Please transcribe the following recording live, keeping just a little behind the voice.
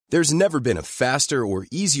There's never been a faster or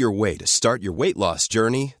easier way to start your weight loss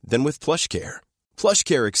journey than with PlushCare.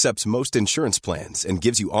 PlushCare accepts most insurance plans and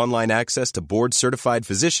gives you online access to board-certified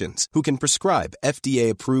physicians who can prescribe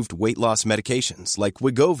FDA-approved weight loss medications like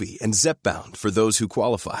Wegovy and Zepbound for those who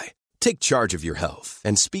qualify. Take charge of your health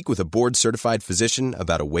and speak with a board-certified physician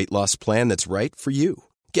about a weight loss plan that's right for you.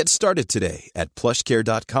 Get started today at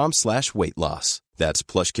plushcare.com/weight loss. That's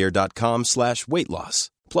plushcare.com/weight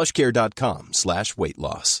loss. plushcare.com/weight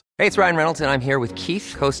loss. Hey, it's Ryan Reynolds, and I'm here with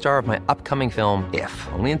Keith, co-star of my upcoming film, If,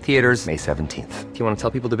 only in theaters May 17th. Do you want to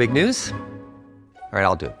tell people the big news? All right,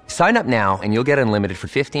 I'll do it. Sign up now and you'll get unlimited for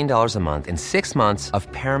 $15 a month and 6 months of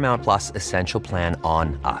Paramount Plus Essential Plan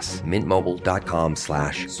on us.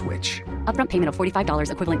 MintMobile.com/switch. Upfront payment of $45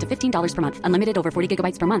 equivalent to $15 per month. Unlimited over 40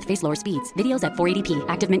 gigabytes per month. Face lower speeds. Videos at 480p.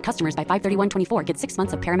 Active Mint customers by 531.24 get 6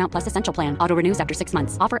 months of Paramount Plus Essential Plan. Auto renews after 6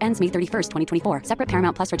 months. Offer ends May 31st, 2024. Separate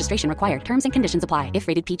Paramount Plus registration required. Terms and conditions apply if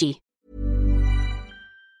rated PG.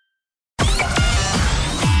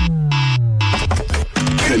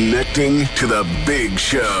 Connecting to the big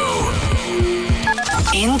show.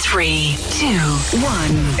 In 3, 2,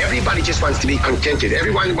 1. Everybody just wants to be contented.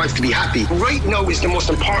 Everyone wants to be happy. Right now is the most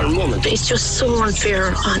important moment. It's just so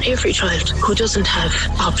unfair on every child who doesn't have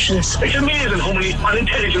options. It's amazing how many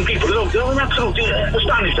unintelligent people there are. I'm absolutely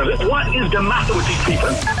astonished at it. What is the matter with these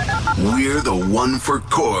people? We're the one for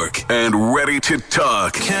Cork and ready to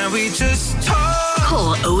talk. Can we just talk?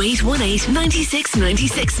 Call 0818 96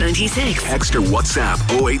 96 96. Text or WhatsApp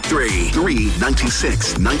 083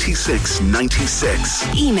 396 96 96.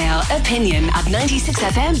 Email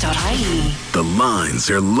opinion@96fm.ie. The lines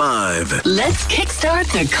are live. Let's kickstart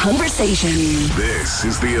the conversation. This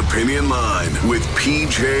is the Opinion Line with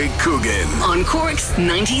PJ Coogan On Cork's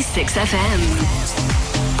 96 FM.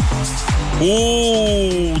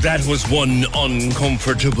 Oh, that was one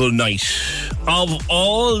uncomfortable night. Of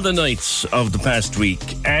all the nights of the past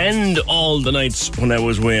week and all the nights when I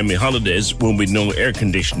was away on my holidays when we'd no air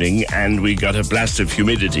conditioning and we got a blast of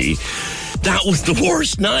humidity, that was the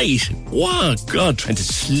worst night. Wow, God, trying to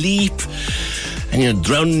sleep and you're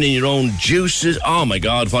drowning in your own juices. Oh my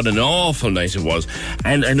God, what an awful night it was.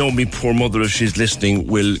 And I know my poor mother, if she's listening,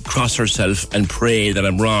 will cross herself and pray that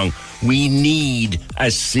I'm wrong. We need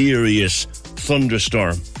a serious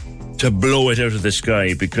thunderstorm to blow it out of the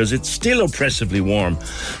sky because it's still oppressively warm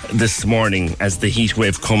this morning as the heat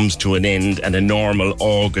wave comes to an end and a normal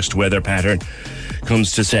August weather pattern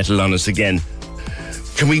comes to settle on us again.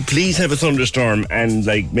 Can we please have a thunderstorm and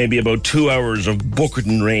maybe about 2 hours of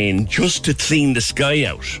bucketing rain just to clean the sky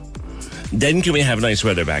out? Then can we have nice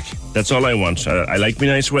weather back? That's all I want. I like me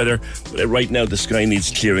nice weather, but right now the sky needs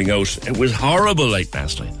clearing out. It was horrible like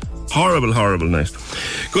last night. Horrible, horrible night.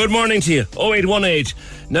 Good morning to you. 0818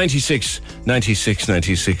 96 96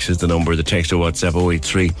 96 is the number. The text or WhatsApp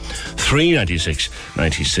 083 396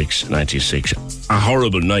 96 96. A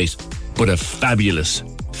horrible night, but a fabulous,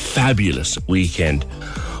 fabulous weekend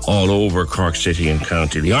all over Cork City and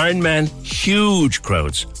County. The Ironman, huge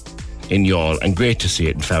crowds in Youghal, and great to see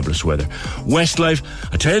it in fabulous weather. Westlife,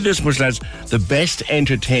 I tell you this much, lads, the best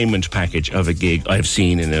entertainment package of a gig I've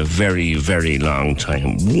seen in a very, very long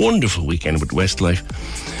time. Wonderful weekend with Westlife.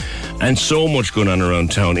 And so much going on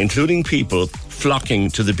around town, including people flocking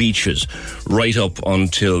to the beaches right up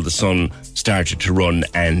until the sun started to run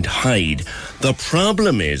and hide. The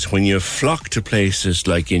problem is when you flock to places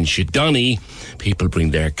like Inchydoney, people bring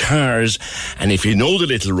their cars, and if you know the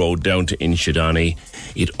little road down to Inchydoney,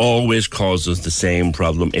 it always causes the same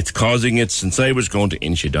problem. It's causing it since I was going to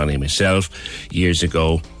Inchydoney myself years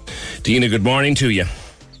ago. Dina, good morning to you.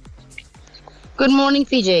 Good morning,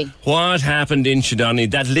 PJ. What happened in Inchydoney?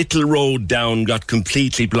 That little road down got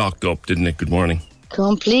completely blocked up, didn't it? Good morning.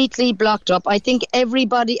 Completely blocked up. I think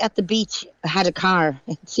everybody at the beach had a car.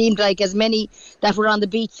 It seemed like as many that were on the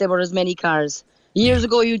beach, there were as many cars. Years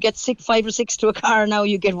ago, you'd get 5 or 6 to a car. Now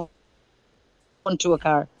you get 1 to a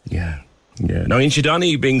car. Yeah. Now,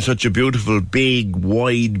 Inchydoney being such a beautiful, big,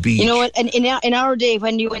 wide beach. You know what? And in our day,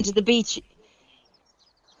 when you went to the beach,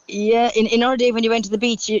 in our day when you went to the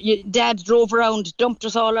beach, your dad drove around, dumped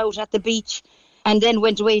us all out at the beach, and then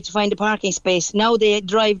went away to find a parking space. Now they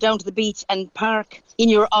drive down to the beach and park in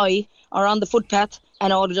your eye or on the footpath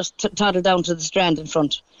and all just toddle down to the strand in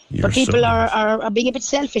front. But people are being a bit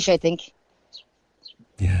selfish, I think.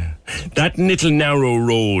 Yeah. That little narrow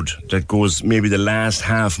road that goes maybe the last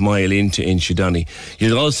half mile into Inchydoney,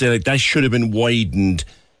 you'd all say that should have been widened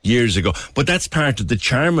years ago. But that's part of the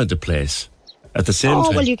charm of the place at the same time.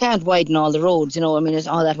 Oh, well, you can't widen all the roads, you know. I mean,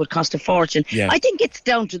 all that would cost a fortune. Yeah. I think it's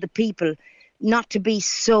down to the people not to be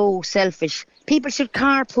so selfish. People should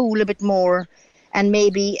carpool a bit more And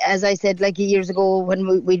maybe, as I said, like years ago,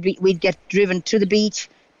 when we'd get driven to the beach,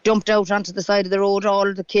 dumped out onto the side of the road,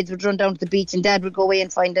 all the kids would run down to the beach, and Dad would go away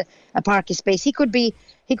and find a parking space. He could be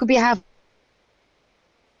half.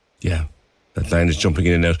 Yeah, that line is jumping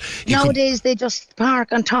in and out. Nowadays, they just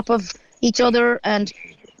park on top of each other, and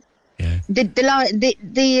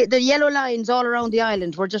the yellow lines all around the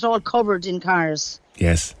island were just all covered in cars.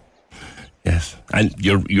 Yes. And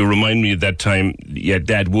you remind me of that time. Yeah,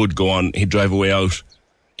 Dad would go on. He'd drive away out.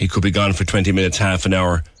 He could be gone for 20 minutes, half an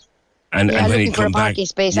hour. And when he'd come back, parking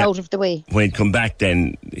space out of the way. When he'd come back,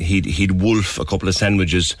 then he'd wolf a couple of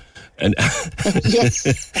sandwiches, and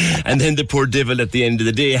yes. And then the poor devil at the end of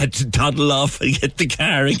the day had to toddle off and get the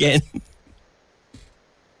car again.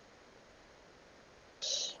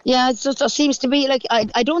 Yeah, it just seems to be like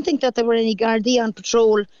I don't think that there were any Gardaí on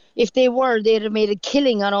patrol. If they were, they'd have made a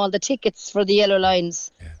killing on all the tickets for the yellow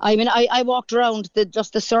lines. Yeah. I mean, I walked around the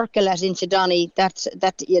circle at Inchydoney.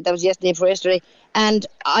 That was yesterday, and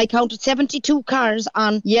I counted 72 cars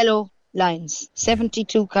on yellow lines.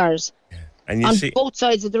 72 cars. Yeah. And on both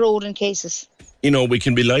sides of the road in cases. You know, we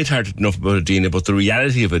can be lighthearted enough about it, Dina, but the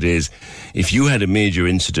reality of it is, if you had a major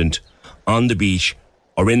incident on the beach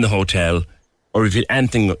or in the hotel, or if you had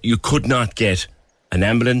anything, you could not get an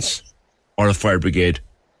ambulance or a fire brigade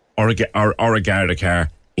or a Garda car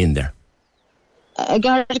in there. A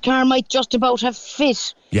Garda car might just about have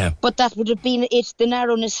fit. Yeah. But that would have been it, the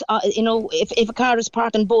narrowness. If a car is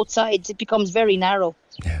parked on both sides, it becomes very narrow.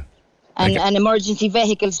 Yeah. And emergency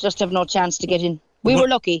vehicles just have no chance to get in. We were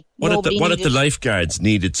lucky. What if the lifeguards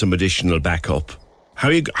needed some additional backup? How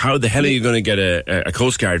the hell are you going to get a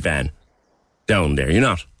Coast Guard van down there? You're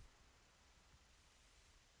not.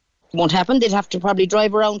 Won't happen. They'd have to probably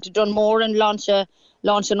drive around to Dunmore and launch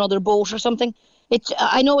another boat or something.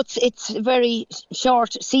 I know it's a very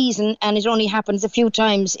short season and it only happens a few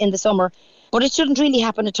times in the summer, but it shouldn't really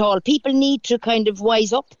happen at all. People need to kind of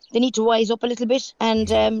wise up. They need to wise up a little bit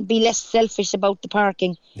and be less selfish about the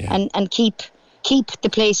parking and keep the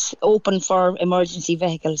place open for emergency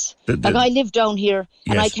vehicles. Like I live down here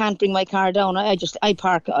and I can't bring my car down. I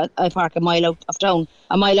park a mile out of town,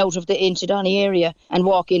 a mile out of the Inchydoney area and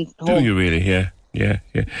walk in home. Do you really? Yeah.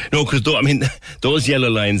 No, because those yellow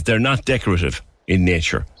lines, they're not decorative in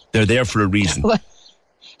nature. They're there for a reason. Well,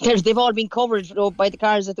 they've all been covered by the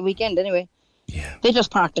cars at the weekend anyway. Yeah. They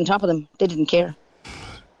just parked on top of them. They didn't care.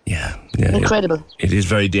 Yeah. Incredible. It is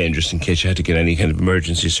very dangerous in case you had to get any kind of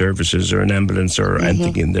emergency services or an ambulance or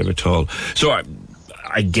anything in there at all. So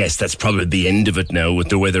I guess that's probably the end of it now with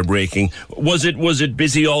the weather breaking. Was it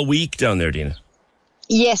busy all week down there, Dina?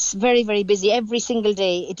 Yes, very, very busy every single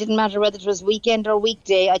day. It didn't matter whether it was weekend or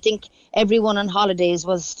weekday. I think everyone on holidays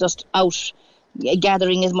was just out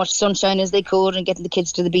gathering as much sunshine as they could and getting the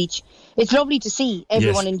kids to the beach. It's lovely to see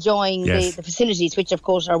everyone enjoying the facilities, which of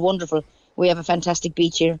course are wonderful. We have a fantastic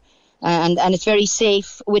beach here, and it's very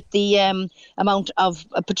safe with the amount of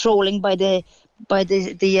patrolling by the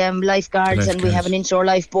lifeguards, and we have an inshore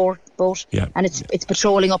lifeboat, and it's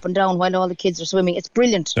patrolling up and down while all the kids are swimming. It's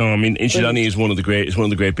brilliant. No, I mean Inchydoney is one of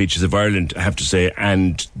the great beaches of Ireland, I have to say,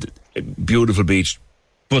 and beautiful beach.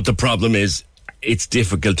 But the problem is it's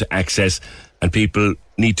difficult to access, and people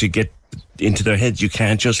need to get into their heads. You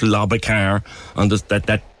can't just lob a car on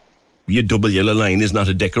that your double yellow line is not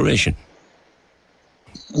a decoration.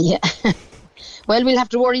 Yeah. Well, we'll have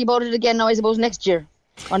to worry about it again now, I suppose, next year,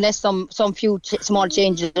 unless some few small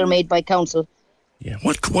changes are made by council. Yeah.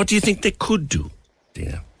 What do you think they could do,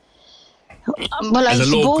 Dina? Well, I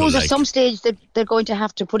suppose at some stage they're going to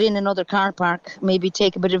have to put in another car park, maybe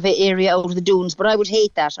take a bit of an area out of the dunes. But I would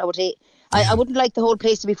hate that. I wouldn't like the whole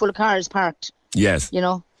place to be full of cars parked. Yes. You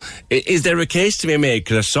know. Is there a case to be made?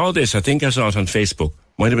 Because I saw this. I think I saw it on Facebook.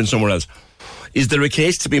 Might have been somewhere else. Is there a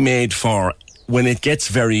case to be made for when it gets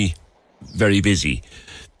very, very busy,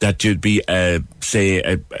 that you'd be, say,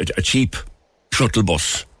 a cheap shuttle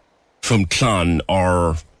bus from Clon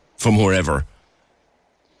or from wherever,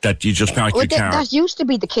 that you just park your car? That used to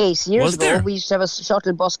be the case years ago. We used to have a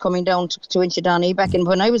shuttle bus coming down to Inchydoney back in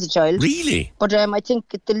when I was a child. Really? But I think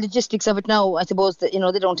the logistics of it now, I suppose that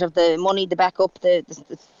they don't have the money, the backup, the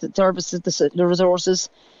services, the resources.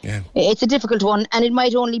 Yeah. It's a difficult one, and it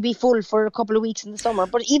might only be full for a couple of weeks in the summer.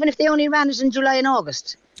 But even if they only ran it in July and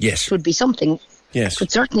August, it would be something. Yes. It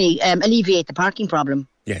could certainly alleviate the parking problem.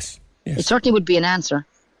 Yes. It certainly would be an answer.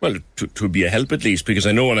 Well, to be a help at least, because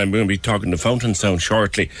I know when I'm going to be talking to Fountainstown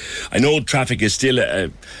shortly, I know traffic is still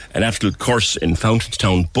an absolute curse in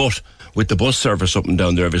Fountainstown, but with the bus service up and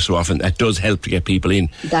down there every so often, that does help to get people in.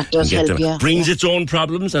 That does help, Brings its own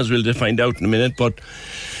problems, as we'll find out in a minute, but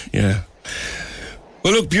yeah.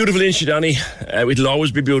 Well, look, beautiful Inchydoney. It'll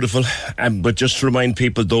always be beautiful. But just to remind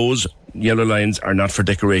people, those yellow lines are not for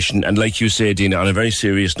decoration. And like you say, Dina, on a very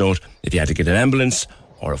serious note, if you had to get an ambulance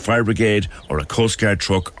or a fire brigade or a Coast Guard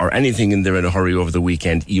truck or anything in there in a hurry over the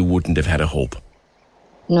weekend, you wouldn't have had a hope.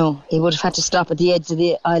 No, he would have had to stop at the edge of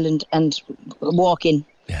the island and walk in.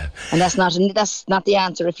 Yeah. And that's not the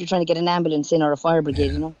answer if you're trying to get an ambulance in or a fire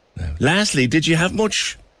brigade, you know. Yeah. Lastly, did you have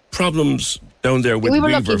much problems down there with we were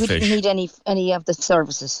weaver lucky. fish? We didn't need any of the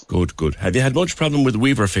services. Good. Have you had much problem with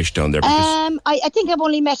weaver fish down there? Because I think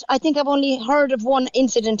I've only heard of one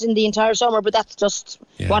incident in the entire summer, but that's just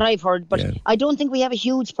what I've heard. But I don't think we have a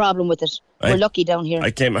huge problem with it. We're lucky down here.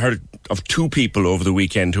 I heard of 2 people over the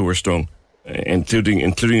weekend who were stung,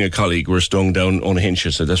 including a colleague who were stung down on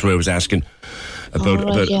Hinches. So that's why I was asking about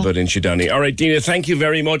Inchydoney. All right, Dina, thank you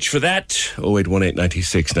very much for that. 0818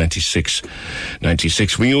 96 96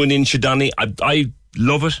 96. Were you in Inchydoney? I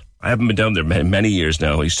love it. I haven't been down there many years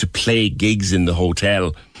now. I used to play gigs in the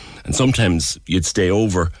hotel, and sometimes you'd stay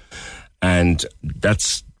over, and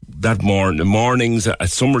mornings, a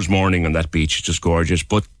summer's morning on that beach is just gorgeous,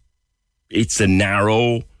 but it's a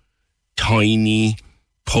narrow, tiny,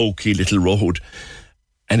 pokey little road,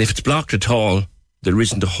 and if it's blocked at all, there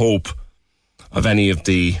isn't a hope of any of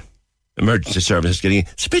the emergency services getting in.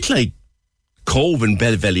 It's a bit like Cove and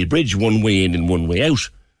Belvelly Bridge, one way in and one way out.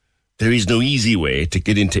 There is no easy way to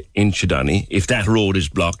get into Inchydoney if that road is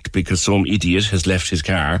blocked because some idiot has left his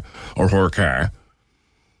car or her car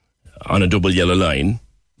on a double yellow line.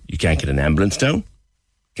 You can't get an ambulance down,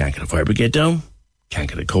 can't get a fire brigade down, can't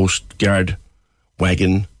get a Coast Guard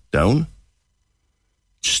wagon down.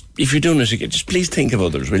 Just, if you're doing it again, just please think of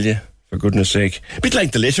others, will you? For goodness sake. A bit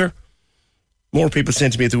like the litter. More people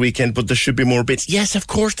sent to me at the weekend, but there should be more bins. Yes, of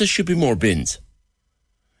course there should be more bins.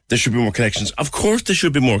 There should be more collections. Of course there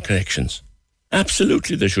should be more collections.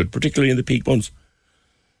 Absolutely there should, particularly in the peak months.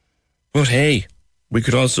 But hey, we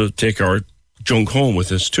could also take our junk home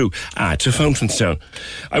with us too. To Fountainstown.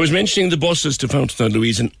 I was mentioning the buses to Fountainstown,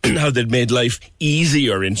 Louise, and how they'd made life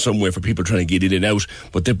easier in some way for people trying to get in and out,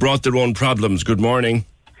 but they brought their own problems. Good morning.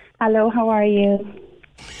 Hello, how are you?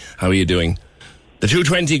 How are you doing? The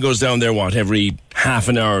 220 goes down there, every half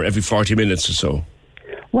an hour, every 40 minutes or so?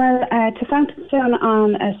 Well, to Fountainstown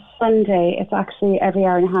on a Sunday, it's actually every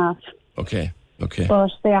hour and a half. Okay.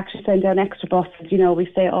 But they actually send down extra buses. You know, we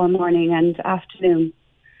stay all morning and afternoon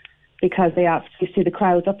because they obviously see the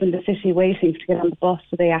crowds up in the city waiting to get on the bus,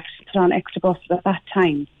 so they actually put on extra buses at that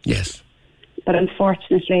time. Yes. But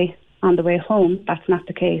unfortunately, on the way home, that's not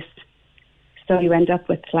the case. So you end up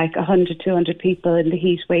with like 100, 200 people in the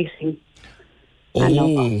heat waiting.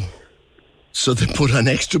 Oh, so they put on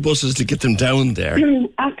extra buses to get them down there.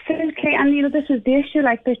 Absolutely, and you know, this is the issue,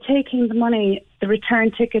 like they're taking the money, the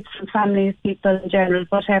return tickets from families, people in general,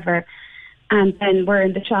 whatever, and then we're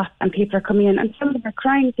in the shop and people are coming in, and some of them are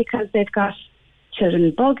crying because they've got children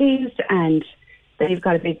in buggies and they've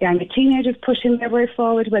got a big gang of teenagers pushing their way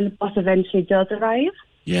forward when the bus eventually does arrive.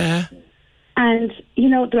 Yeah. And, you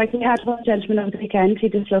know, like we had one gentleman over the weekend, he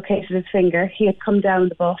dislocated his finger, he had come down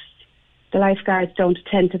the bus. The lifeguards don't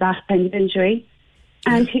attend to that kind of injury.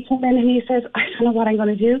 And he came in and he says, I don't know what I'm going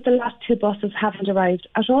to do. The last 2 buses haven't arrived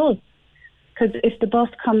at all. Because if the bus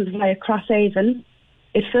comes via Crosshaven,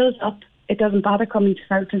 it fills up. It doesn't bother coming to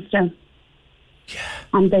Fountainstown. Yeah.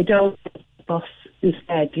 And they don't bus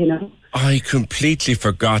instead, you know. I completely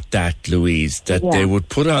forgot that, Louise, that they would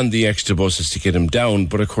put on the extra buses to get them down,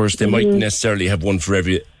 but of course they mightn't necessarily have one for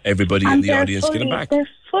everybody in the audience getting back. They're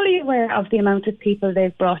fully aware of the amount of people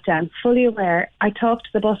they've brought down, fully aware. I talked to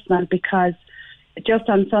the busman because just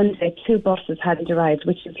on Sunday 2 buses hadn't arrived,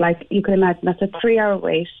 which is like, you can imagine, that's a 3-hour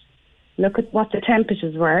wait. Look at what the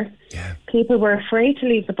temperatures were. Yeah. People were afraid to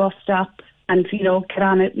leave the bus stop and, you know, get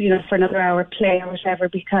on it, you know, for another hour play or whatever,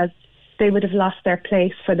 because they would have lost their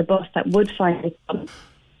place for the bus that would finally come.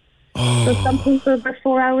 Oh. So some people were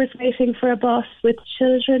 4 hours waiting for a bus with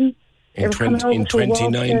children. In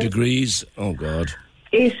 29 degrees? Oh, God.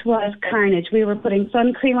 It was carnage. We were putting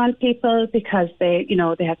sun cream on people because they, you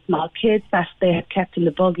know, they had small kids that they had kept in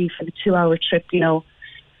the buggy for the 2-hour trip, you know.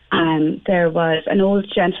 And there was an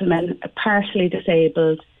old gentleman, partially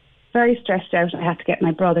disabled, very stressed out. I had to get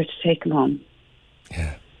my brother to take him home.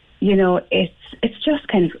 Yeah. You know, it's just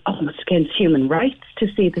kind of almost against human rights to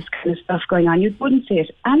see this kind of stuff going on. You wouldn't see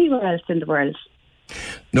it anywhere else in the world.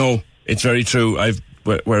 No, it's very true.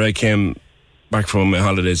 Where I came back from my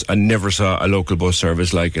holidays, I never saw a local bus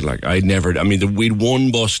service like it. Like we'd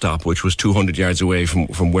one bus stop which was 200 yards away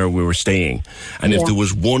from where we were staying, and if there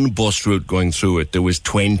was one bus route going through it, there was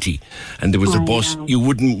 20, and there was a bus. You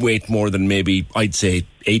wouldn't wait more than maybe, I'd say,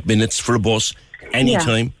 8 minutes for a bus any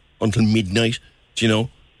time until midnight. Do you know?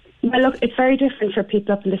 Well, look, it's very different for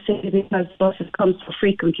people up in the city because buses come so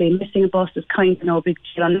frequently. Missing a bus is kind of no big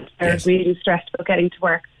deal unless they're really stressed about getting to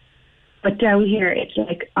work. But down here, it's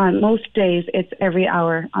like on most days, it's every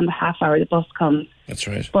hour on the half hour the bus comes. That's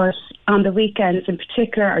right. But on the weekends in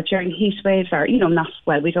particular, or during heat waves, or, you know,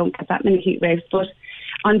 we don't get that many heat waves, but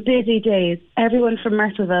on busy days, everyone from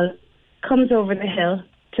Myrtleville comes over the hill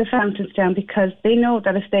to Fountainstown because they know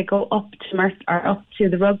that if they go up to up to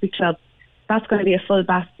the rugby club, that's going to be a full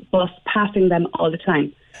bus passing them all the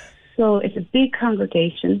time. So it's a big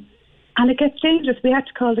congregation. And it gets dangerous. We had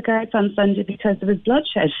to call the guards on Sunday because there was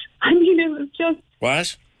bloodshed. I mean, it was just...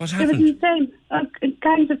 What? What happened? It was insane.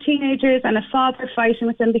 Gangs of teenagers and a father fighting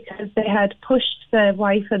with them because they had pushed the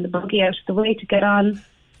wife and the buggy out of the way to get on.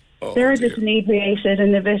 They're just inebriated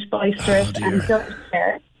and a bit boisterous and don't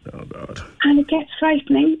care. Oh, God. And it gets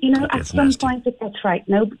frightening. You know, at some point it gets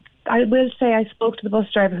frightening. Now, I will say I spoke to the bus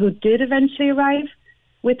driver who did eventually arrive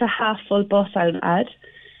with a half-full bus, I'll add.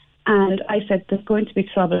 And I said, there's going to be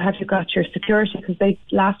trouble. Have you got your security? Because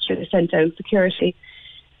last year they sent down security.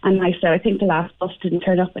 And I said, I think the last bus didn't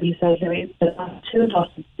turn up. And he said, the last two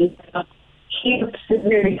buses didn't turn up. He was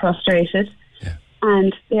severely frustrated. Yeah.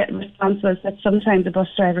 And the response was that sometimes the bus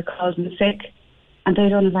driver calls in sick and they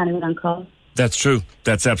don't have anyone on call. That's true.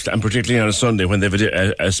 That's absolutely, and particularly on a Sunday when they've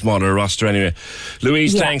a smaller roster anyway.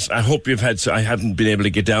 Louise, thanks. I hope you've I haven't been able to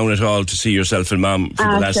get down at all to see yourself and Mum for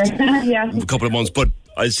the last couple of months, but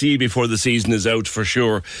I'll see you before the season is out for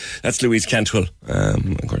sure. That's Louise Cantwell,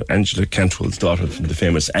 Angela Cantwell's daughter from the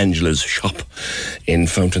famous Angela's shop in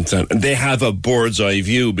Fountainstown. And they have a bird's eye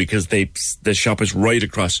view because the shop is right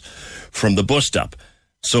across from the bus stop.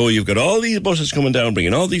 So you've got all these buses coming down,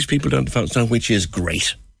 bringing all these people down to Fountainstown, which is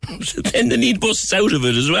great. Then they need buses out of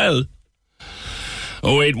it as well.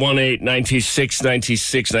 0818 96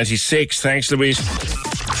 96 96. Thanks, Louise.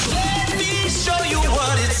 Let me show you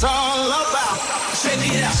what it's all about. Check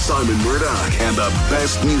it out. Simon Murdoch and the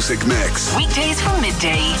best music mix. Weekdays from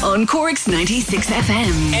midday on Cork's 96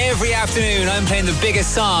 FM. Every afternoon, I'm playing the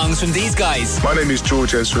biggest songs from these guys. My name is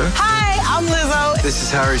George Ezra. Hi, I'm Lizzo. This is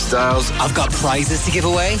Harry Styles. I've got prizes to give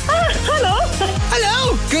away. Hello.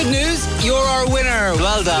 Hello. Good news, you're our winner.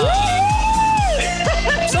 Well done.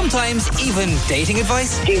 Sometimes even dating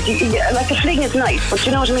advice. Like a fling is nice, but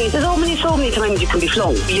you know what I mean? There's so many times you can be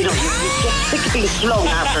flung. You know, you get sick of being flung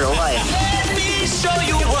after a while. Let me show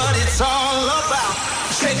you what it's all about.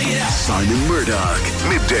 Check it out. Simon Murdoch,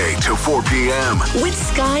 midday to 4 p.m. With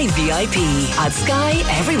Sky VIP. At Sky,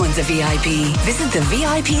 everyone's a VIP. Visit the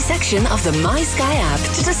VIP section of the My Sky app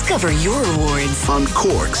to discover your rewards. On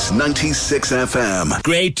Cork's 96 FM.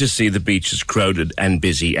 Great to see the beaches crowded and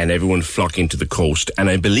busy and everyone flocking to the coast. And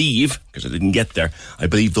I believe, because I didn't get there, I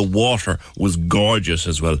believe the water was gorgeous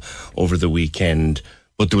as well over the weekend.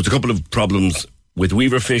 But there was a couple of problems with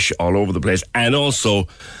weaverfish all over the place, and also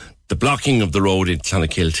the blocking of the road in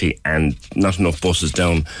Clonakilty and not enough buses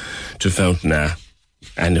down to Fountaina.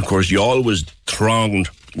 And of course, you always thronged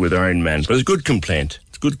with Ironman. But it's a good complaint.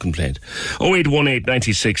 It's a good complaint. 0818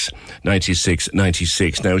 96 96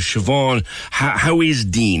 96. Now, Siobhan, how is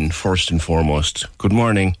Dean, first and foremost? Good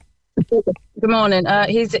morning. Good morning.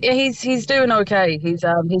 He's doing okay. He's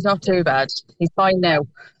not too bad. He's fine now.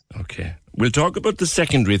 Okay. We'll talk about the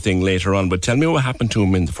secondary thing later on, but tell me what happened to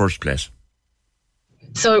him in the first place.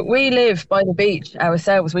 So we live by the beach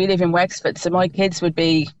ourselves. We live in Wexford, so my kids would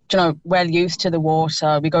be, well used to the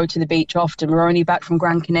water. We go to the beach often. We're only back from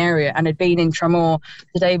Gran Canaria and had been in Tramore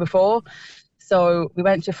the day before. So we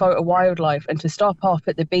went to Photo Wildlife, and to stop off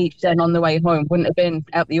at the beach then on the way home wouldn't have been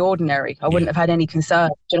out the ordinary. I wouldn't have had any concern.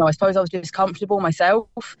 I suppose I was just comfortable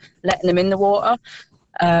myself, letting them in the water.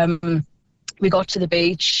 We got to the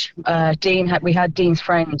beach. We had Dean's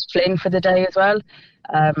friend Flynn for the day as well.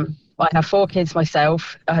 I have 4 kids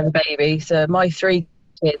myself. I have a baby. So my 3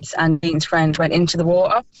 kids and Dean's friend went into the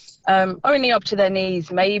water, only up to their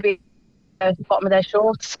knees, maybe at the bottom of their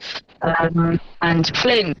shorts. And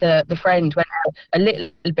Flynn, the friend, went out a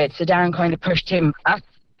little bit. So Darren kind of pushed him back.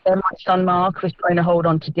 Then my son Mark was trying to hold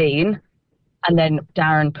on to Dean. And then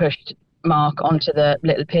Darren pushed Mark onto the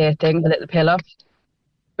little pier thing, the little pillar.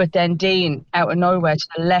 But then Dean, out of nowhere to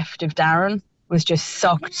the left of Darren, was just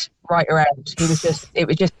sucked right around.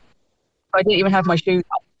 I didn't even have my shoes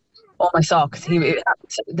on or my socks. The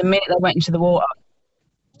minute I went into the water,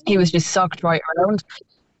 he was just sucked right around.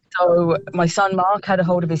 So my son Mark had a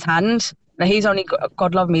hold of his hand. Now he's only,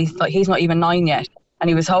 God love me, he's not even 9 yet. And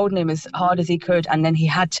he was holding him as hard as he could, and then he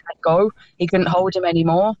had to let go. He couldn't hold him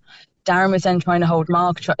anymore. Darren was then trying to hold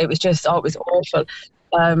Mark. It was awful.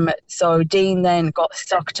 So Dean then got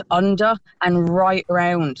sucked under and right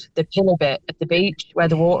around the pillar bit at the beach where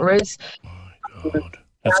the water is. God.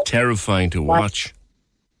 That's terrifying to watch.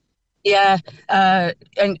 Yeah,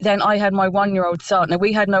 and then I had my 1-year-old son. Now,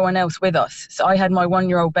 we had no one else with us, so I had my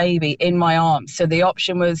 1-year-old baby in my arms. So the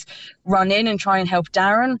option was run in and try and help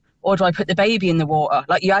Darren, or do I put the baby in the water?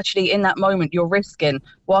 Like, you actually, in that moment, you're risking,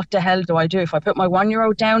 what the hell do I do? If I put my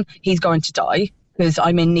 1-year-old down, he's going to die, because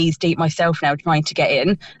I'm in knees deep myself now trying to get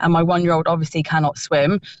in, and my 1-year-old obviously cannot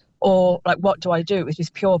swim. Or, like, what do I do? It was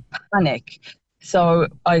just pure panic. So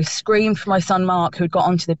I screamed for my son Mark, who'd got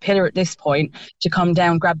onto the pillar at this point, to come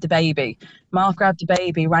down, grab the baby. Mark grabbed the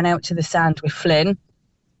baby, ran out to the sand with Flynn.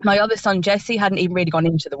 My other son, Jesse, hadn't even really gone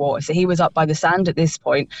into the water, so he was up by the sand at this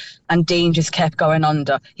point, and Dean just kept going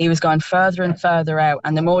under. He was going further and further out,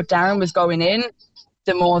 and the more Darren was going in,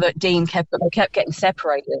 the more that Dean kept getting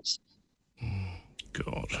separated.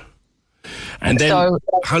 God. And then,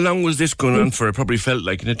 how long was this going on for? It probably felt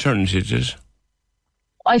like an eternity, did it?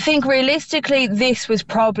 I think realistically, this was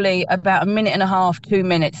probably about 1.5 minutes, 2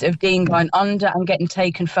 minutes of Dean going under and getting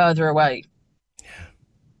taken further away.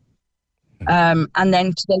 And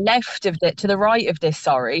then to the right of this,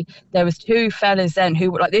 there was 2 fellas then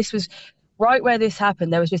who, like, this was right where this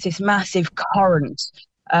happened. There was just this massive current.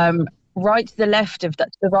 Right to the left of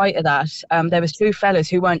that, to the right of that, there was 2 fellas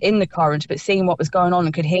who weren't in the current but seeing what was going on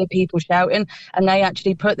and could hear people shouting, and they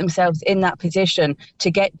actually put themselves in that position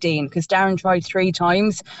to get Dean, because Darren tried 3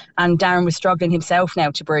 times and Darren was struggling himself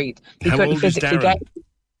now to breathe. He couldn't physically get.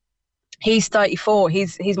 He's 34.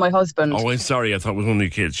 He's my husband. Oh, I'm sorry. I thought it was one of your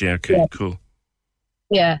kids. Yeah, okay, cool.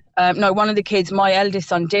 Yeah. No, one of the kids, my eldest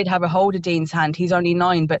son, did have a hold of Dean's hand. He's only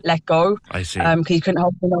 9, but let go. I see. Because he couldn't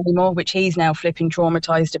hold him anymore, which he's now flipping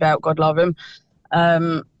traumatised about, God love him.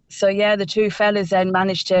 So, yeah, the 2 fellas then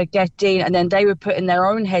managed to get Dean, and then they were putting their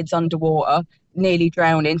own heads underwater, nearly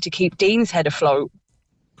drowning, to keep Dean's head afloat.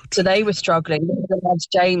 So they were struggling. One of the lads,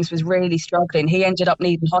 James, was really struggling. He ended up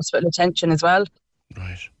needing hospital attention as well.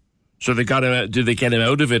 Right. So they got him out. Did they get him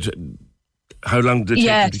out of it? How long did it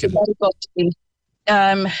take to get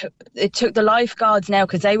him? It took the lifeguards now,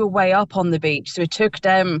 because they were way up on the beach, so it took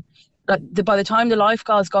them, by the time the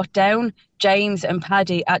lifeguards got down, James and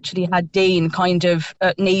Paddy actually had Dean kind of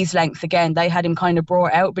at knees length again. They had him kind of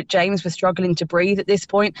brought out, but James was struggling to breathe at this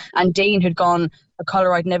point, and Dean had gone a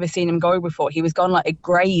colour I'd never seen him go before. He was gone like a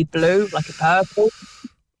grey blue, like a purple.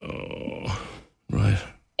 Oh, right.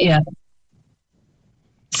 Yeah.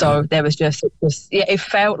 So there was it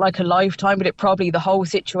felt like a lifetime, but the whole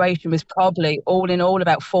situation was probably all in all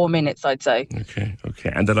about 4 minutes, I'd say.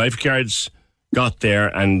 Okay. And the lifeguards got there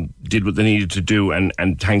and did what they needed to do, and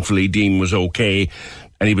thankfully Dean was okay,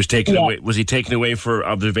 and he was taken away. Was he taken away for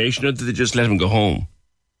observation, or did they just let him go home?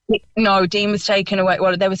 No, Dean was taken away.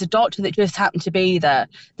 Well, there was a doctor that just happened to be there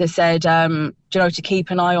that said, to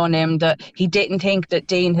keep an eye on him, that he didn't think that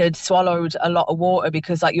Dean had swallowed a lot of water,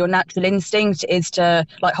 because, like, your natural instinct is to,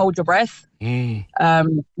 like, hold your breath when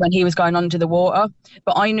he was going under the water.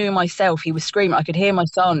 But I knew myself, he was screaming. I could hear my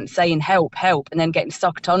son saying, help, help, and then getting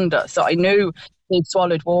sucked under. So I knew he'd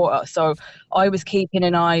swallowed water. So I was keeping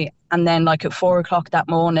an eye. And then, like, at 4 o'clock that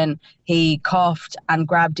morning, he coughed and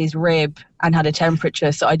grabbed his rib and had a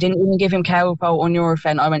temperature. So I didn't even give him Calpol or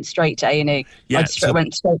Nurofen. I went straight to A&E. Yeah,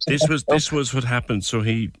 went straight to this was what happened. So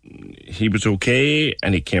he was okay,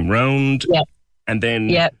 and he came round. Yeah. And then,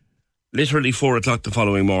 literally 4 o'clock the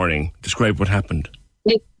following morning. Describe what happened.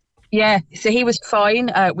 Yeah, so he was fine.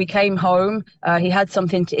 We came home. He had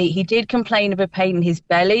something to eat. He did complain of a pain in his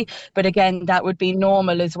belly, but again, that would be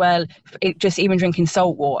normal as well. Just even drinking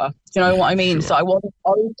salt water. Do you know what I mean? Sure. So I wasn't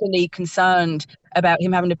overly concerned about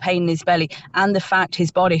him having a pain in his belly, and the fact his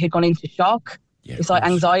body had gone into shock. Yeah, it's like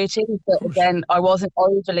anxiety. But again, I wasn't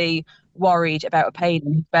overly worried about a pain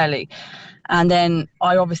in his belly. And then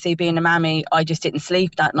I, obviously being a mammy, I just didn't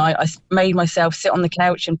sleep that night. I made myself sit on the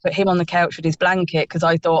couch and put him on the couch with his blanket, because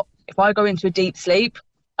I thought, if I go into a deep sleep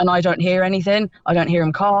and I don't hear anything, I don't hear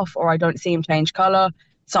him cough, or I don't see him change colour,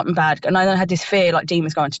 something bad. And I then had this fear like Dean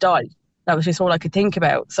was going to die. That was just all I could think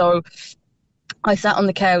about. So I sat on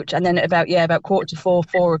the couch, and then at about 3:45,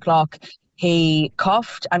 4 o'clock, he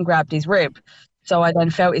coughed and grabbed his rib. So I then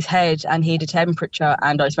felt his head, and he had a temperature,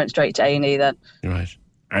 and I just went straight to A&E then. Right.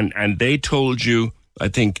 And they told you, I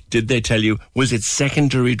think, did they tell you, was it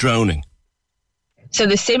secondary drowning? So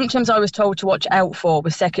the symptoms I was told to watch out for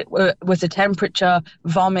was the temperature,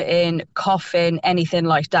 vomiting, coughing, anything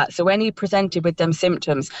like that. So when he presented with them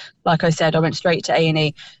symptoms, like I said, I went straight to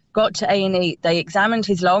A&E. Got to A&E, they examined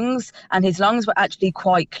his lungs, and his lungs were actually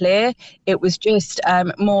quite clear. It was just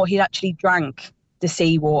more, he'd actually drank the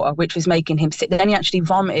seawater, which was making him sick. Then he actually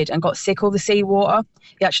vomited and got sick all the seawater.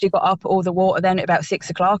 He actually got up all the water then at about 6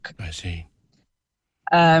 o'clock. I see.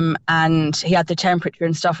 and he had the temperature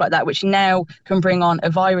and stuff like that, which now can bring on a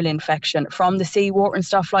viral infection from the seawater and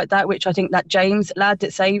stuff like that, which I think that James lad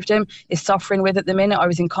that saved him is suffering with at the minute. I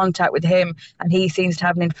was in contact with him and he seems to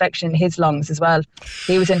have an infection in his lungs as well.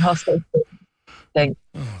 He was in hospital.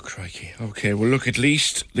 Oh, crikey. Okay, well, look, at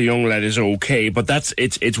least the young lad is okay, but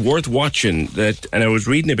it's worth watching that. And I was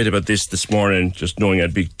reading a bit about this morning, just knowing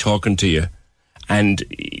I'd be talking to you. And,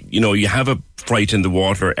 you know, you have a fright in the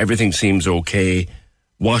water, everything seems okay.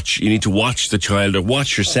 You need to watch the child or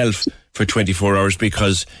watch yourself for 24 hours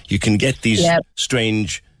because you can get these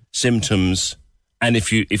strange symptoms. And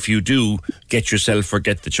if you do, get yourself or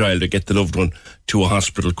get the child or get the loved one to a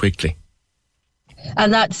hospital quickly.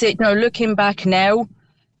 And that's it. You know, looking back now,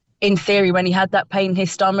 in theory, when he had that pain in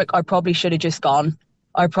his stomach, I probably should have just gone.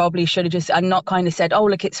 I probably should have just, and not kind of said, oh,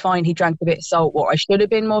 look, it's fine. He drank a bit of salt water. I should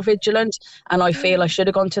have been more vigilant. And I feel I should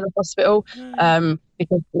have gone to the hospital.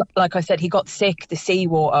 Because, like I said, he got sick, the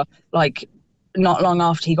seawater, like not long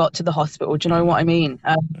after he got to the hospital. Do you know what I mean?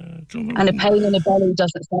 And a pain in the belly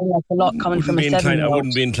doesn't sound like a lot coming from a 7-year-old. I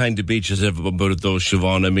wouldn't be inclined to beat yourself about it though,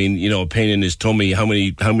 Siobhan. I mean, you know, a pain in his tummy. How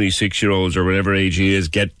many 6-year-olds or whatever age he is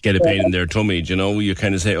get a pain in their tummy? Do you know? You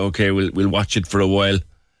kind of say, okay, we'll watch it for a while,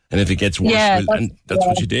 and if it gets worse, and that's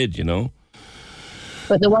what you did, you know.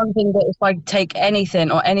 But the one thing that if I take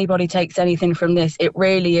anything or anybody takes anything from this, it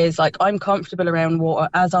really is like I'm comfortable around water,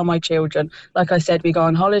 as are my children. Like I said, we go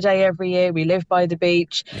on holiday every year. We live by the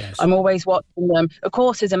beach. Yes. I'm always watching them. Of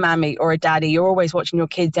course, as a mammy or a daddy, you're always watching your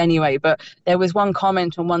kids anyway. But there was one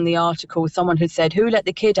comment on one of the articles. Someone had said, who let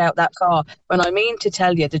the kid out that far? When I mean to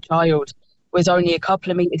tell you, the child was only a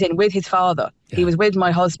couple of meters in with his father. Yeah. He was with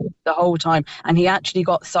my husband the whole time, and he actually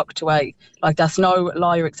got sucked away. Like, that's no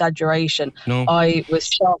lie or exaggeration. No. I was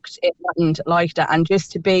shocked it happened like that. And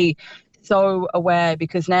just to be so aware,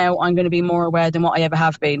 because now I'm going to be more aware than what I ever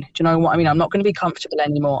have been. Do you know what I mean? I'm not going to be comfortable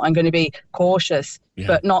anymore. I'm going to be cautious,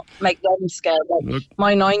 but not make them scared. Like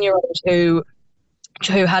my 9-year-old who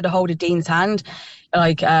had a hold of Dean's hand,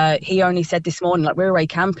 like he only said this morning, like, we're away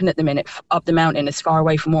camping at the minute up the mountain as far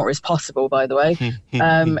away from water as possible, by the way.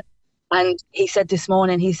 And he said this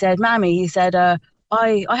morning, he said, Mammy, he said,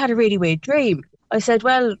 I had a really weird dream. I said,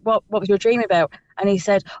 well, what was your dream about? And he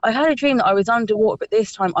said, I had a dream that I was underwater, but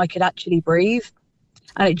this time I could actually breathe.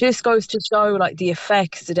 And it just goes to show like the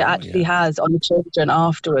effects that it actually has on the children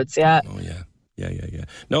afterwards. Yeah. Oh, yeah. Yeah.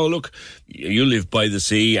 No, look, you live by the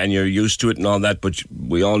sea and you're used to it and all that, but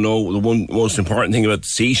we all know the one most important thing about the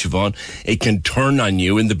sea, Siobhan, it can turn on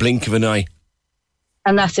you in the blink of an eye.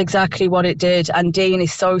 And that's exactly what it did. And Dean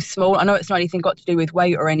is so small. I know it's not anything got to do with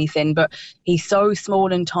weight or anything, but he's so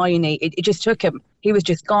small and tiny. It just took him. He was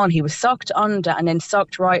just gone. He was sucked under and then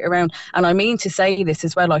sucked right around. And I mean to say this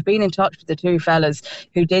as well. I've been in touch with the two fellas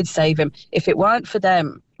who did save him. If it weren't for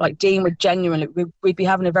them, like Dean would genuinely, we'd be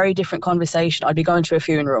having a very different conversation. I'd be going to a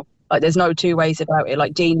funeral. Like, there's no two ways about it.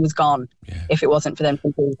 Like, Dean was gone if it wasn't for them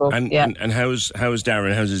two people. And how's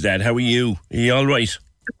Darren? How's his dad? How are you? Are you all right?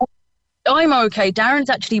 I'm okay.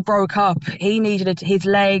 Darren's actually broke up. He needed his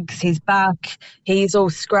legs, his back. He's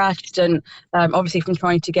all scratched, and obviously from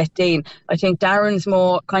trying to get Dean. I think Darren's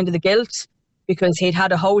more kind of the guilt, because he'd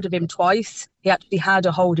had a hold of him twice. He actually had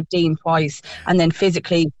a hold of Dean twice, and then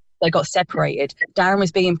physically they got separated. Darren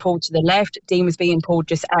was being pulled to the left. Dean was being pulled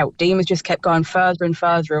just out. Dean was just kept going further and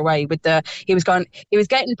further away. He was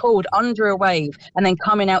getting pulled under a wave and then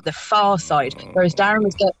coming out the far side, whereas Darren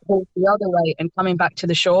was getting pulled the other way and coming back to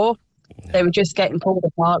the shore. They were just getting pulled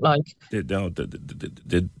apart, like.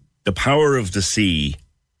 The power of the sea,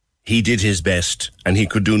 he did his best and he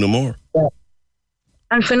could do no more. Yeah.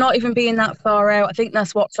 And for not even being that far out, I think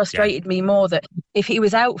that's what frustrated me more, that if he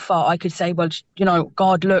was out far, I could say, well, you know,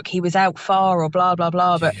 God, look, he was out far or blah, blah,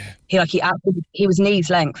 blah. But he was knees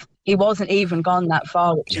length. He wasn't even gone that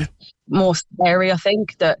far, which is more scary, I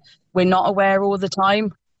think, that we're not aware all the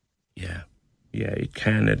time. Yeah, it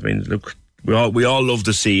can. I mean, look, we all love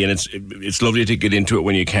the sea, and it's lovely to get into it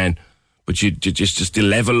when you can, but you just the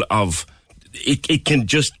level of it can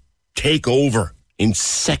just take over in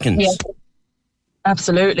seconds. Yeah,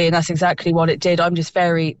 absolutely, and that's exactly what it did. I'm just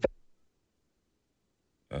very.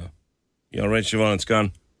 You all right, Siobhan? It's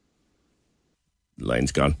gone. The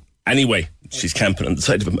line's gone. Anyway, she's camping on the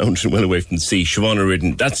side of a mountain well away from the sea. Siobhan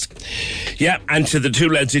O'Riordan. And to the two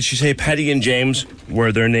lads, did she say Paddy and James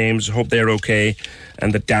were their names? Hope they're okay,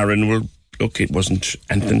 and that Darren will. Look, it wasn't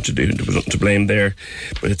anything to do. There was nothing to blame there.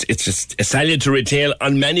 But it's just a salient to retail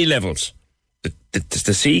on many levels.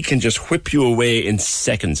 The sea can just whip you away in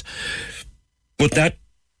seconds. But that,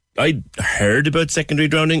 I heard about secondary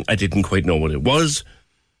drowning. I didn't quite know what it was.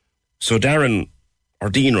 So Dean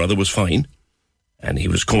rather, was fine. And he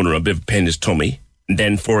was coming around a bit of a pain in his tummy. And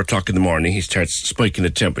then 4 o'clock in the morning, he starts spiking the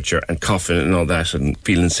temperature and coughing and all that and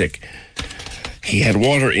feeling sick. He had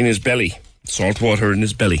water in his belly, salt water in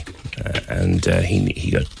his belly, and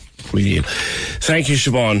he got really ill. Thank you,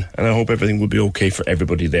 Siobhan, and I hope everything will be okay for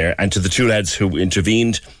everybody there. And to the two lads who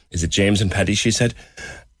intervened, is it James and Paddy, she said?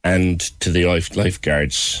 And to the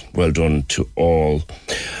lifeguards, well done to all.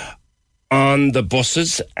 On the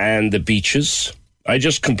buses and the beaches, I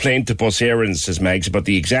just complained to Bus Éireann, says Mags, about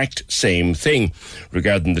the exact same thing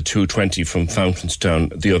regarding the 220 from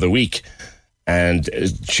Fountainstown the other week. And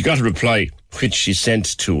she got a reply, which she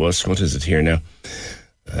sent to us. What is it here now?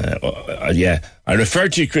 I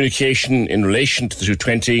referred to your communication in relation to the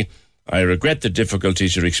 220. I regret the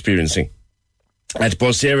difficulties you're experiencing. At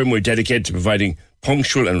Bus Éireann, we're dedicated to providing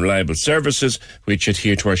punctual and reliable services which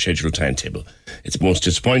adhere to our scheduled timetable. It's most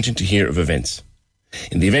disappointing to hear of events.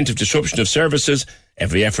 In the event of disruption of services,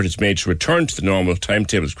 every effort is made to return to the normal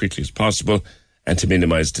timetable as quickly as possible and to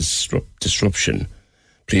minimise disruption.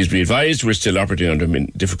 Please be advised we're still operating under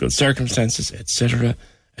difficult circumstances, etc.,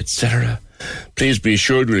 etc. Please be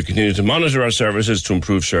assured we'll continue to monitor our services to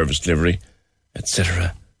improve service delivery,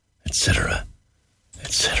 etc., etc.,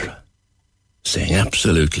 etc. Saying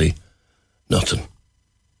absolutely nothing.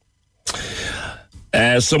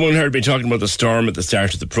 Someone heard me talking about the storm at the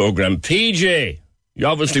start of the programme. PJ, you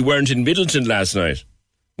obviously weren't in Middleton last night.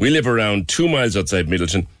 We live around 2 miles outside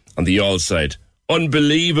Middleton on the Youghal side.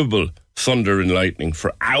 Unbelievable thunder and lightning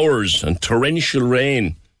for hours and torrential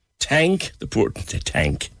rain. Tank, the poor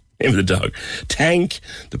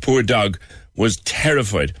dog, was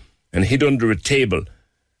terrified and hid under a table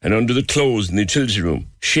and under the clothes in the utility room,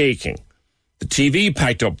 shaking. The TV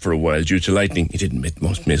packed up for a while due to lightning. He didn't miss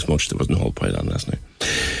much. There wasn't a whole pile on last night.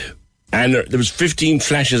 And there was 15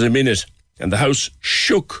 flashes a minute, and the house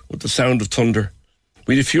shook with the sound of thunder.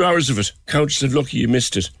 We had a few hours of it. Couch said, lucky you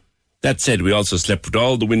missed it. That said, we also slept with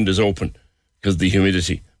all the windows open because of the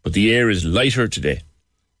humidity. But the air is lighter today.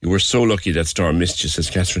 You were so lucky that storm missed you, says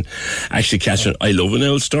Catherine. Actually, Catherine, I love an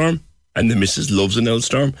old storm, and the missus loves an old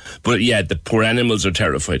storm. But yeah, the poor animals are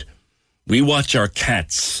terrified. We watch our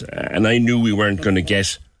cats, and I knew we weren't going to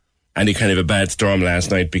get any kind of a bad storm last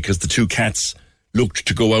night because the two cats looked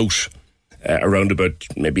to go out around about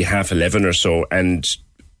maybe 11:30 or so, and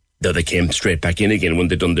they came straight back in again when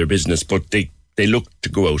they'd done their business, but they looked to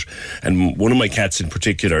go out. And one of my cats in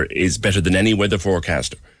particular is better than any weather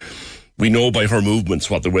forecaster. We know by her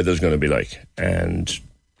movements what the weather's going to be like, and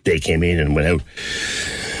they came in and went out.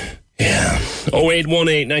 Yeah.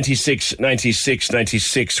 0818 96 96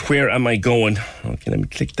 96. Where am I going? Okay, let me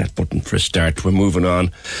click that button for a start. We're moving on.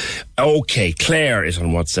 Okay, Claire is on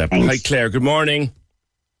WhatsApp. Thanks. Hi, Claire. Good morning.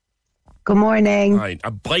 Good morning. Right. A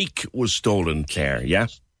bike was stolen, Claire, yeah?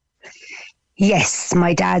 Yes,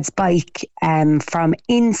 my dad's bike from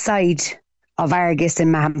inside of Argus in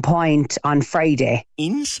Mahon Point on Friday.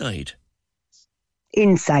 Inside?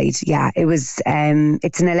 Inside, yeah. It was,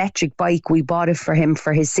 it's an electric bike. We bought it for him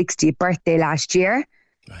for his 60th birthday last year.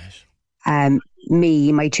 Right.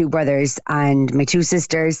 Me, my two brothers and my two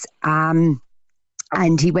sisters. And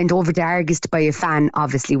he went over to Argus to buy a fan,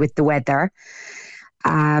 obviously with the weather.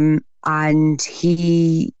 And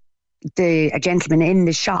a gentleman in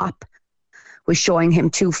the shop was showing him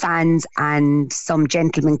two fans, and some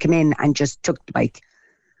gentleman came in and just took the bike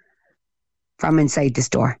from inside the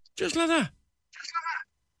store. Just like that?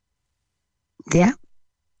 Yeah.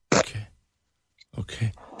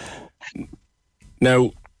 Okay.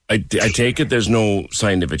 Now, I take it there's no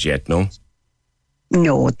sign of it yet, no?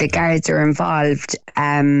 No, the guards are involved.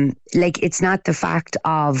 It's not the fact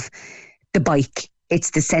of the bike,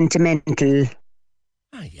 it's the sentimental.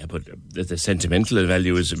 Yeah, but the sentimental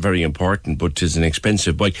value is very important, but it's an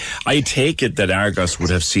expensive bike. I take it that Argos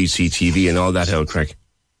would have CCTV and all that outtrack.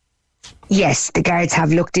 Yes, the guards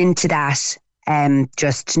have looked into that.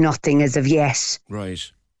 Just nothing as of yet. Right.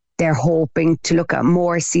 They're hoping to look at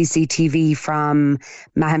more CCTV from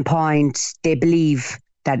Mahon Point. They believe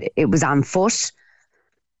that it was on foot.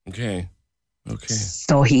 Okay.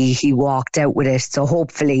 So he walked out with it. So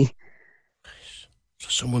hopefully. So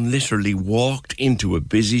someone literally walked into a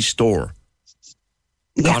busy store,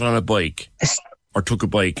 got on a bike, or took a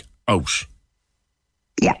bike out.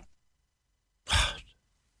 Yeah.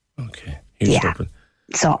 Okay. Here's hoping.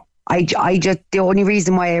 So I just, the only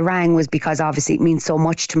reason why I rang was because obviously it means so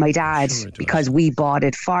much to my dad, because we bought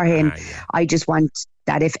it for him. Yeah. I just want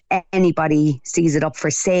that if anybody sees it up for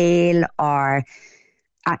sale or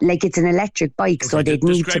it's an electric bike, so they'd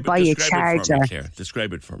need to buy a charger.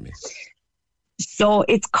 Describe it for me. So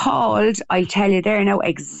it's called, I'll tell you there now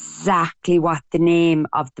exactly what the name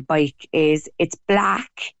of the bike is. It's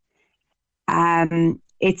black.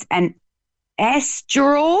 It's an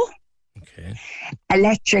Estro. Okay.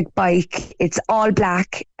 Electric bike. It's all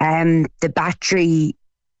black. The battery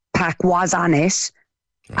pack was on it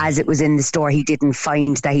as it was in the store. He didn't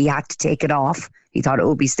find that he had to take it off. He thought it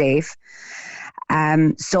would be safe.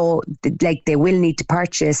 So they will need to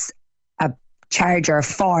purchase a charger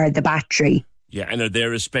for the battery. Yeah, and are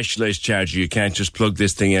there a specialised charger? You can't just plug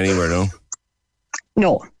this thing anywhere, no?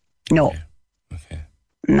 No. Okay.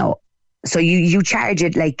 No. So you charge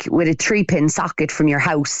it like with a 3-pin socket from your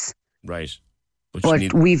house. Right.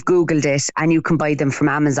 But we've Googled it and you can buy them from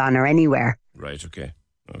Amazon or anywhere. Right, okay.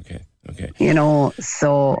 You know,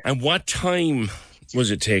 so... And what time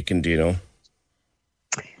was it taken, do you know?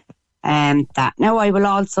 That now I will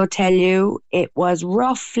also tell you it was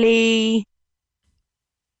roughly...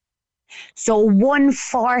 So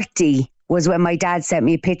 1:40 was when my dad sent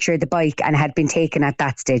me a picture of the bike and had been taken at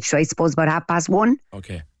that stage. So I suppose about 1:30.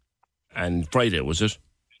 Okay. And Friday, was it?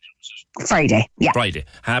 Friday, yeah. Friday.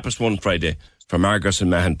 1:30 Friday from Argos and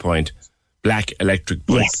Mahon Point. Black electric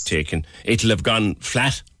bike taken. It'll have gone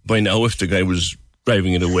flat by now if the guy was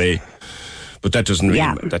driving it away. But that doesn't really...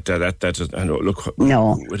 Yeah. That doesn't... I know, look,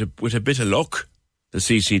 no. With a bit of luck, the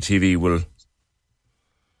CCTV will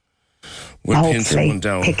pin someone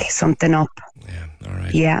down. Pick something up. Yeah, all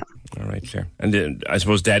right. Yeah. All right, Claire. And I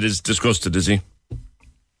suppose Dad is disgusted, is he?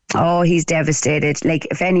 Oh, he's devastated. Like,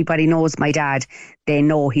 if anybody knows my dad, they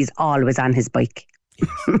know he's always on his bike.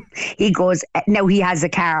 He goes, now he has a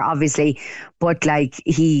car, obviously, but like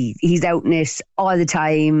he's out in it all the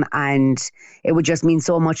time, and it would just mean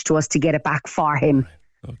so much to us to get it back for him.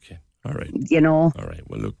 Okay. All right. You know? All right.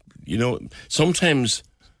 Well, look, you know, sometimes,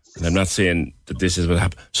 and I'm not saying that this is what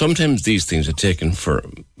happened, sometimes these things are taken for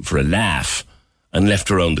a laugh and left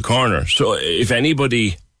around the corner. So if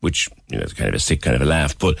anybody, which, you know, it's kind of a sick kind of a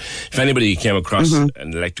laugh, but if anybody came across an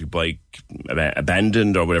electric bike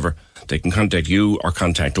abandoned or whatever, they can contact you or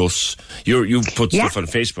contact us. You've put stuff on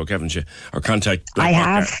Facebook, haven't you? Or contact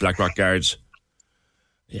Blackrock Guards.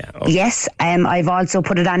 Yeah. Okay. Yes, I've also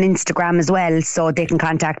put it on Instagram as well, so they can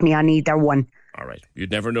contact me on either one. All right.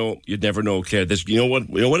 You'd never know, Claire. You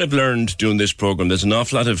know what I've learned doing this programme? There's an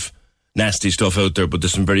awful lot of nasty stuff out there, but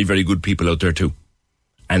there's some very, very good people out there too.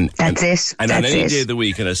 And that's it. And on any day of the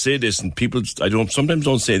week, and I say this, and people, sometimes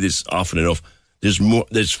don't say this often enough.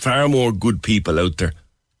 There's far more good people out there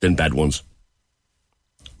than bad ones.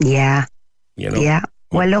 Yeah. You know? Yeah.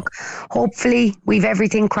 Well, look, hopefully we've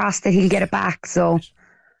everything crossed that he'll get it back. So.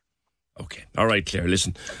 Okay. All right, Claire.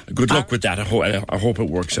 Listen, good luck with that. I hope it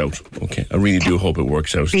works out. Okay. I really do hope it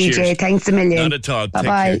works out. BJ, cheers. Thanks a million. Not at all.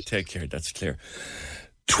 Bye-bye. Take care. That's Claire.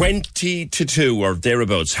 20-2 or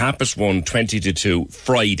thereabouts, 1:30, 20-2,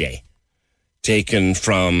 Friday, taken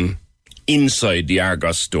from inside the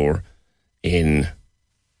Argos store in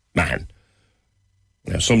Mahon.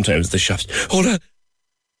 Now, sometimes the shops... Hold on.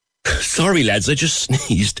 Sorry, lads, I just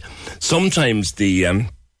sneezed. Sometimes the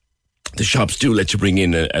shops do let you bring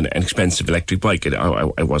in an expensive electric bike.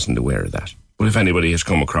 I wasn't aware of that. But if anybody has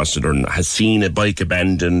come across it or has seen a bike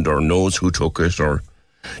abandoned or knows who took it or...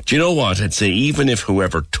 Do you know what? I'd say even if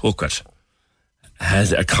whoever took it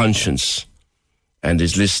has a conscience and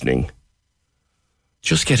is listening,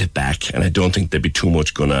 just get it back. And I don't think there'd be too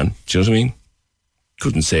much going on. Do you know what I mean?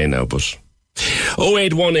 Couldn't say now, but...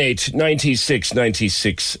 0818 96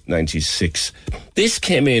 96 96. This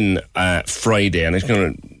came in Friday, and I'm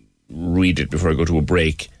going to read it before I go to a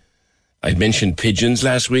break. I mentioned pigeons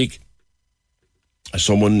last week.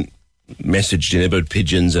 Someone messaged in about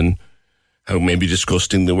pigeons and how maybe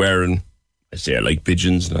disgusting they were, and I say I like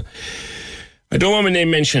pigeons. I don't want my name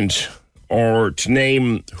mentioned or to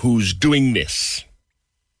name who's doing this.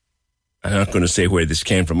 I'm not going to say where this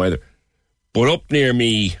came from either. But up near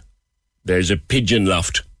me, there's a pigeon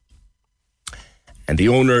loft. And the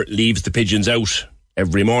owner leaves the pigeons out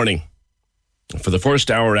every morning. For the first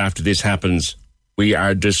hour after this happens, we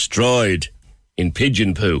are destroyed in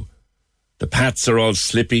pigeon poo. The pats are all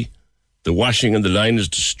slippy. The washing on the line is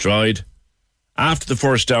destroyed. After the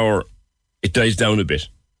first hour, it dies down a bit.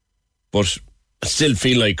 But I still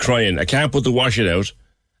feel like crying. I can't put the washing out.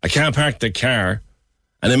 I can't park the car.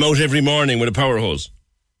 And I'm out every morning with a power hose.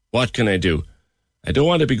 What can I do? I don't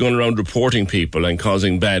want to be going around reporting people and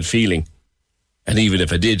causing bad feeling. And even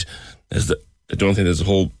if I did, I don't think there's a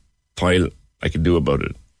whole pile I can do about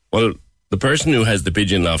it. Well, the person who has the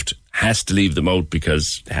pigeon loft has to leave them out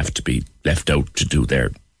because they have to be left out to do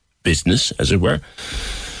their business, as it were.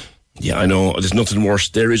 Yeah, I know. There's nothing worse.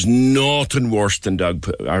 There is nothing worse than dog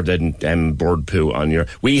poo, or than bird poo on your...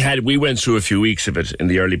 We went through a few weeks of it in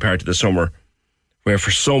the early part of the summer, where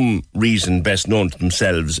for some reason best known to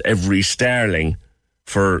themselves, every starling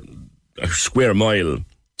for a square mile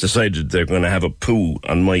decided they're going to have a poo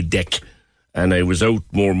on my deck. And I was out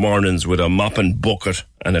more mornings with a mopping bucket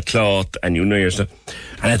and a cloth and you know yourself.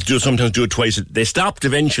 And I had to sometimes do it twice. They stopped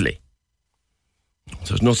eventually.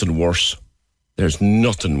 There's nothing worse. There's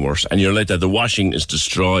nothing worse. And you're like that. The washing is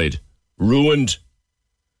destroyed. Ruined.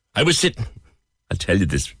 I was sitting... I'll tell you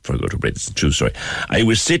this before I go to break. It's a true story. I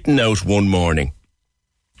was sitting out one morning.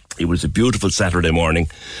 It was a beautiful Saturday morning.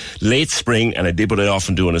 Late spring, and I did what I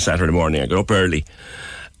often do on a Saturday morning. I got up early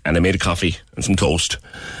and I made a coffee and some toast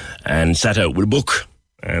and sat out with a book.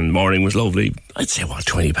 And the morning was lovely. I'd say,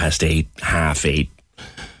 20 past 8, half 8.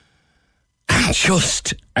 And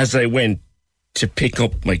just as I went to pick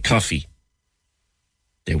up my coffee,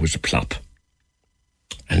 there was a plop.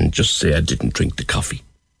 And just say I didn't drink the coffee.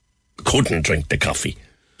 Couldn't drink the coffee.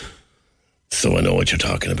 So I know what you're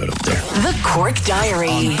talking about up there. The Cork Diary.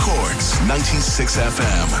 On Cork's 96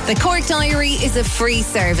 FM. The Cork Diary is a free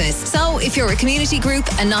service. So if you're a community group,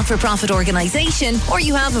 a not-for-profit organisation, or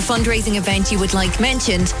you have a fundraising event you would like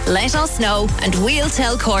mentioned, let us know and we'll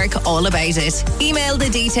tell Cork all about it. Email the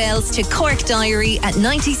details to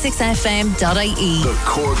corkdiary@96fm.ie. The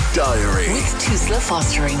Cork Diary. With Tusla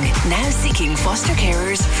Fostering, now seeking foster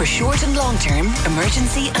carers for short and long-term,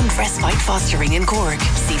 emergency and respite fostering in Cork.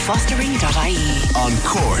 See fostering.ie. On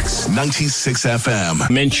Cork's 96 FM.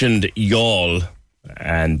 Mentioned Youghal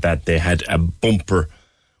and that they had a bumper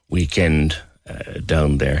weekend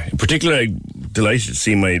down there. In particular, I'm delighted to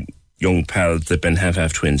see my young pals, the Ben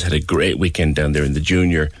Half twins, had a great weekend down there in the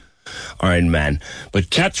junior Ironman. But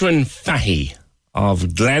Catherine Fahey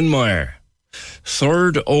of Glanmire,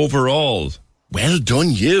 3rd overall. Well done,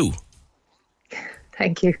 you.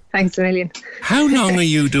 Thank you. Thanks a million. How long are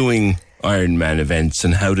you doing Ironman events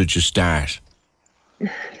and how did you start?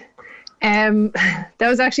 That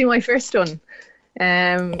was actually my first one.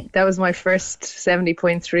 That was my first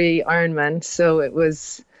 70.3 Ironman, so it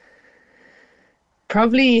was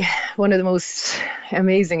probably one of the most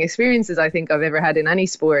amazing experiences I think I've ever had in any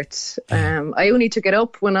sport. I only took it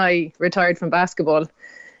up when I retired from basketball,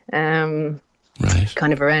 kind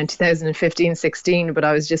of around 2015-16, but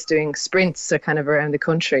I was just doing sprints so kind of around the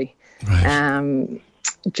country.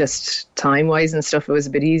 Just time-wise and stuff, it was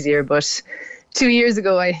a bit easier. But 2 years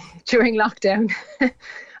ago, during lockdown,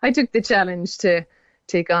 I took the challenge to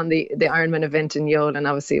take on the Ironman event in Youghal, and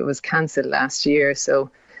obviously it was cancelled last year.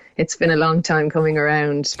 So it's been a long time coming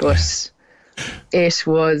around, but it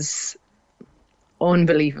was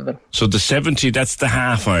unbelievable. So the 70, that's the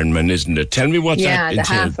half Ironman, isn't it? Tell me what that entails. Yeah,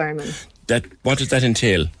 the half Ironman. What does that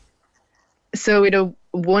entail? So we do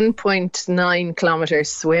 1.9 kilometre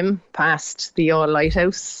swim past the Youghal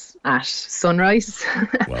Lighthouse at sunrise.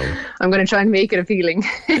 Wow. I'm going to try and make it appealing.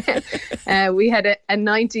 We had a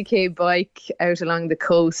 90k bike out along the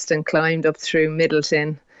coast and climbed up through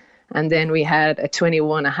Middleton. And then we had a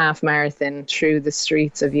 21.5 marathon through the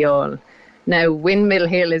streets of Youghal. Now, Windmill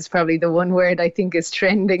Hill is probably the one word I think is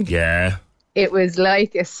trending. Yeah. It was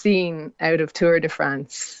like a scene out of Tour de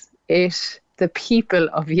France. The people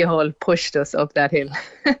of Youghal pushed us up that hill.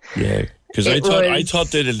 Yeah, because I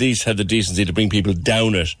thought they'd at least had the decency to bring people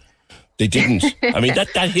down it. They didn't. I mean,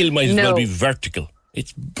 that hill might as well be vertical.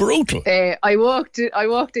 It's brutal. I walked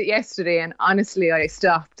it yesterday, and honestly, I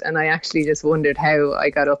stopped and I actually just wondered how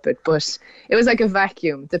I got up it. But it was like a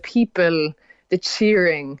vacuum. The people, the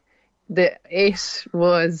cheering. It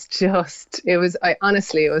was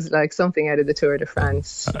like something out of the Tour de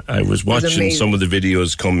France. I was watching some of the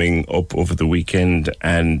videos coming up over the weekend,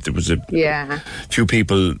 and there was a few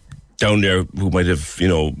people down there who might have,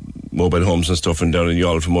 mobile homes and stuff, and down in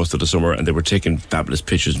Youghal for most of the summer, and they were taking fabulous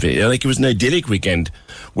pictures. Like it was an idyllic weekend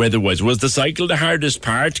weather-wise. Was the cycle the hardest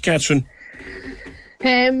part, Catherine?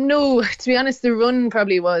 No, to be honest, the run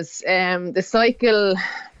probably was. The cycle,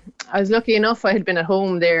 I was lucky enough, I had been at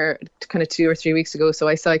home there kind of 2 or 3 weeks ago, so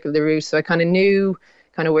I cycled the route, so I kind of knew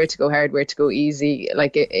where to go hard, where to go easy.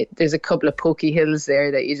 Like there's a couple of pokey hills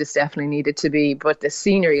there that you just definitely needed to be, but the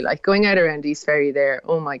scenery, like going out around East Ferry there,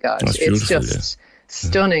 oh my God, it's just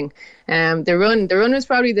stunning. The run was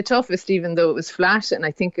probably the toughest, even though it was flat, and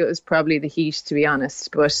I think it was probably the heat, to be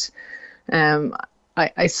honest. But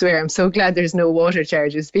I swear I'm so glad there's no water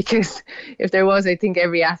charges, because if there was, I think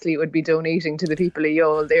every athlete would be donating to the people of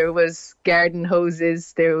Youghal. There was garden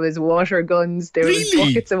hoses, there was water guns, there was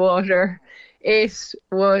buckets of water. It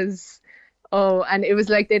was, and it was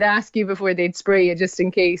like they'd ask you before they'd spray you just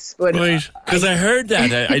in case. But right, because I heard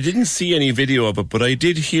that. I didn't see any video of it, but I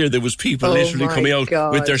did hear there was people literally coming out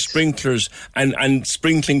with their sprinklers and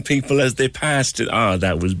sprinkling people as they passed it.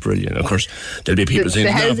 That was brilliant. Of course, there'll be people saying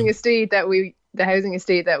the housing estate that we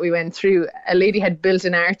went through, a lady had built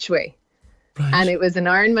an archway And it was an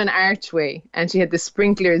Ironman archway, and she had the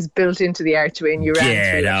sprinklers built into the archway, and you ran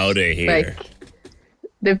through it. Get out of here.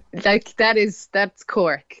 That's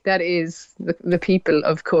Cork. That is the people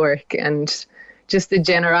of Cork, and just the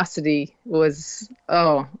generosity was,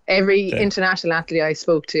 every international athlete I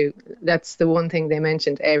spoke to, that's the one thing they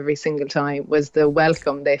mentioned every single time, was the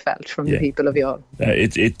welcome they felt from the people of Youghal.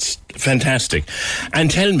 It's fantastic.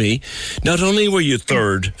 And tell me, not only were you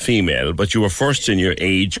third female, but you were first in your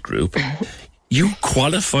age group. You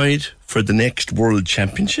qualified for the next World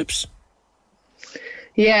Championships?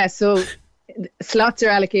 Yeah, so slots are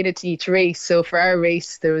allocated to each race. So for our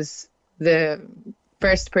race, there was the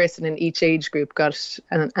first person in each age group got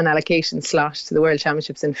an allocation slot to the World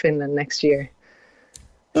Championships in Finland next year.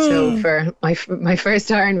 So for my first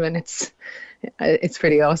Ironman, it's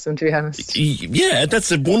pretty awesome, to be honest. Yeah, that's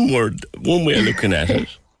one way of looking at it.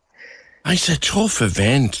 It's a tough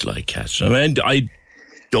event, like Catherine. I mean, I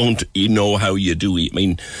don't know how you do it. I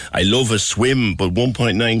mean, I love a swim, but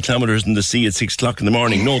 1.9 kilometres in the sea at 6 o'clock in the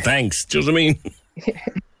morning, no thanks. Do you know what I mean?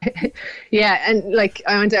 Yeah, and like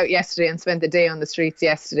I went out yesterday and spent the day on the streets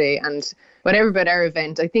yesterday, and whatever about our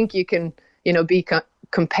event, I think you can, be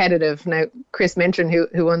competitive. Now, Chris Mentrin,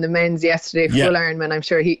 who won the men's yesterday, full Ironman, I'm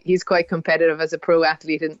sure he's quite competitive as a pro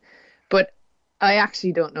athlete, but I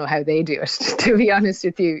actually don't know how they do it, to be honest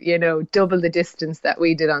with you. Double the distance that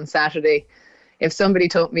we did on Saturday. If somebody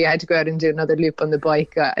told me I had to go out and do another loop on the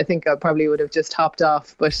bike, I think I probably would have just hopped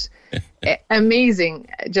off. But amazing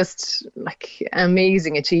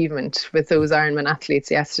achievement with those Ironman athletes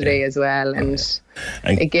yesterday as well. And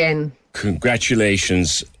again,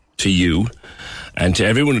 congratulations to you and to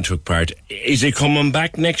everyone who took part. Is it coming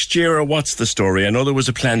back next year, or what's the story? I know there was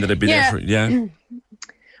a plan that I'd be there for. Yeah.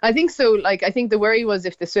 I think so. I think the worry was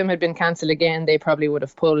if the swim had been cancelled again, they probably would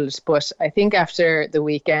have pulled. But I think after the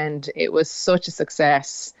weekend, it was such a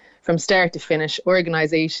success from start to finish.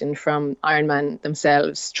 Organisation from Ironman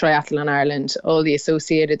themselves, Triathlon Ireland, all the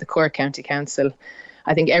associated, the Cork County Council.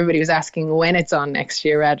 I think everybody was asking when it's on next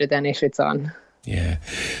year rather than if it's on. Yeah.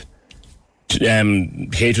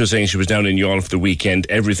 Kate was saying she was down in Youghal for the weekend.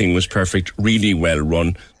 Everything was perfect, really well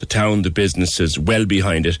run. The town, the businesses, well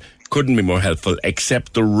behind it. Couldn't be more helpful,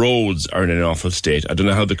 except the roads are in an awful state. I don't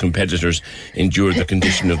know how the competitors endured the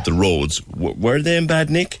condition of the roads. Were they in bad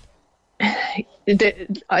nick?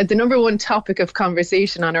 The number one topic of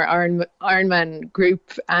conversation on our Ironman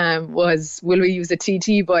group was, will we use a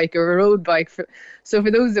TT bike or a road bike? So for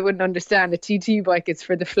those that wouldn't understand, a TT bike is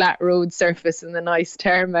for the flat road surface and the nice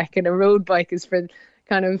tarmac, and a road bike is for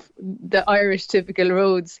kind of the Irish typical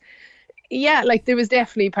roads. Yeah, there was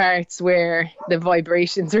definitely parts where the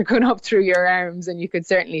vibrations were going up through your arms and you could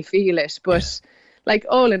certainly feel it. But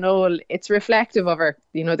all in all, it's reflective of our,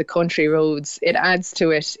 the country roads. It adds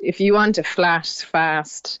to it. If you want a flat,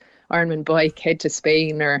 fast Ironman bike, head to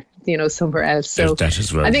Spain or, somewhere else. So that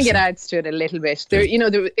as well, I think it adds to it a little bit.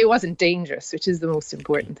 It wasn't dangerous, which is the most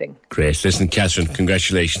important thing. Great. Listen, Catherine,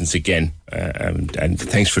 congratulations again. And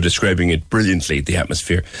thanks for describing it brilliantly, the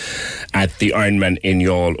atmosphere at the Ironman in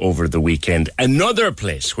Youghal over the weekend. Another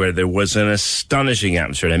place where there was an astonishing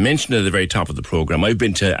atmosphere. I mentioned it at the very top of the programme. I've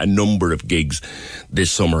been to a number of gigs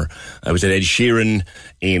this summer. I was at Ed Sheeran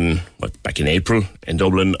back in April in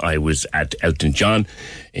Dublin. I was at Elton John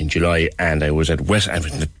in July, and I was at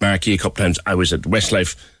Marquee a couple of times. I was at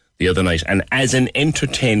Westlife the other night. And as an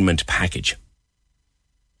entertainment package,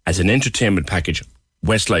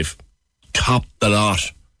 Westlife, top the lot.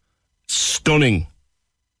 Stunning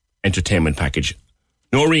entertainment package.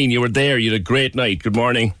 Noreen, you were there. You had a great night. Good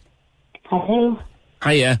morning. Hello.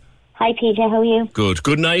 Hiya. Hi, PJ. How are you? Good.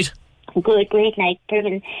 Good night? Good. Great night.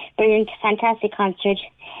 Brilliant. Fantastic concert.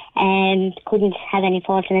 And couldn't have any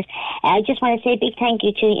fault in it. I just want to say a big thank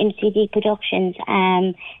you to MCD Productions,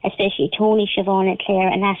 especially Tony, Siobhan and Claire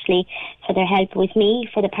and Ashley for their help with me,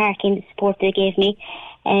 for the parking, the support they gave me.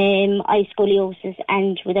 I have scoliosis,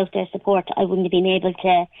 and without their support I wouldn't have been able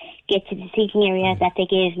to get to the seating area that they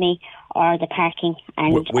gave me, or the parking.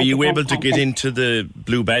 And were you able to get into the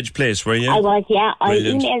Blue Badge place, were you? I was, yeah.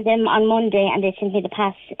 Brilliant. I emailed them on Monday and they sent me the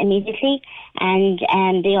pass immediately, and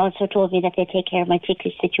they also told me that they take care of my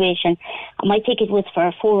ticket situation. My ticket was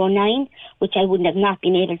for 4:09, which I wouldn't have not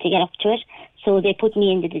been able to get up to it. So they put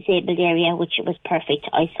me in the disabled area, which was perfect.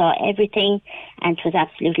 I saw everything and it was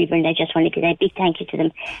absolutely brilliant. I just want to give a big thank you to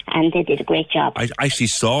them, and they did a great job. I actually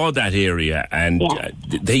saw that area, and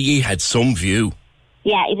they had some view.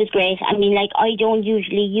 Yeah, it was great. I mean, like, I don't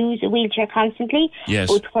usually use a wheelchair constantly. Yes.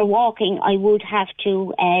 But for walking, I would have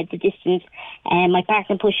to, the distance. My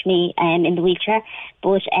partner pushed me in the wheelchair.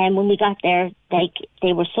 But when we got there, like,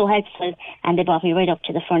 they were so helpful and they brought me right up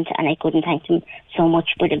to the front, and I couldn't thank them so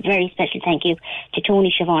much. But a very special thank you to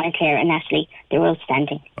Tony, Siobhan and Claire and Natalie. They were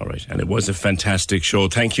outstanding. All right. And it was a fantastic show.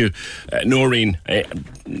 Thank you, Noreen.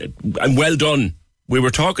 And well done. We were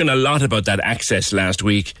talking a lot about that access last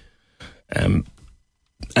week.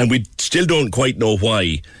 And we still don't quite know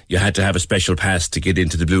why you had to have a special pass to get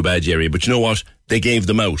into the Blue Badge area. But you know what? They gave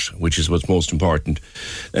them out, which is what's most important.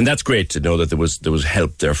 And that's great to know that there was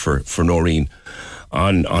help there for Noreen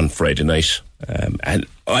on Friday night. And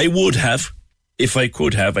I would have, if I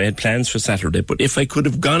could have, I had plans for Saturday, but if I could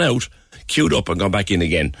have gone out, queued up and gone back in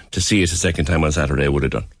again to see it a second time on Saturday, I would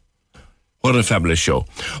have done. What a fabulous show.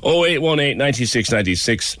 0818 96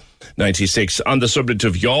 96 96. On the subject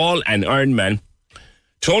of Youghal and Ironman,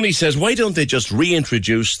 Tony says, why don't they just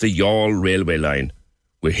reintroduce the Youghal railway line?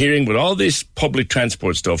 We're hearing with all this public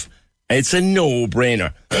transport stuff, it's a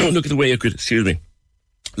no-brainer. Look at the way you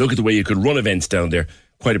could run events down there,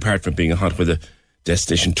 quite apart from being a hot weather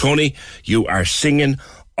destination. Tony, you are singing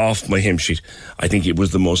off my hymn sheet. I think it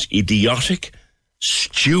was the most idiotic,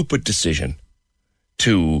 stupid decision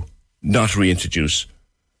to not reintroduce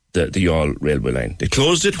the Youghal railway line. They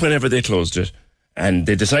closed it whenever they closed it. And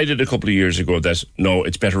they decided a couple of years ago that, no,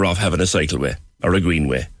 it's better off having a cycleway or a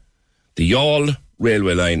greenway. The Youghal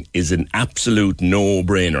railway line is an absolute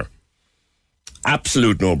no-brainer.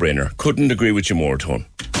 Absolute no-brainer. Couldn't agree with you more, Tone.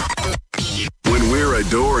 When we're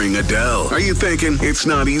adoring Adele, are you thinking, it's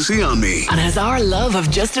not easy on me? And has our love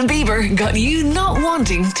of Justin Bieber got you not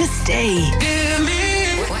wanting to stay? Give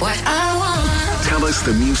me what I want. Tell us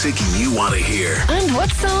the music you want to hear. And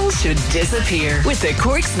what songs should disappear with the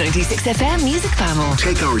Cork's 96 FM Music Panel.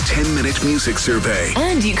 Take our 10-minute music survey.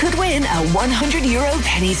 And you could win a €100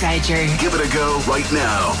 pennies voucher. Give it a go right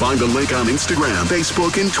now. Find the link on Instagram,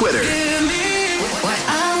 Facebook and Twitter. Give me what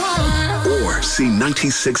I want. Or see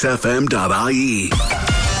 96fm.ie.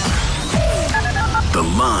 The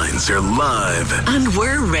lines are live. And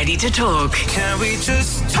we're ready to talk. Can we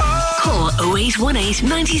just talk? Call 0818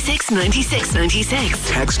 96 96 96.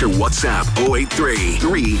 Text or WhatsApp 083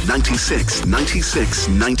 396 96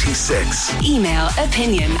 96. Email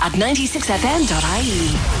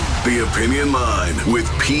opinion@96fm.ie. The Opinion Line with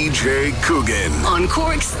PJ Coogan. On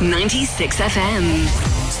Cork's 96 FM.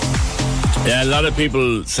 Yeah, a lot of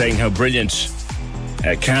people saying how brilliant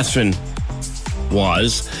Catherine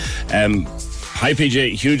was. Hi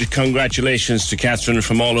PJ, huge congratulations to Catherine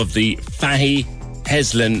from all of the Fahy,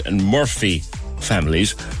 Heslin and Murphy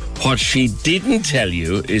families. What she didn't tell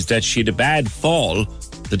you is that she had a bad fall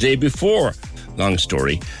the day before. Long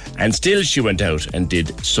story. And still she went out and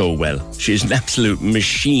did so well. She's an absolute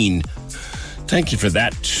machine. Thank you for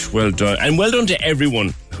that. Well done. And well done to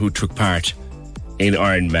everyone who took part in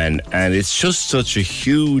Ironman. And it's just such a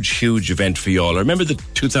huge, huge event for you all. I remember the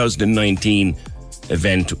 2019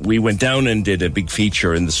 event. We went down and did a big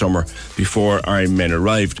feature in the summer before Ironman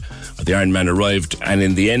arrived. The Ironman arrived, and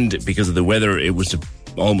in the end, because of the weather, it was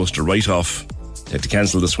almost a write-off. They had to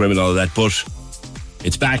cancel the swim and all of that, but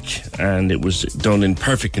it's back, and it was done in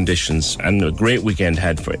perfect conditions, and a great weekend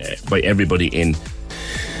had by everybody in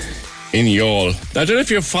Youghal. Now, I don't know if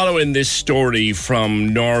you're following this story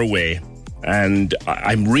from Norway, and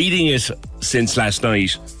I'm reading it since last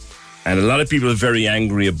night, and a lot of people are very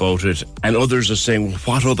angry about it, and others are saying, well,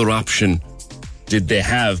 what other option did they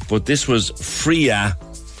have? But this was Freya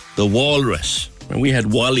the walrus. And we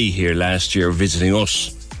had Wally here last year visiting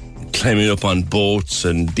us, climbing up on boats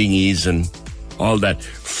and dinghies and all that.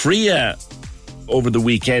 Freya, over the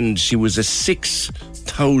weekend, she was a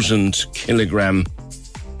 6,000 kilogram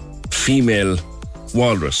female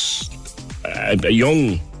walrus, a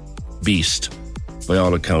young beast by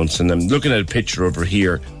all accounts. And I'm looking at a picture of her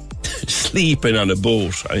here, sleeping on a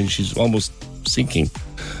boat. I mean, she's almost sinking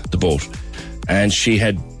the boat. And she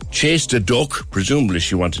had chased a duck, presumably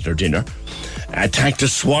she wanted her dinner, attacked a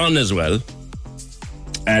swan as well,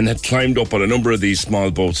 and had climbed up on a number of these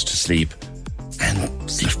small boats to sleep. And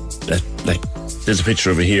like, there's a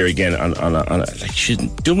picture of her here again on like she's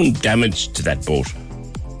doing damage to that boat.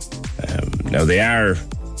 Now they are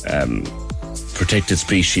protected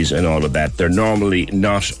species and all of that. They're normally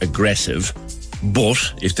not aggressive,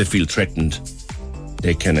 but if they feel threatened,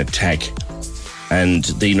 they can attack. And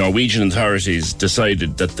the Norwegian authorities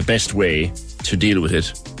decided that the best way to deal with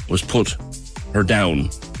it was put her down,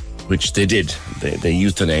 which they did. They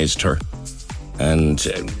euthanized her. And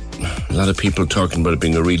a lot of people talking about it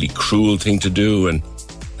being a really cruel thing to do and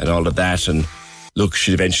all of that. And look,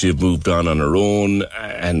 she'd eventually have moved on her own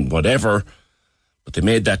and whatever. But they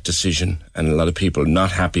made that decision, and a lot of people are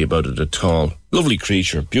not happy about it at all. Lovely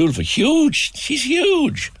creature, beautiful, huge. She's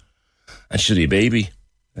huge. And she'll be a baby.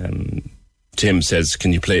 Tim says,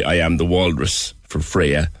 can you play I Am the Walrus for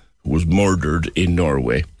Freya, who was murdered in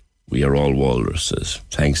Norway? We are all walruses.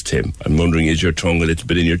 Thanks, Tim. I'm wondering, is your tongue a little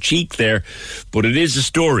bit in your cheek there? But it is a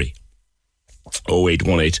story.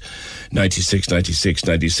 0818 96 96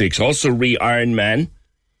 96. Also, Ironman.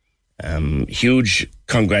 Huge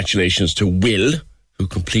congratulations to Will, who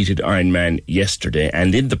completed Ironman yesterday,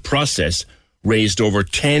 and in the process raised over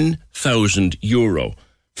 €10,000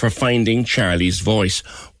 for Finding Charlie's Voice.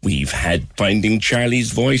 We've had Finding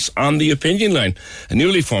Charlie's Voice on the Opinion Line, a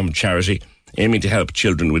newly formed charity aiming to help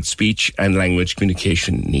children with speech and language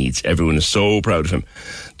communication needs. Everyone is so proud of him.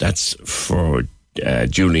 That's for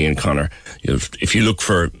Julie and Connor. If you look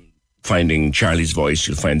for Finding Charlie's Voice,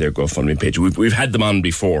 you'll find their GoFundMe page. We've had them on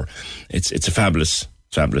before. It's a fabulous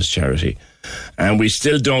charity. And we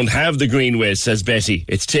still don't have the Greenway, says Betty.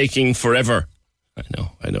 It's taking forever. I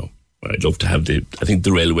know. I'd love to have I think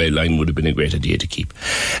the railway line would have been a great idea to keep.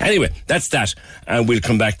 Anyway, that's that. And we'll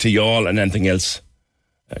come back to y'all and anything else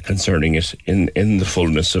concerning it in the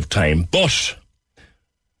fullness of time. But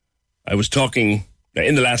I was talking,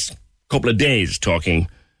 in the last couple of days, talking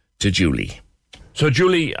to Julie. So,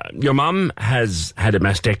 Julie, your mum has had a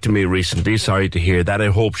mastectomy recently. Sorry to hear that. I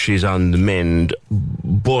hope she's on the mend.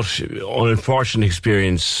 But an unfortunate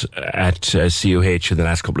experience at CUH in the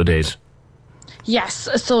last couple of days. Yes,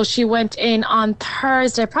 so she went in on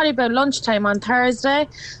Thursday, probably about lunchtime on Thursday,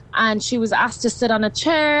 and she was asked to sit on a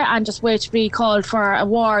chair and just wait to be called for a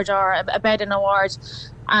ward or a bed in a ward.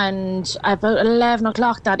 And about 11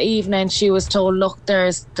 o'clock that evening, she was told, look,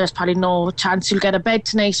 there's probably no chance you'll get a bed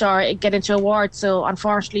tonight or get into a ward. So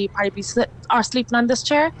unfortunately, you'll probably be sleeping on this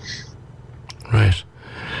chair. Right.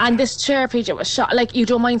 And this chair, PJ, was shot. Like, you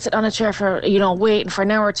don't mind sitting on a chair for, waiting for an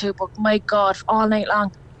hour or two, but my God, all night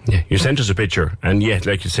long. Yeah, you sent us a picture, and yeah,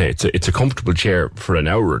 like you say, it's a comfortable chair for an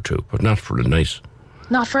hour or two, but not for the night.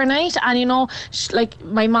 Not for a night. And like,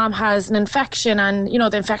 my mom has an infection, and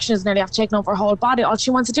the infection is nearly taken over her whole body. All she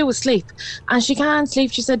wants to do is sleep, and she can't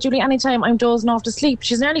sleep. She said, Julie, anytime I'm dozing off to sleep,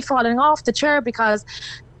 she's nearly falling off the chair because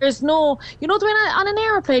there's no, the way on an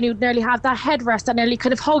airplane you'd nearly have that headrest that nearly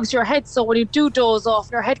kind of hugs your head, so when you do doze off,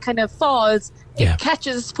 your head kind of falls, it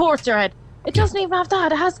catches, supports your head. It doesn't even have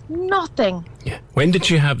that. It has nothing. Yeah. When did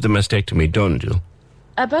she have the mastectomy done, Jill?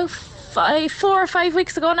 About 4 or 5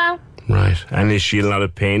 weeks ago now. Right. And is she in a lot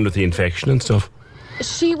of pain with the infection and stuff?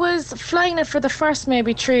 She was flying it for the first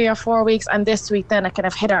maybe 3 or 4 weeks, and this week then it kind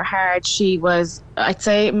of hit her hard. She was, I'd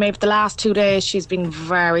say maybe the last 2 days she's been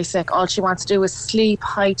very sick. All she wants to do is sleep,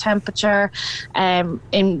 high temperature,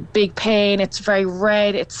 in big pain. It's very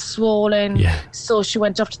red, it's swollen. Yeah. So she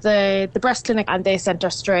went up to the breast clinic and they sent her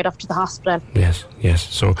straight up to the hospital. Yes.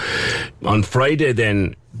 So on Friday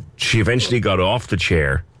then she eventually got off the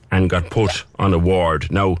chair and got put on a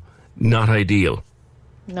ward. Now, not ideal.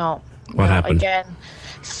 No. What happened? Again.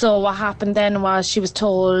 So what happened then was she was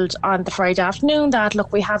told on the Friday afternoon that,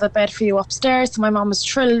 look, we have a bed for you upstairs. So my mum was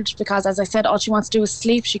thrilled because, as I said, all she wants to do is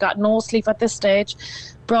sleep. She got no sleep at this stage.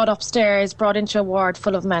 Brought upstairs, brought into a ward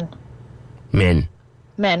full of men. Men?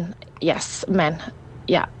 Men, yes, men.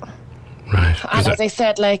 Yeah. Right. And as I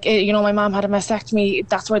said, like, my mum had a mastectomy.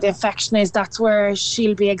 That's where the infection is. That's where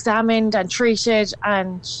she'll be examined and treated.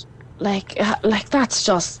 And, like that's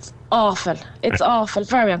just awful. It's awful.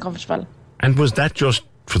 Very uncomfortable. And was that just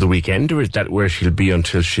for the weekend, or is that where she'll be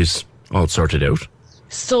until she's all sorted out?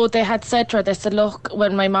 So they had said to her, they said, look,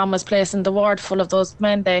 when my mum was placed in the ward full of those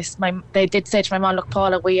men, they did say to my mum, look,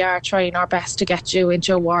 Paula, we are trying our best to get you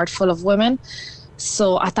into a ward full of women.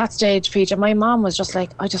 So at that stage, Peter, my mum was just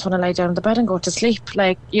like, I just want to lie down in the bed and go to sleep.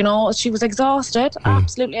 Like, she was exhausted,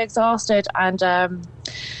 absolutely exhausted. And,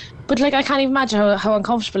 but like, I can't even imagine how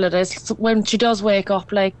uncomfortable it is when she does wake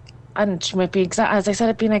up, like, and she might be, as I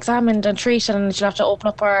said, being examined and treated, and she'll have to open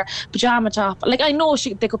up her pyjama top. Like, I know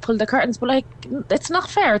they could pull the curtains, but like, it's not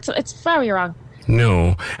fair. It's very wrong.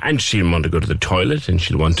 No, and she'll want to go to the toilet, and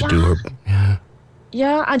she'll want to do her.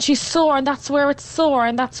 Yeah, and she's sore, and that's where it's sore,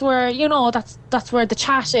 and that's where that's where the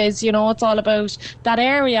chat is. It's all about that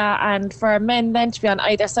area, and for men then to be on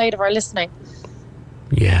either side of her listening.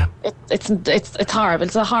 Yeah, it's horrible.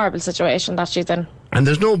 It's a horrible situation that she's in. And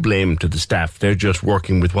there's no blame to the staff. They're just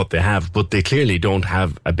working with what they have, but they clearly don't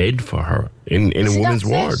have a bed for her in a woman's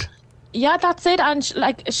ward. Yeah, that's it. And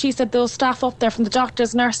like she said, those staff up there, from the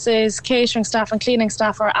doctors, nurses, catering staff and cleaning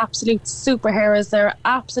staff, are absolute superheroes. They're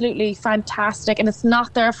absolutely fantastic, and it's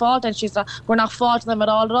not their fault. And we're not faulting them at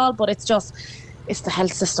all. But it's it's the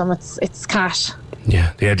health system. It's cash.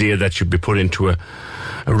 Yeah, the idea that you'd be put into a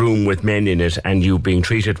room with men in it and you being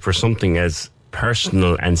treated for something as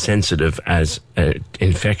personal and sensitive as an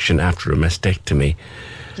infection after a mastectomy.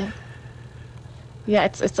 Yeah,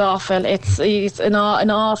 it's awful. It's an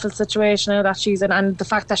awful situation now that she's in, and the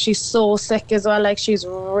fact that she's so sick as well. Like, she's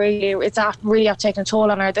really taking a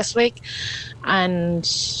toll on her this week, and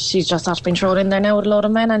she's just not been thrown in there now with a load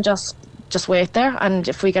of men, and just wait there. And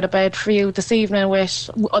if we get a bed for you this evening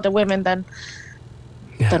with other women, then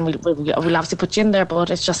we'll obviously put you in there.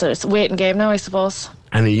 But it's a waiting game now, I suppose.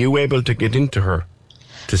 And are you able to get into her?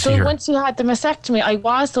 So once you had the mastectomy,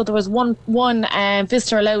 there was one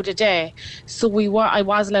visitor allowed a day, so I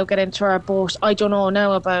was allowed to get into her, but I don't know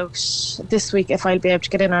now about this week if I'll be able to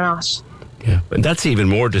get in or not. Yeah, and that's even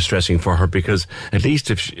more distressing for her, because at least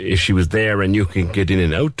if she was there and you can get in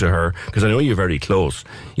and out to her, because I know you're very close,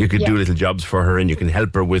 you could do little jobs for her and you can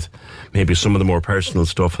help her with maybe some of the more personal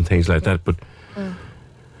stuff and things like that, but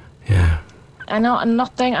yeah. I know, and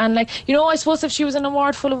nothing, and I suppose if she was in a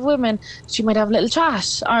ward full of women, she might have a little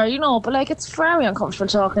chat, or but it's very uncomfortable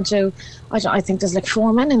talking to. I think there's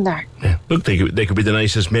 4 men in there. Yeah. Look, they could be the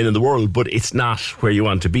nicest men in the world, but it's not where you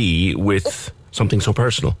want to be with something so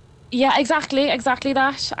personal. Yeah, exactly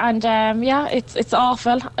that, and it's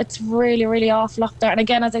awful. It's really, really awful up there. And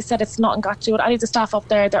again, as I said, it's nothing got to do with any of the staff up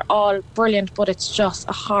there. They're all brilliant, but it's just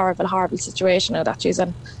a horrible, horrible situation now that she's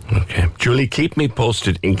in. Okay, Julie, keep me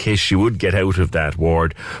posted in case she would get out of that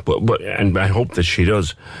ward, but and I hope that she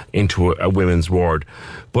does into a women's ward.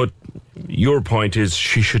 But your point is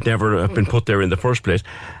she should never have been put there in the first place,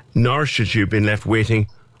 nor should she have been left waiting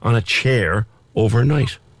on a chair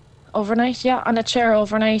overnight. Overnight, yeah, on a chair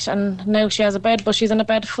overnight, and now she has a bed, but she's in a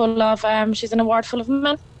bed full of, she's in a ward full of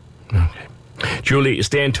men. Okay. Julie,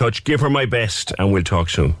 stay in touch, give her my best, and we'll talk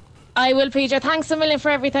soon. I will, PJ. Thanks a million for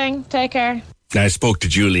everything. Take care. I spoke to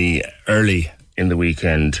Julie early in the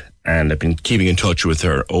weekend, and I've been keeping in touch with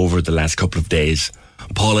her over the last couple of days.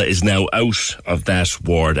 Paula is now out of that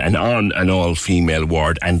ward and on an all-female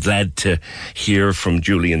ward, and glad to hear from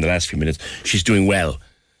Julie in the last few minutes. She's doing well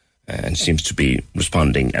and seems to be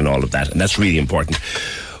responding and all of that, and that's really important.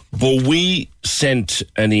 But we sent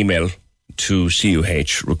an email to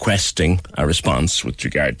CUH requesting a response with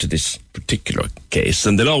regard to this particular case,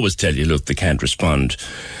 and they'll always tell you, look, they can't respond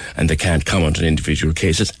and they can't comment on individual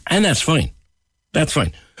cases, and that's fine. That's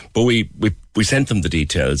fine. But we sent them the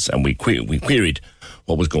details, and we queried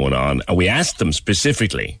what was going on, and we asked them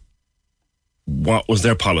specifically what was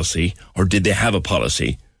their policy, or did they have a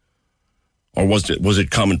policy, or was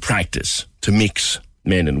it common practice to mix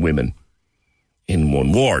men and women in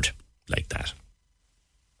one ward like that?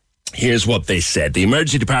 Here's what they said. The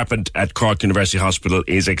emergency department at Cork University Hospital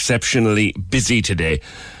is exceptionally busy today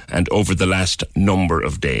and over the last number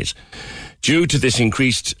of days. Due to this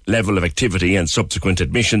increased level of activity and subsequent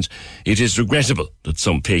admissions, it is regrettable that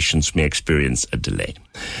some patients may experience a delay.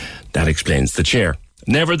 That explains the chair.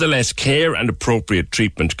 Nevertheless, care and appropriate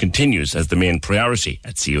treatment continues as the main priority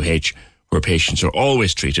at CUH, where patients are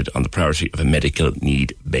always treated on the priority of a medical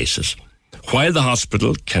need basis. While the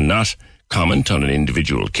hospital cannot comment on an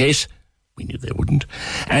individual case, we knew they wouldn't,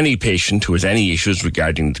 any patient who has any issues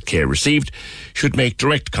regarding the care received should make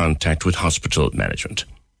direct contact with hospital management.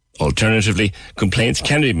 Alternatively, complaints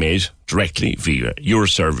can be made directly via Your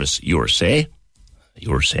Service USA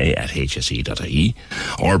at hse.ie,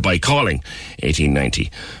 or by calling 1890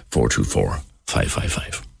 424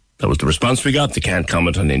 555. That was the response we got. They can't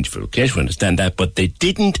comment on the individual case. We understand that, but they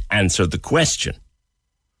didn't answer the question.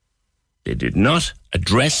 They did not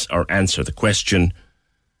address or answer the question,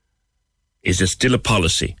 is it still a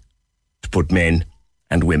policy to put men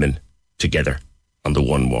and women together on the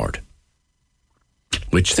one ward?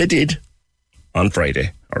 Which they did on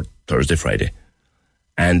Friday, or Thursday, Friday.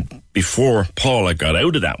 And before Paula got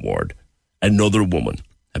out of that ward, another woman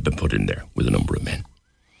had been put in there with a number of men.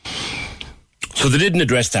 So they didn't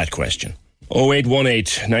address that question.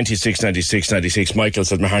 0818 96 96 96. Michael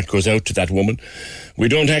said, my heart goes out to that woman. We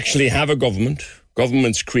don't actually have a government.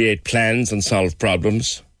 Governments create plans and solve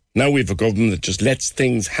problems. Now we have a government that just lets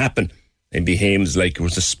things happen and behaves like it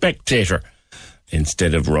was a spectator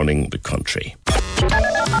instead of running the country.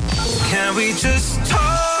 Can we just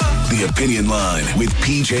talk? The Opinion Line with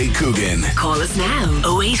PJ Coogan. Call us now,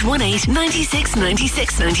 0818 96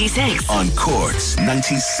 96 96. On Cork's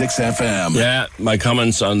 96 FM. Yeah, my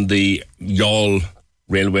comments on the Youghal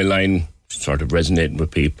railway line sort of resonating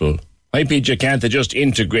with people. Why, PJ, can't they just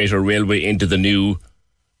integrate a railway into the new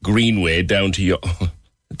Greenway down to Youghal?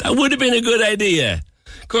 That would have been a good idea.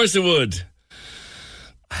 Of course it would.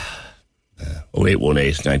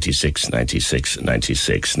 0818 96 96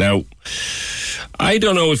 96. Now, I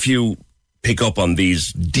don't know if you pick up on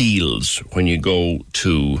these deals when you go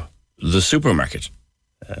to the supermarket.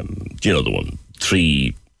 You know the one,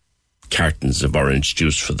 3 cartons of orange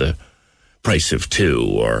juice for the price of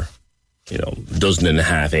 2, or, you know,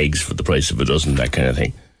 1.5 eggs for the price of a dozen, that kind of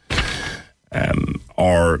thing.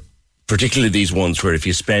 Or particularly these ones where if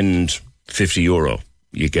you spend €50,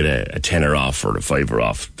 you get a tenner off or a £5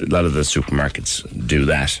 off. A lot of the supermarkets do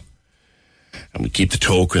that. And we keep the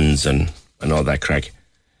tokens and all that crack.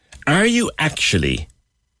 Are you actually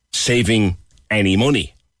saving any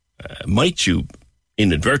money? Might you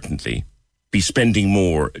inadvertently be spending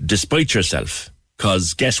more despite yourself?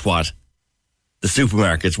 Because guess what? The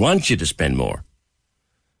supermarkets want you to spend more.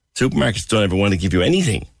 Supermarkets don't ever want to give you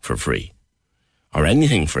anything for free or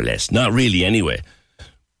anything for less. Not really anyway.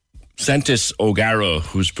 Santis O'Gara,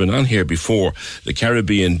 who's been on here before, the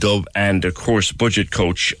Caribbean dub and, of course, budget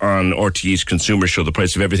coach on RTE's Consumer Show, The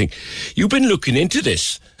Price of Everything. You've been looking into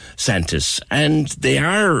this, Santis, and they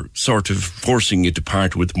are sort of forcing you to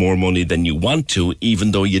part with more money than you want to,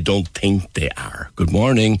 even though you don't think they are. Good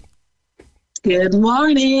morning. Good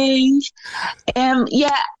morning.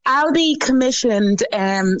 Aldi commissioned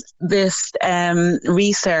this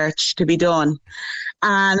research to be done.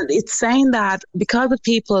 And it's saying that because of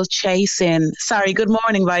people chasing... Sorry, good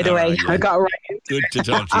morning, by the way. Yeah. I got right. Good to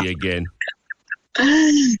talk to you again.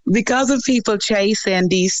 Because of people chasing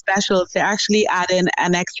these specials, they're actually adding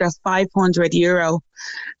an extra €500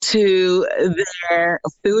 to their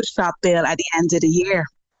food shop bill at the end of the year.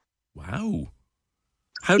 Wow.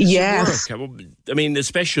 How does it work? I mean, the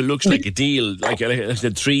special looks like a deal. Like I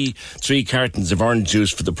said, three cartons of orange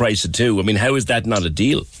juice for the price of 2. I mean, how is that not a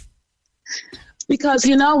deal? Because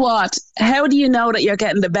you know what? How do you know that you're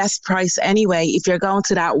getting the best price anyway if you're going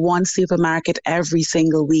to that one supermarket every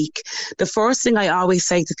single week? The first thing I always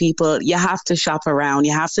say to people, you have to shop around.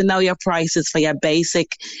 You have to know your prices for your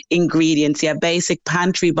basic ingredients, your basic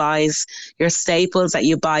pantry buys, your staples that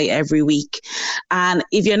you buy every week. And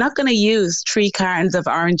if you're not going to use 3 cartons of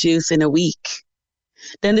orange juice in a week,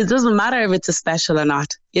 then it doesn't matter if it's a special or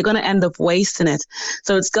not. You're going to end up wasting it.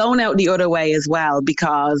 So it's going out the other way as well,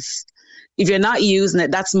 because if you're not using it,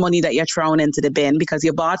 that's money that you're throwing into the bin because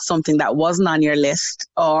you bought something that wasn't on your list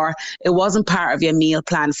or it wasn't part of your meal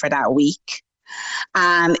plan for that week.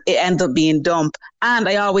 And it ends up being dumped. And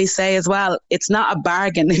I always say as well, it's not a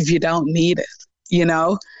bargain if you don't need it, you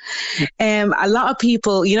know. A lot of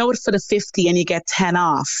people, you know, it's for the 50 and you get 10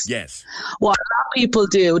 off. Yes. What a lot of people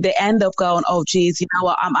do, they end up going, oh, geez, you know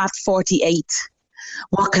what, I'm at 48.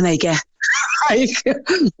 What can I get? Like,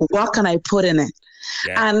 what can I put in it?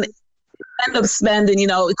 Yeah. And end up spending, you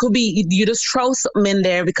know, it could be you just throw something in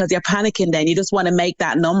there because you're panicking then. You just want to make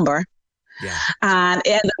that number. Yeah. And it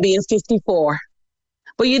ended up being 54.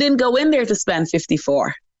 But you didn't go in there to spend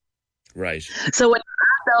 54. Right. So when you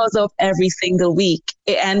add those up every single week,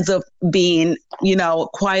 it ends up being, you know,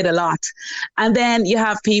 quite a lot. And then you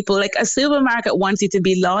have people, like a supermarket wants you to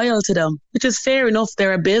be loyal to them, which is fair enough.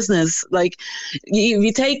 They're a business. Like,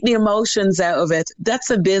 you take the emotions out of it. That's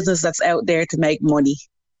a business that's out there to make money.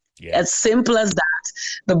 Yeah. As simple as that.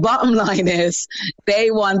 The bottom line is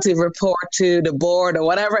they want to report to the board or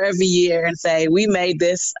whatever every year and say, we made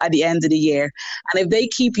this at the end of the year. And if they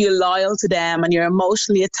keep you loyal to them and you're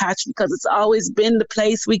emotionally attached because it's always been the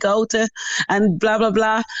place we go to and blah, blah,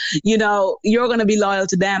 blah, you know, you're going to be loyal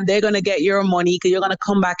to them. They're going to get your money because you're going to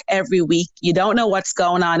come back every week. You don't know what's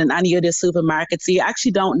going on in any of the supermarkets. So you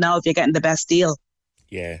actually don't know if you're getting the best deal.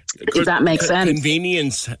 Yeah. If that makes sense.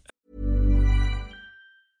 Convenience.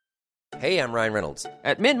 Hey, I'm Ryan Reynolds.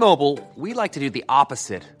 At Mint Mobile, we like to do the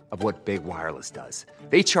opposite of what Big Wireless does.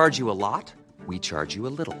 They charge you a lot, we charge you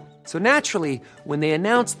a little. So naturally, when they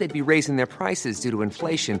announced they'd be raising their prices due to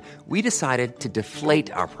inflation, we decided to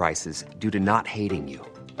deflate our prices due to not hating you.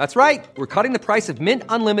 That's right. We're cutting the price of Mint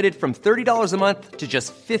Unlimited from $30 a month to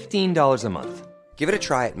just $15 a month. Give it a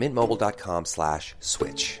try at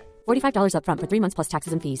mintmobile.com/switch. $45 up front for 3 months plus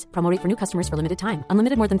taxes and fees. Promo rate for new customers for limited time.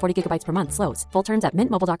 Unlimited more than 40 gigabytes per month. Slows full terms at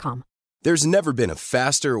mintmobile.com. There's never been a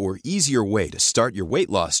faster or easier way to start your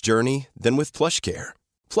weight loss journey than with PlushCare.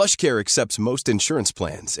 PlushCare accepts most insurance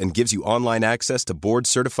plans and gives you online access to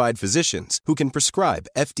board-certified physicians who can prescribe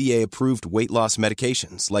FDA-approved weight loss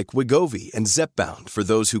medications like Wegovy and Zepbound for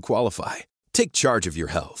those who qualify. Take charge of your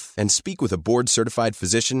health and speak with a board-certified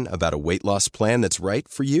physician about a weight loss plan that's right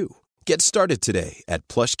for you. Get started today at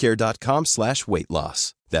plushcare.com/weight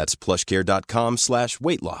loss. That's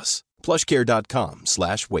plushcare.com/weight loss.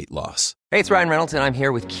 plushcare.com/weight loss. Hey, it's Ryan Reynolds, and I'm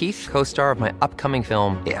here with Keith, co-star of my upcoming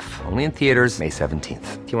film, If, only in theaters May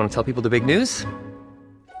 17th. Do you want to tell people the big news?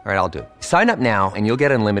 All right, I'll do it. Sign up now and you'll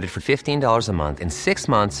get unlimited for $15 a month and 6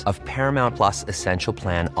 months of Paramount Plus Essential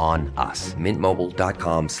Plan on us.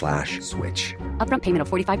 MintMobile.com/switch. Upfront payment of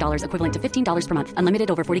 $45 equivalent to $15 per month. Unlimited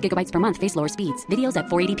over 40 gigabytes per month. Face lower speeds. Videos at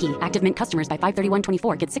 480p. Active Mint customers by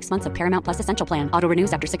 531.24 get 6 months of Paramount Plus Essential Plan. Auto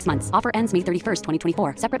renews after 6 months. Offer ends May 31st,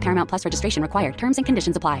 2024. Separate Paramount Plus registration required. Terms and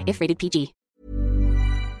conditions apply if rated PG.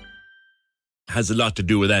 Has a lot to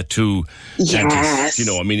do with that too. Yes. You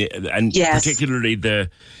know, I mean, and particularly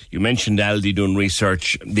you mentioned Aldi doing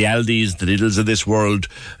research, the Aldis, the Lidls of this world,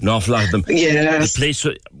 an awful lot of them. Yes. The place,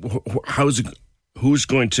 who's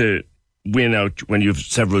going to win out when you have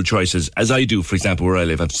several choices? As I do, for example, where I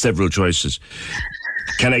live, I have several choices.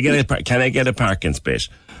 Can I get a parking space?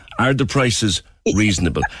 Are the prices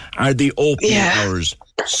reasonable? Are the opening hours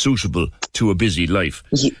suitable to a busy life?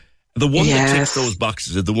 The one that ticks those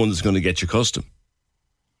boxes is the one that's going to get your custom.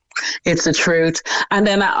 It's the truth. And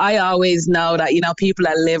then I always know that, you know, people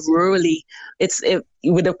that live rurally, it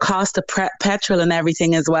with the cost of petrol and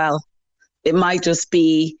everything as well, it might just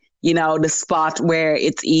be, you know, the spot where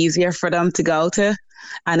it's easier for them to go to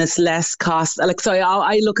and it's less cost. Like, so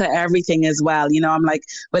I look at everything as well. You know, I'm like,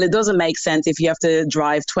 well, it doesn't make sense if you have to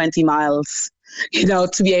drive 20 miles, you know,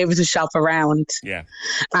 to be able to shop around. Yeah.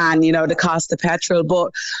 And, you know, the cost of petrol.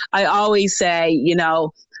 But I always say, you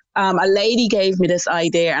know, a lady gave me this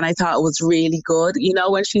idea and I thought it was really good. You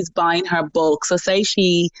know, when she's buying her bulk, so say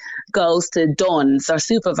she goes to Dunn's or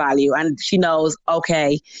Super Value and she knows,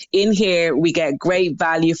 okay, in here we get great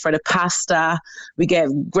value for the pasta, we get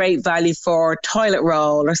great value for toilet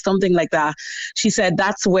roll or something like that. She said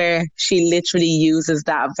that's where she literally uses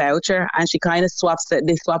that voucher and she kind of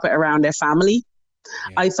they swap it around their family.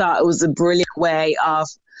 Yeah. I thought it was a brilliant way of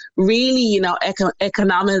really, you know,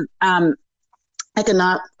 economic, I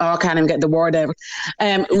can't even get the word out.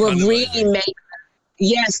 Will really make,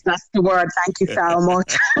 yes, that's the word. Thank you so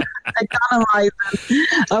much.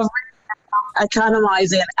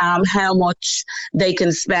 Economizing how much they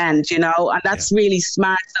can spend, you know, and that's really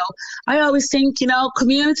smart. So I always think, you know,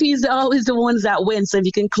 communities are always the ones that win. So if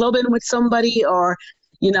you can club in with somebody or,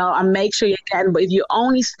 you know, and make sure you're getting, but if you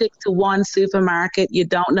only stick to one supermarket, you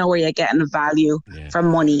don't know where you're getting the value for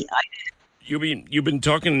money. You've been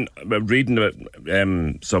talking about reading about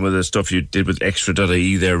some of the stuff you did with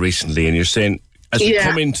Extra.ie there recently, and you're saying as we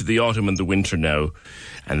come into the autumn and the winter now,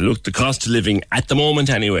 and look, the cost of living at the moment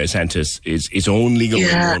anyway, Santis, is only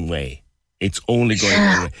going one way. It's only going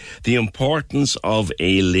one way. The importance of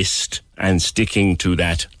a list and sticking to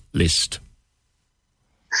that list.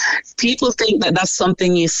 People think that that's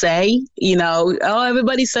something you say, you know, oh,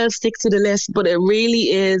 everybody says stick to the list, but it really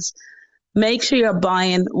is. Make sure you're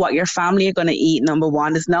buying what your family are going to eat, number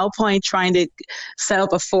one. There's no point trying to set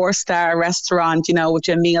up a 4-star restaurant, you know, with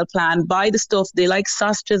your meal plan. Buy the stuff. They like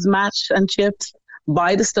sausages, mash and chips.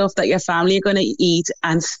 Buy the stuff that your family are going to eat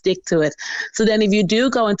and stick to it. So then if you do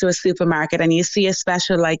go into a supermarket and you see a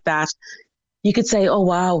special like that, you could say, oh,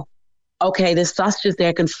 wow, okay, the sausages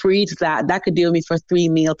there can freeze that. That could do me for 3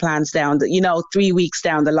 meal plans 3 weeks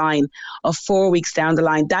down the line or 4 weeks down the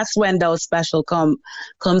line. That's when those special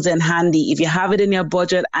comes in handy. If you have it in your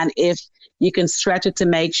budget and if you can stretch it to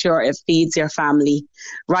make sure it feeds your family.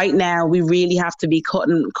 Right now, we really have to be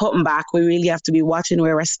cutting back. We really have to be watching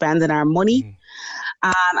where we're spending our money.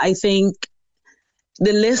 And I think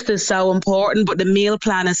the list is so important, but the meal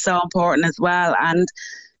plan is so important as well. And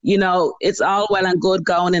you know, it's all well and good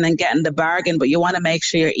going in and getting the bargain, but you want to make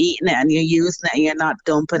sure you're eating it and you're using it and you're not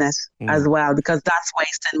dumping it as well, because that's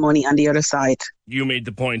wasting money on the other side. You made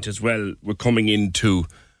the point as well, we're coming into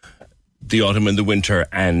the autumn and the winter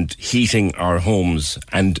and heating our homes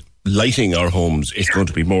and lighting our homes is going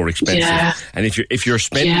to be more expensive. Yeah. And if you're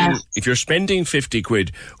spending 50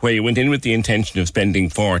 quid where you went in with the intention of spending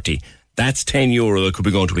 40, that's €10 that could be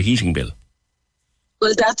going to a heating bill.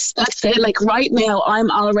 Well, that's it. Like right now, I'm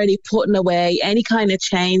already putting away any kind of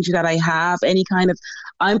change that I have,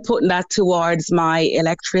 I'm putting that towards my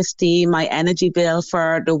electricity, my energy bill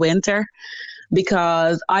for the winter,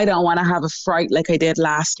 because I don't want to have a fright like I did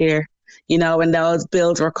last year, you know, when those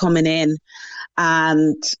bills were coming in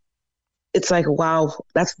and it's like, wow,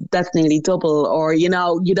 that's nearly double. Or, you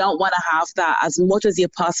know, you don't want to have that as much as you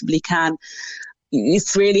possibly can.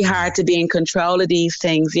 It's really hard to be in control of these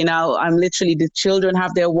things, you know. I'm literally, the children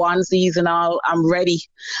have their onesies and all. I'm ready.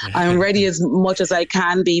 I'm ready as much as I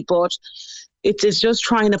can be, but it's just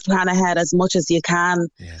trying to plan ahead as much as you can.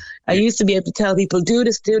 Yeah. I used to be able to tell people, do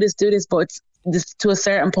this, but to a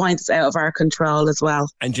certain point, it's out of our control as well.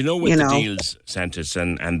 And you know, with the deals, Santis,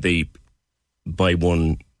 and the buy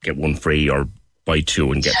one, get one free, or buy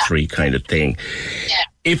two and get three kind of thing.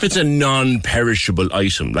 If it's a non-perishable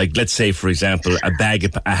item, like let's say, for example,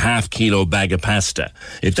 a half kilo bag of pasta,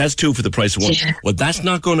 if that's two for the price of one, well, that's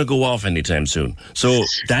not going to go off anytime soon. So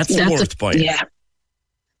that's worth buying. Yeah.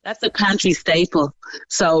 That's a pantry staple.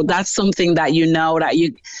 So that's something that that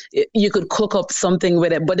you could cook up something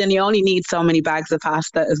with it, but then you only need so many bags of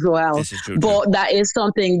pasta as well. This is true. But that is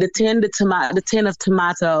something. The tin of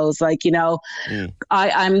tomatoes,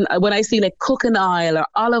 I'm when I see like cooking oil or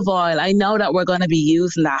olive oil, I know that we're going to be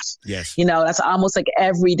using that. Yes. That's almost like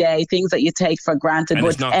everyday things that you take for granted,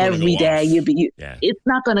 and but every day it's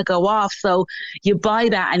not going to go off. So you buy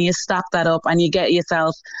that and you stock that up and you get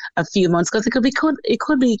yourself a few months, because it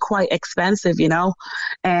could be quite expensive,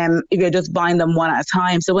 if you're just buying them one at a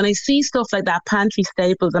time. So when I see stuff like that, pantry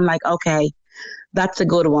staples, I'm like, okay, that's a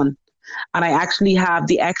good one. And I actually have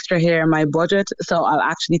the extra here in my budget, so I'll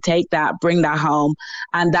actually take that, bring that home,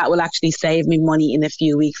 and that will actually save me money in a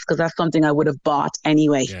few weeks, because that's something I would have bought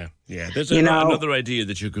anyway. Yeah. There's another idea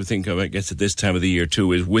that you could think of, I guess, at this time of the year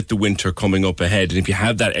too, is with the winter coming up ahead, and if you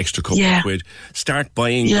have that extra couple of quid, start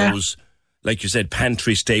buying those, like you said,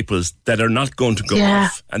 pantry staples that are not going to go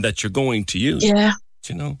off and that you're going to use. Yeah.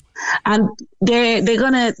 And they're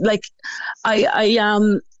gonna, like,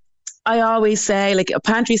 I always say, like,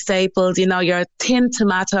 pantry staples, your tin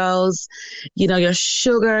tomatoes, your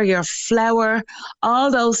sugar, your flour, all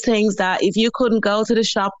those things that if you couldn't go to the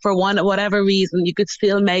shop for whatever reason, you could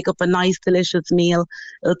still make up a nice, delicious meal.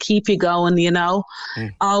 It'll keep you going,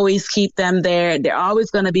 Always keep them there. They're always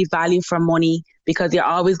going to be value for money, because you're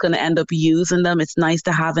always going to end up using them. It's nice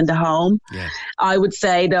to have in the home. Yeah. I would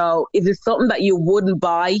say, though, if it's something that you wouldn't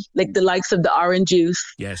buy, like the likes of the orange juice,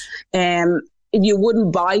 if you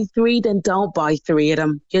wouldn't buy three, then don't buy three of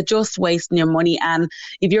them. You're just wasting your money. And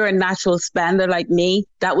if you're a natural spender like me,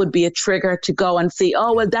 that would be a trigger to go and see,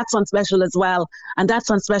 oh, well, that's on special as well. And that's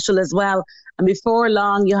on special as well. And before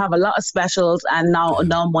long, you have a lot of specials and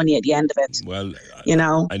no money at the end of it. Well,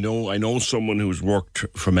 I know someone who's worked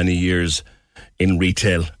for many years in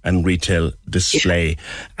retail and retail display.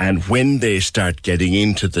 And when they start getting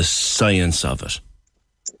into the science of it,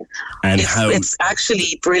 and it's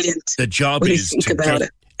actually brilliant. The job is to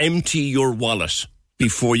empty your wallet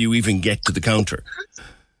before you even get to the counter.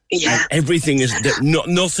 Yeah. And everything is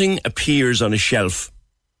nothing appears on a shelf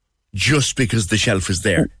just because the shelf is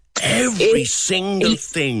there. Every single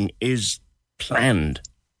thing is planned.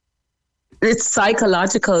 It's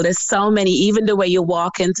psychological. There's so many, even the way you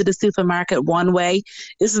walk into the supermarket one way.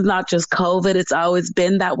 This is not just COVID. It's always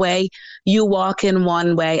been that way. You walk in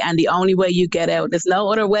one way and the only way you get out, there's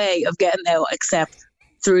no other way of getting out except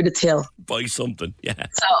through the till. Buy something, yeah.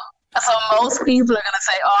 So most people are going to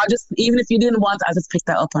say, oh, just even if you didn't want it, I'll just pick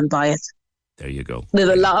that up and buy it. There you go. There's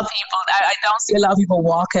a lot of people, I don't see a lot of people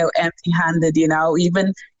walk out empty-handed,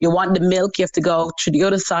 Even you want the milk, you have to go to the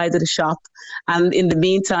other side of the shop. And in the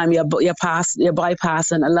meantime, you're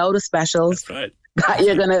bypassing a load of specials that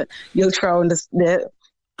you'll throw in the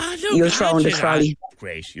trolley.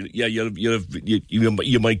 Great.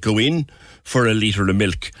 You might go in for a litre of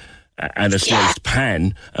milk and a sliced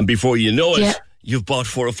pan, and before you know it, you've bought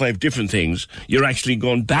 4 or 5 different things. You're actually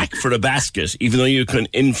going back for a basket, even though you can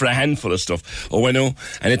in for a handful of stuff. Oh, I know.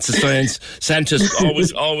 And it's a science.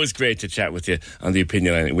 Santa's always great to chat with you on the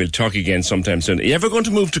opinion line. We'll talk again sometime soon. Are you ever going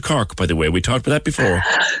to move to Cork, by the way? We talked about that before.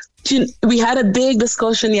 We had a big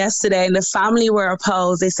discussion yesterday, and the family were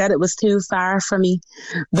opposed. They said it was too far for me.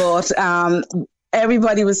 But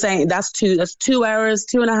everybody was saying that's 2 hours,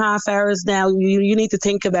 2.5 hours now. You need to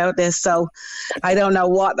think about this. So I don't know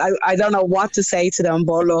what to say to them.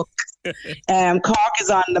 But look, Cork is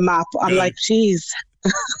on the map. I'm like, geez.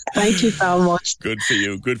 Thank you so much. Good for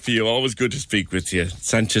you. Always good to speak with you.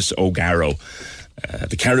 Sanchez O'Garrow,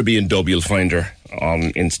 the Caribbean Dub. You'll find her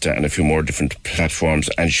on Insta and a few more different platforms.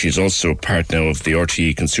 And she's also part now of the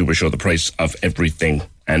RTE Consumer Show, The Price of Everything.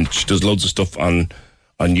 And she does loads of stuff on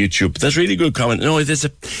YouTube. There's really good comment. No, there's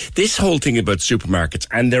this whole thing about supermarkets,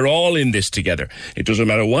 and they're all in this together. It doesn't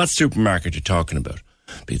matter what supermarket you're talking about.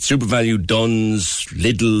 Be it SuperValu, Dunn's,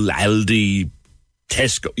 Lidl, Aldi,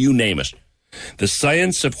 Tesco, you name it. The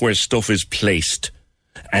science of where stuff is placed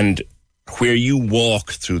and where you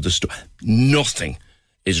walk through the store, nothing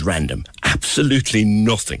is random. Absolutely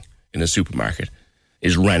nothing in a supermarket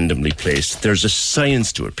is randomly placed. There's a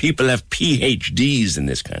science to it. People have PhDs in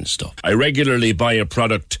this kind of stuff. I regularly buy a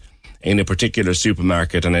product in a particular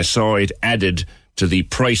supermarket and I saw it added to the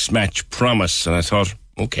price match promise and I thought,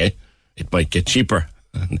 okay, it might get cheaper.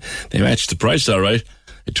 And they matched the price all right.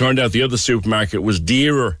 It turned out the other supermarket was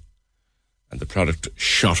dearer and the product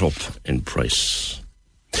shot up in price.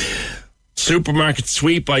 Supermarket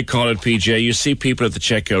sweep, I call it, PJ. You see people at the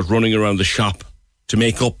checkout running around the shop to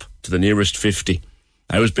make up to the nearest 50.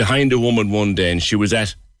 I was behind a woman one day and she was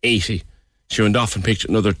at 80. She went off and picked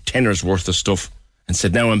another tenner's worth of stuff and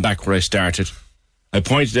said, now I'm back where I started. I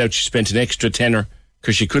pointed out she spent an extra tenner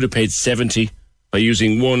because she could have paid 70 by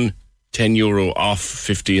using one €10 off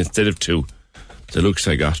 50 instead of two. The looks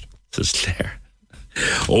I got, says Claire.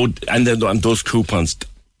 Oh, and then on those coupons,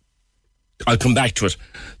 I'll come back to it.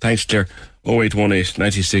 Thanks, Claire. 0818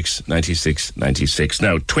 96 96 96.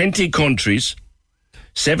 Now, 20 countries,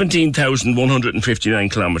 17,159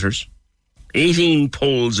 kilometres, 18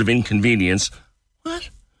 poles of inconvenience. What?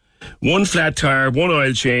 One flat tyre, one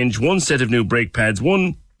oil change, one set of new brake pads,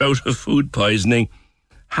 one bout of food poisoning,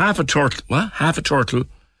 half a turtle,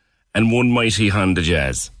 and one mighty Honda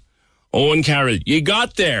Jazz. Owen Carroll, you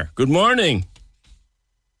got there. Good morning.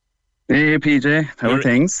 Hey, PJ. How are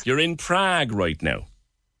things? You're in Prague right now.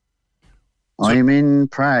 I'm in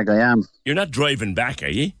Prague, I am. You're not driving back, are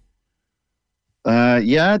you?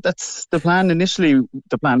 Yeah, that's the plan. Initially,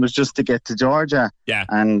 the plan was just to get to Georgia. Yeah.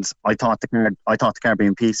 And I thought the car would be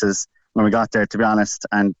in pieces when we got there, to be honest.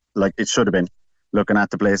 And like it should have been, looking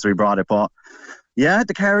at the place we brought it. But yeah,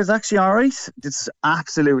 the car is actually all right. It's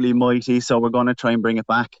absolutely mighty, so we're going to try and bring it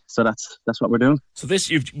back. So that's what we're doing. So this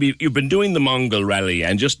you've been doing the Mongol Rally,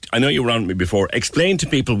 and just I know you were on with me before. Explain to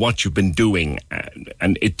people what you've been doing,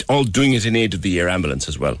 and doing it in aid of the air ambulance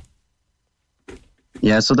as well.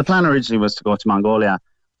 Yeah, so the plan originally was to go to Mongolia,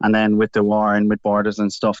 and then with the war and with borders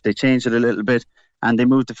and stuff, they changed it a little bit, and they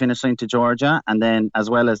moved the finish line to Georgia. And then, as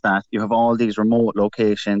well as that, you have all these remote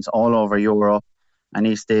locations all over Europe and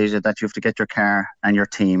East Asia that you have to get your car and your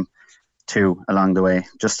team to along the way,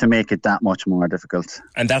 just to make it that much more difficult.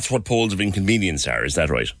 And that's what poles of inconvenience are, is that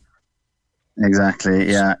right? Exactly,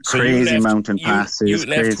 yeah. So crazy mountain passes,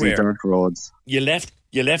 crazy where? dirt roads. You left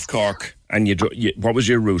Cork, and what was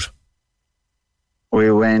your route? We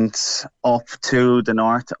went up to the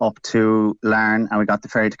north, up to Larne, and we got the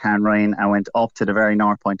ferry to Carnryan, and went up to the very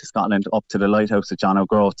north point of Scotland, up to the lighthouse at John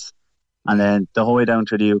O'Groats, and then the whole way down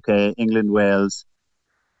to the UK, England, Wales,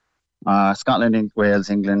 Scotland, Wales,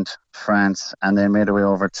 England, France, and then made our way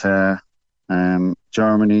over to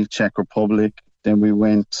Germany, Czech Republic. Then we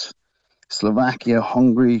went Slovakia,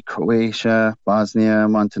 Hungary, Croatia, Bosnia,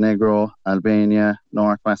 Montenegro, Albania,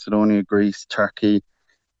 North Macedonia, Greece, Turkey.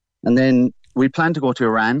 And then we planned to go to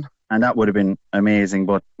Iran, and that would have been amazing,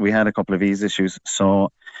 but we had a couple of visa issues. So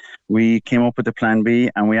we came up with the plan B,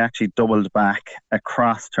 and we actually doubled back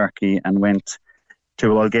across Turkey and went to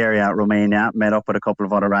Bulgaria, Romania, met up with a couple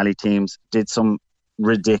of other rally teams, did some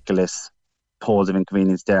ridiculous poles of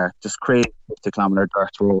inconvenience there, just crazy 50-kilometre dirt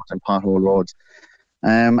roads and pothole roads,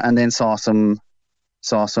 and then saw some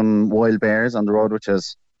wild bears on the road, which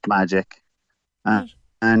was magic.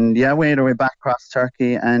 And yeah, we made our way back across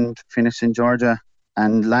Turkey and finished in Georgia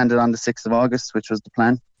and landed on the 6th of August, which was the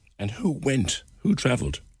plan. And who went? Who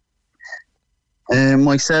travelled?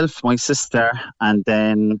 Myself, my sister, and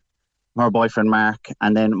then her boyfriend Mark,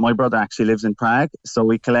 and then my brother actually lives in Prague, so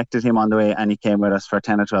we collected him on the way and he came with us for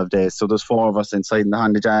 10 or 12 days. So there's 4 of us inside in the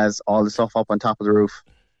Honda Jazz, all the stuff up on top of the roof,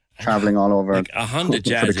 travelling all over. Like a Honda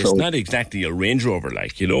Jazz, it's not exactly a Range Rover,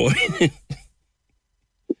 like, you know.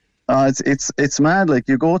 It's mad. Like,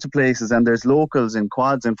 you go to places and there's locals in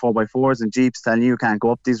quads and 4x4s and jeeps telling you can't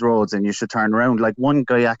go up these roads and you should turn around. Like, one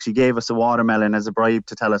guy actually gave us a watermelon as a bribe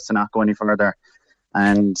to tell us to not go any further.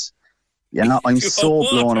 And yeah, I'm so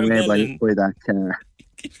blown away by that car.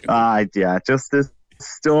 Yeah, just the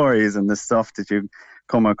stories and the stuff that you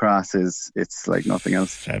come across it's like nothing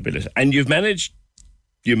else. Fabulous. And you managed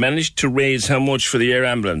to raise how much for the air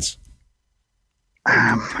ambulance?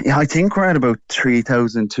 Yeah, I think we're at about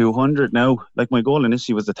 3,200 now. Like, my goal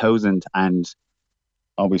initially was 1,000, and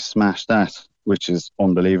we smashed that, which is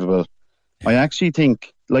unbelievable. I actually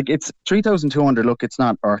think, like, it's 3,200. Look, it's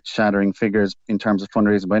not earth-shattering figures in terms of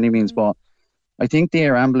fundraising by any means, but I think the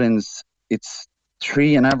air ambulance, it's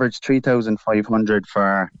an average 3,500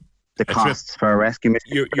 for the costs for a rescue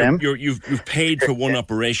mission. You've paid for one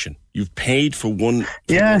operation. You've paid for one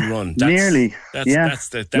run. Nearly.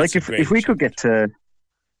 That's like if we could get to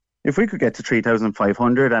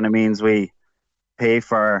 3,500, and it means we pay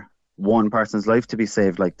for one person's life to be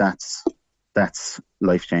saved, like that's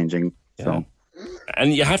life changing. Yeah. So.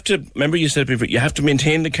 And you have to remember, you said before, you have to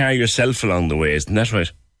maintain the car yourself along the way, isn't that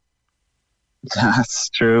right? That's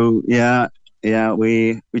true. Yeah.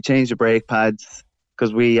 We changed the brake pads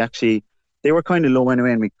because they were kind of low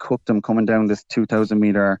anyway, and we cooked them coming down this 2,000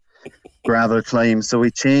 meter gravel climb. So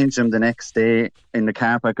we changed them the next day in the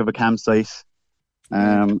car park of a campsite,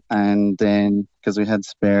 and then because we had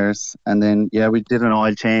spares, and then we did an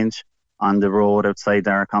oil change on the road outside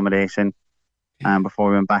our accommodation before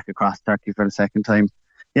we went back across Turkey for the second time.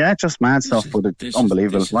 Yeah, just mad stuff, but it's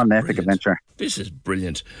unbelievable. What an epic adventure. This is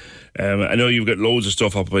brilliant. I know you've got loads of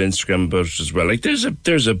stuff up on Instagram about it as well. Like,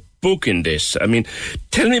 there's a book in this. I mean,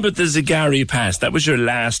 tell me about the Zagari Pass. That was your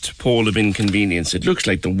last pole of inconvenience. It looks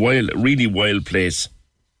like really wild place.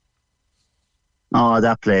 Oh,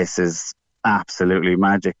 that place is absolutely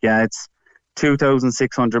magic. Yeah, it's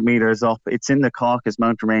 2,600 metres up. It's in the Caucasus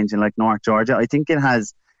mountain range in like North Georgia. I think it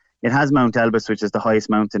has Mount Elbrus, which is the highest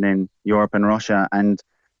mountain in Europe and Russia. And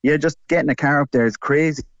yeah, just getting a car up there is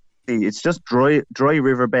crazy. It's just dry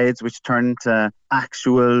riverbeds which turn to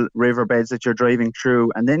actual riverbeds that you're driving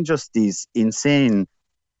through, and then just these insane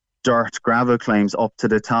dirt gravel climbs up to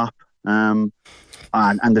the top. And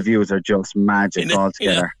the views are just magic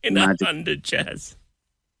altogether. In a Honda Jazz.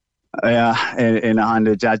 Yeah, in a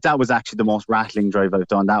Honda Jazz. That was actually the most rattling drive I've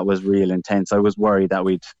done. That was real intense. I was worried that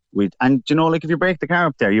we'd and you know, like if you break the car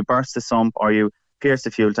up there, you burst the sump or you pierce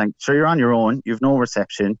the fuel tank, sure, you're on your own, you've no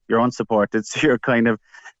reception, you're unsupported, so you're kind of,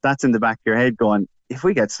 that's in the back of your head going, if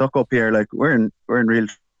we get stuck up here, like we're in real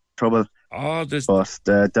trouble. Oh, but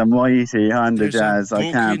the mighty Honda Jazz,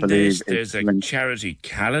 I can't believe there's a charity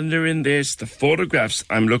calendar in this. The photographs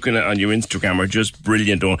I'm looking at on your Instagram are just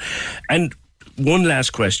brilliant. And one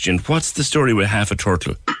last question, what's the story with Half a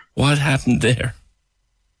Turtle? What happened there?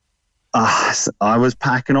 I was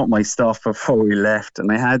packing up my stuff before we left,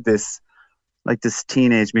 and I had this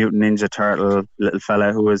Teenage Mutant Ninja Turtle little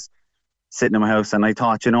fella who was sitting in my house, and I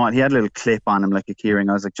thought, you know what, he had a little clip on him like a keyring.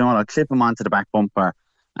 I was like, you know what, I'll clip him onto the back bumper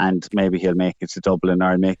and maybe he'll make it to Dublin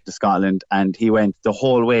or I'll make it to Scotland. And he went the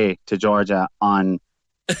whole way to Georgia on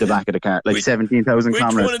the back of the car, like 17,000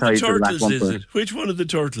 kilometres tied to the back bumper. Is it? Which one of the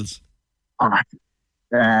turtles?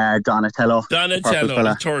 Donatello.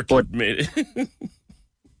 The turtle.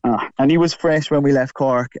 And he was fresh when we left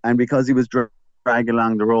Cork, and because he was dragging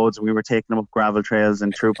along the roads, we were taking him up gravel trails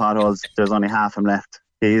and through potholes. There's only half him left.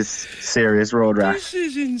 He's serious road rat. This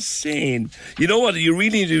is insane. You know what? You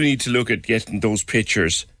really do need to look at getting those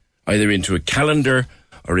pictures either into a calendar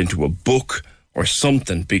or into a book or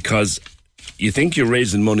something, because you think you're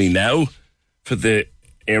raising money now for the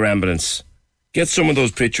air ambulance. Get some of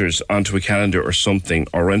those pictures onto a calendar or something,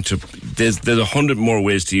 or into. There's 100 more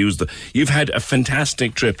ways to use them. You've had a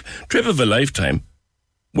fantastic trip of a lifetime.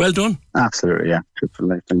 Well done. Absolutely, yeah. Trip of a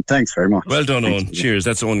lifetime. Thanks very much. Well done, Owen. Cheers.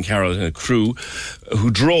 That's Owen Carroll and a crew who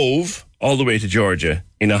drove all the way to Georgia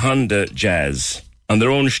in a Honda Jazz on their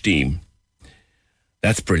own steam.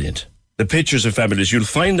 That's brilliant. The pictures are fabulous. You'll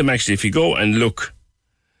find them actually if you go and look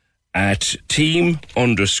at team_,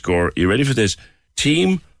 you ready for this?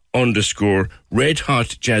 team_Red Hot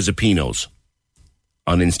Jazzapinos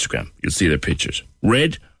on Instagram. You'll see their pictures.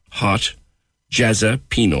 Red Hot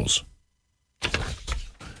Jazzapinos.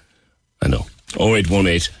 I know.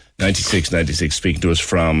 0818 96 96 speaking to us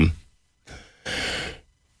from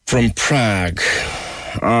Prague.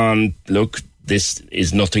 Look, this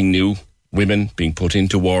is nothing new. Women being put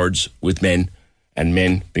into wards with men and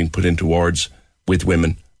men being put into wards with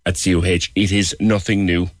women at COH. It is nothing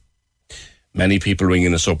new. Many people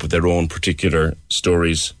ringing us up with their own particular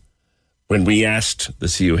stories. When we asked the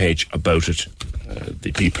COH about it,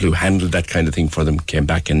 the people who handled that kind of thing for them came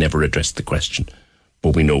back and never addressed the question.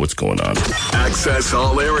 But we know what's going on. Access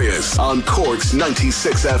all areas on Cork's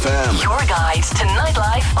 96 FM. Your guide to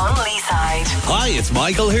nightlife on Leeside. Hi, it's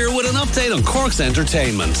Michael here with an update on Cork's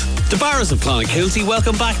entertainment. The Barras of Clonakilty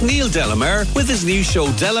welcome back Neil Delamere with his new show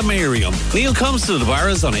Delamerium. Neil comes to the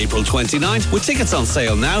Barras on April 29th with tickets on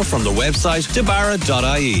sale now from the website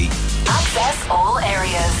debarra.ie. Access all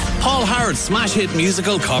areas. Paul Howard's smash hit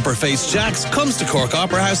musical Copperface Jacks comes to Cork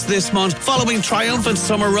Opera House this month following triumphant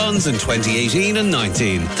summer runs in 2018 and 19.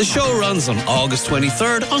 The show runs on August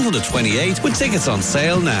 23rd until the 28th with tickets on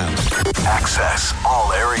sale now. Access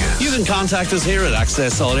all areas. You can contact us here at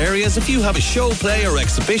Access All Areas if you have a show, play or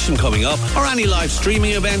exhibition coming up or any live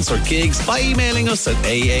streaming events or gigs by emailing us at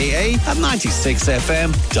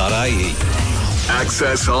aaa@96fm.ie.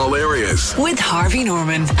 Access all areas. With Harvey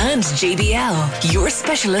Norman and JBL, your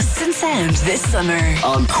specialists in sound this summer.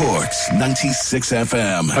 On Cork's 96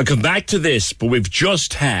 FM. I'll come back to this, but we've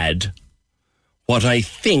just had what I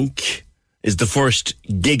think is the first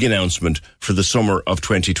gig announcement for the summer of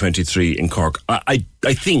 2023 in Cork. I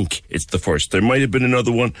think it's the first. There might have been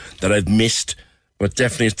another one that I've missed, but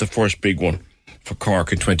definitely it's the first big one for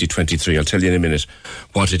Cork in 2023. I'll tell you in a minute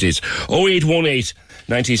what it is. 0818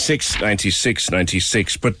 96 96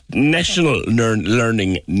 96. But National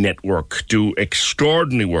Learning Network do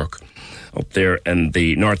extraordinary work up there in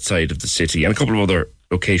the north side of the city and a couple of other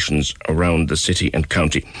locations around the city and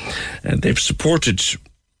county. And they've supported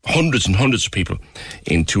hundreds and hundreds of people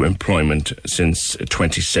into employment since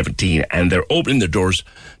 2017, and they're opening their doors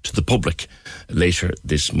to the public later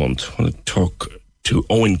this month. I want to talk to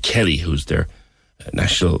Owen Kelly, who's their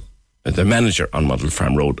the manager on Model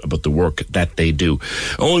Farm Road, about the work that they do.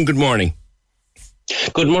 Owen, good morning.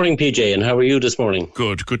 Good morning, PJ, and how are you this morning?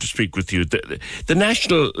 Good to speak with you. The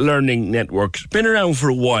National Learning Network's been around for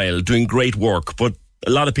a while, doing great work, but a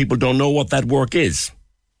lot of people don't know what that work is.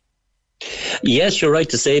 Yes, you're right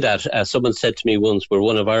to say that. Someone said to me once, we're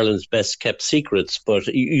one of Ireland's best kept secrets, but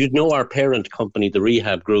you'd know our parent company, the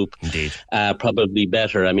Rehab Group, indeed, probably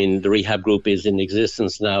better. I mean, the Rehab Group is in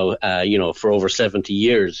existence now, for over 70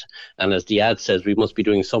 years. And as the ad says, we must be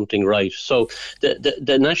doing something right. So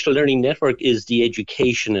the National Learning Network is the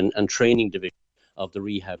education and training division of the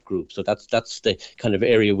Rehab Group. So that's the kind of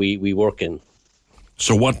area we work in.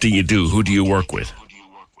 So what do you do? Who do you work with?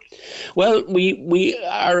 Well, we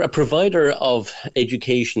are a provider of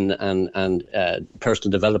education and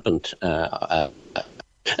personal development, I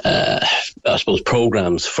suppose,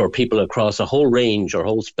 programs for people across a whole range or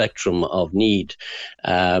whole spectrum of need.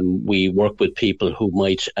 We work with people who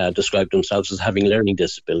might describe themselves as having learning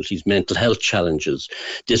disabilities, mental health challenges,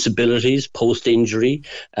 disabilities, post-injury,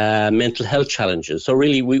 mental health challenges. So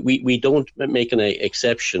really, we don't make an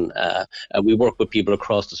exception. We work with people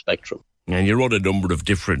across the spectrum. And you run a number of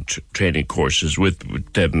different training courses with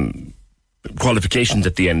qualifications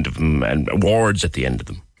at the end of them and awards at the end of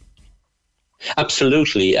them.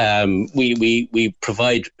 Absolutely. We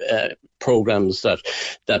provide programs that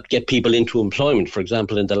get people into employment. For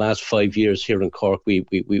example, in the last 5 years here in Cork,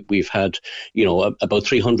 we've had about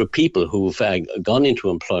 300 people who've gone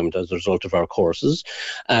into employment as a result of our courses.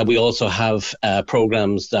 We also have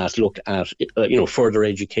programs that look at further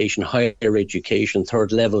education, higher education,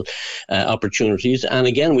 third level opportunities. And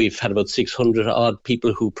again, we've had about 600 odd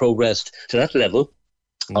people who progressed to that level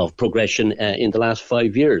of progression in the last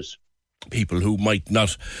 5 years. People who might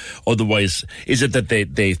not otherwise, is it that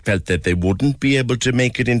they felt that they wouldn't be able to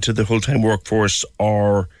make it into the full-time workforce,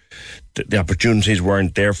 or the opportunities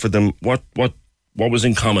weren't there for them? What was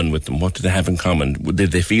in common with them? What did they have in common?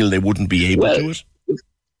 Did they feel they wouldn't be able to it?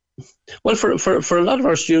 Well, for a lot of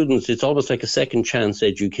our students, it's almost like a second chance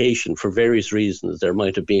education for various reasons. There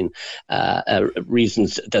might have been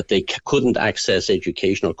reasons that they couldn't access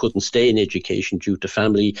education or couldn't stay in education due to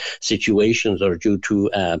family situations or due to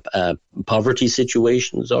poverty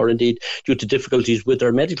situations, or indeed due to difficulties with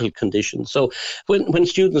their medical conditions. So when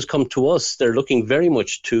students come to us, they're looking very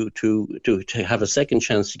much to have a second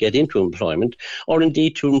chance to get into employment, or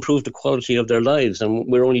indeed to improve the quality of their lives. And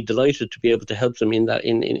we're only delighted to be able to help them in that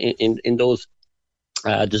in those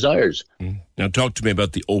desires. Now talk to me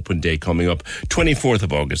about the open day coming up, 24th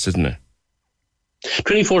of August, isn't it?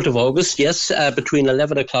 24th of August, yes, between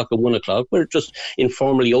 11 o'clock and 1 o'clock. We're just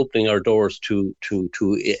informally opening our doors to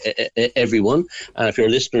everyone. And if your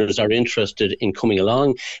listeners are interested in coming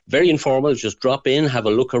along, very informal, just drop in, have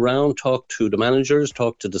a look around, talk to the managers,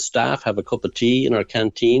 talk to the staff, have a cup of tea in our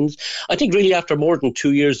canteens. I think really after more than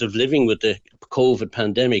 2 years of living with the COVID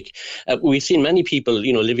pandemic, we've seen many people,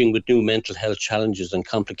 living with new mental health challenges and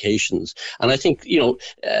complications. And I think,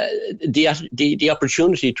 the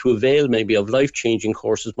opportunity to avail maybe of life-changing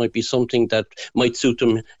courses might be something that might suit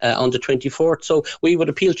them on the 24th. So we would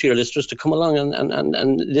appeal to your listeners to come along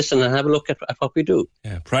and listen and have a look at what we do.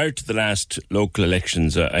 Yeah. Prior to the last local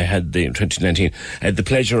elections, in 2019, I had the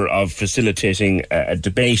pleasure of facilitating a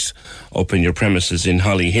debate up in your premises in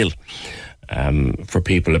Hollyhill for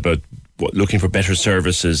people about looking for better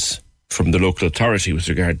services from the local authority with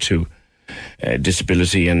regard to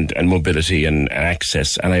disability and mobility and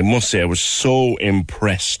access. And I must say I was so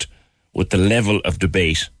impressed with the level of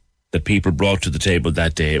debate that people brought to the table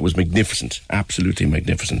that day. It was magnificent, absolutely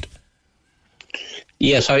magnificent.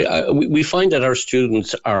 Yes, we find that our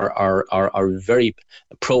students are very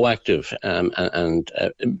proactive and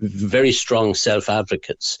very strong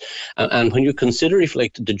self-advocates. And when you consider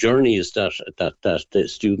the journeys that the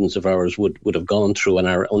students of ours would have gone through and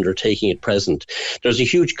are undertaking at present, there's a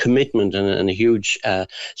huge commitment and a huge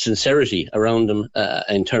sincerity around them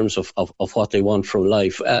in terms of what they want from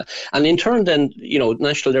life. And in turn then,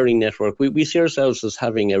 National Learning Network, we see ourselves as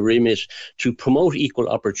having a remit to promote equal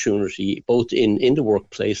opportunity both in the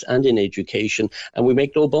workplace and in education, and we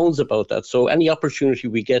make no bones about that. So any opportunity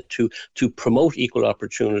we get to promote equal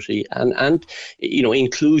opportunity and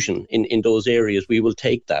inclusion in those areas, we will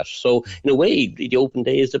take that. So in a way, the open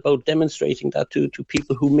day is about demonstrating that to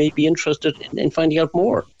people who may be interested in finding out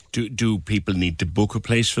more. Do people need to book a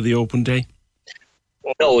place for the open day?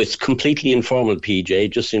 No, it's completely informal, PJ.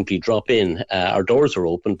 Just simply drop in. Our doors are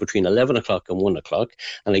open between 11 o'clock and 1 o'clock.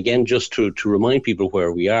 And again, just to remind people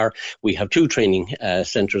where we are, we have two training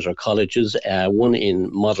centres or colleges, one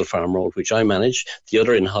in Model Farm Road, which I manage, the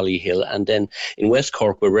other in Hollyhill. And then in West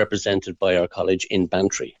Cork, we're represented by our college in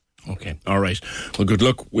Bantry. Okay, all right. Well, good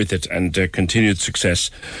luck with it and continued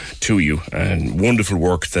success to you. And wonderful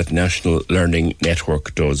work that National Learning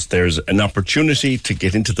Network does. There's an opportunity to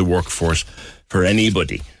get into the workforce for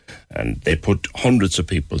anybody. And they put hundreds of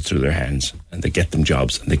people through their hands and they get them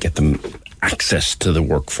jobs and they get them access to the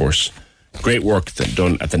workforce. Great work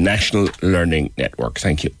done at the National Learning Network.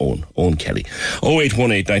 Thank you, Owen Kelly.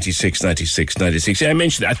 0818 96 96 96. I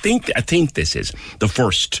mentioned, I think this is the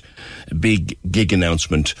first big gig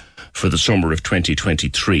announcement for the summer of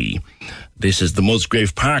 2023. This is the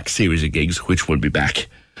Musgrave Park series of gigs, which will be back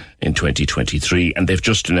in 2023. And they've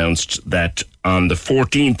just announced that on the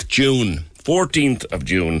 14th of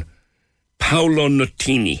June, Paolo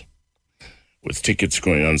Nutini, with tickets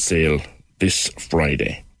going on sale this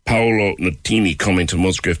Friday. Paolo Nutini coming to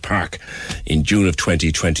Musgrave Park in June of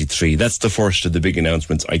 2023. That's the first of the big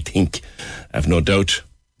announcements, I think. I've no doubt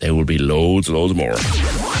there will be loads more.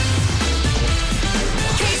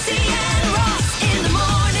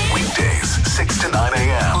 Weekdays, 6 to 9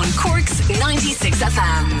 a.m. On Cork's 96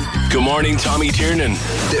 FM. Good morning, Tommy Tiernan.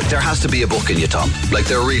 There has to be a book in you, Tom. Like,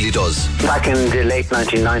 there really does. Back in the late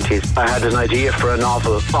 1990s, I had an idea for a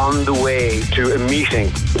novel on the way to a meeting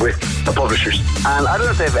with the publishers. And I don't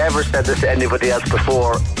know if they've ever said this to anybody else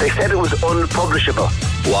before. They said it was unpublishable.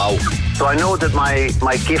 Wow. So I know that my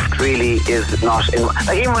gift really is not in...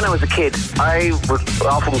 Like, even when I was a kid, I would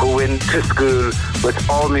often go into school with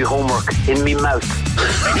all my homework in me mouth.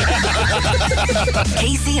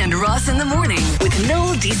 Casey and Ross in the morning with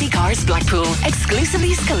Noel DC Cars Blackpool.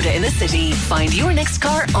 Exclusively Skoda in the city. Find your next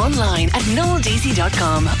car online at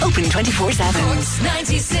noeldc.com. Open 24/7.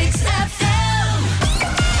 96 FM.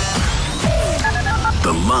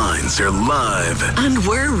 The lines are live. And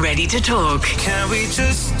we're ready to talk. Can we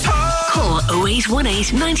just talk? Call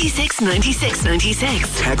 0818 96 96 96.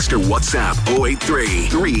 Text or WhatsApp 083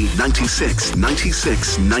 396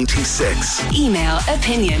 96 96. Email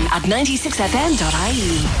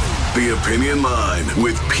opinion@96fm.ie. The Opinion Line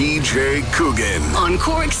with PJ Coogan. On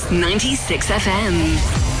Cork's 96 FM.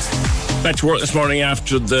 Back to work this morning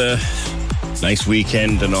after the nice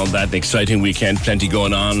weekend and all that, the exciting weekend, plenty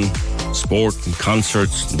going on, sport and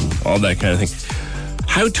concerts and all that kind of thing.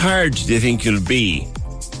 How tired do you think you'll be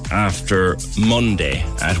after Monday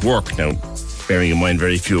at work? Now, bearing in mind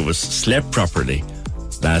very few of us slept properly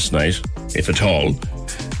last night, if at all.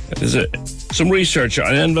 There's some research,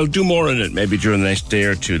 and I'll do more on it maybe during the next day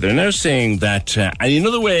or two. They're now saying that, and you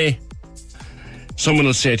know the way someone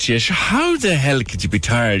will say to you, how the hell could you be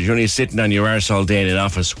tired? You're only sitting on your arse all day in an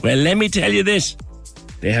office. Well, let me tell you this.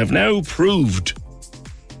 They have now proved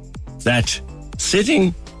that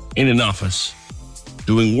sitting in an office,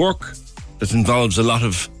 doing work that involves a lot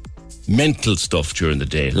of mental stuff during the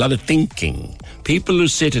day, a lot of thinking. People who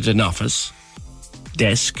sit at an office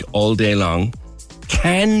desk all day long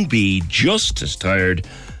can be just as tired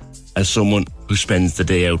as someone who spends the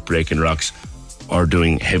day out breaking rocks or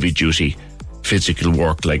doing heavy-duty physical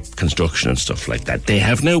work like construction and stuff like that. They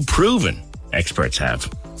have now proven, experts have,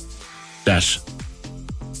 that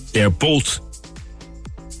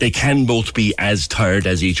they can both be as tired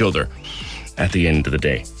as each other at the end of the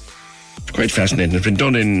day. It's quite fascinating. It's been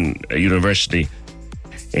done in a university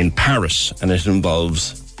in Paris, and it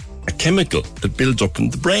involves a chemical that builds up in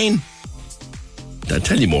the brain. I'll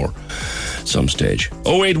tell you more some stage.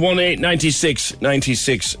 0818 96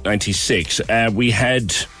 96 96. We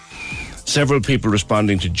had several people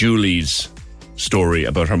responding to Julie's story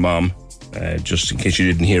about her mom, just in case you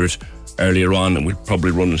didn't hear it earlier on, and we'll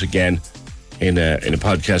probably run it again in a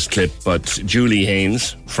podcast clip. But Julie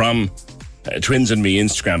Haynes from Twins and Me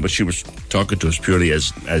Instagram, but she was talking to us purely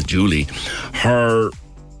as Julie. Her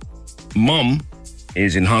mum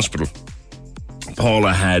is in hospital.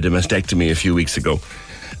 Paula had a mastectomy a few weeks ago,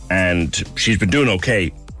 and she's been doing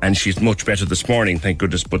okay, and she's much better this morning, thank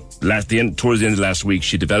goodness. But towards the end of last week,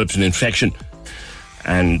 she developed an infection,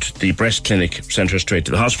 and the breast clinic sent her straight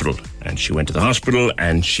to the hospital. And she went to the hospital,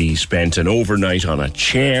 and she spent an overnight on a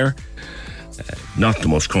chair, not the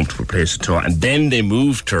most comfortable place at all. And then they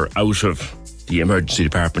moved her out of the emergency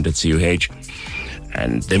department at CUH,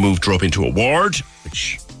 and they moved her up into a ward,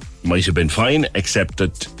 which might have been fine, except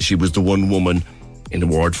that she was the one woman in a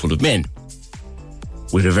ward full of men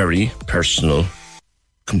with a very personal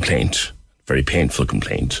complaint, very painful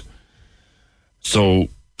complaint. So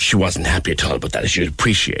she wasn't happy at all about that, as you'd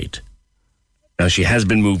appreciate. Now, she has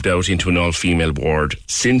been moved out into an all-female ward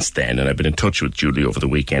since then, and I've been in touch with Julie over the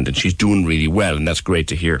weekend, and she's doing really well, and that's great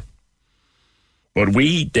to hear. But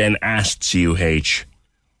we then asked CUH,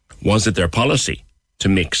 was it their policy to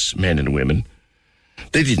mix men and women?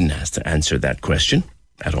 They didn't answer that question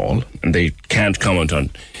at all, and they can't comment on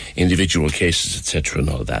individual cases, etc., and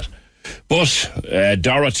all of that. But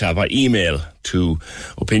Dorota, by email to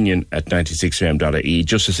opinion@96fm.ie,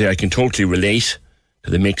 just to say I can totally relate to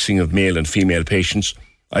the mixing of male and female patients.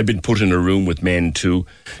 I've been put in a room with men too,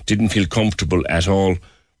 didn't feel comfortable at all.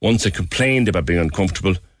 Once I complained about being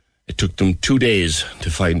uncomfortable, it took them 2 days to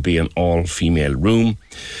find me an all-female room.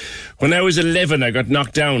 When I was 11, I got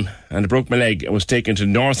knocked down and I broke my leg and was taken to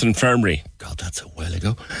North Infirmary. God, that's a while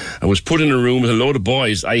ago. I was put in a room with a load of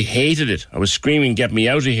boys. I hated it. I was screaming, get me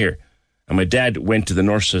out of here. And my dad went to the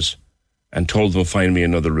nurses and told them to find me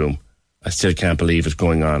another room. I still can't believe it's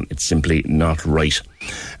going on. It's simply not right.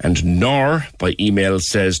 And Nor, by email,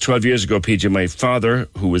 says, 12 years ago, PJ, my father,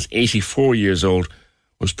 who was 84 years old,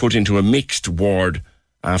 was put into a mixed ward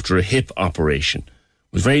after a hip operation.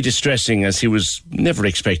 It was very distressing as he was never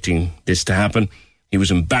expecting this to happen. He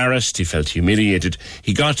was embarrassed. He felt humiliated.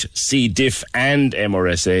 He got C. diff and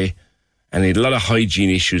MRSA, and he had a lot of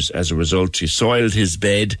hygiene issues as a result. He soiled his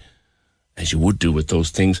bed, as you would do with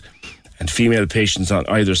those things, and female patients on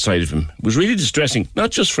either side of him. It was really distressing,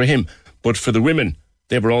 not just for him, but for the women.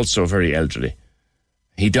 They were also very elderly.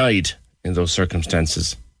 He died in those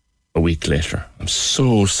circumstances a week later. I'm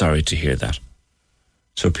so sorry to hear that.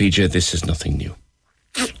 So, PJ, this is nothing new.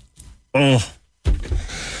 Oh,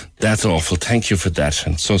 that's awful. Thank you for that.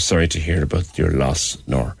 I'm so sorry to hear about your loss,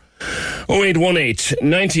 Nor. 0818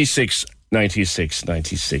 96 96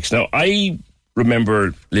 96. Now, I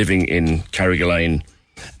remember living in Carrigaline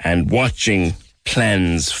and watching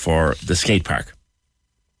plans for the skate park.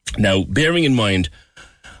 Now, bearing in mind,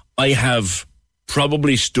 I have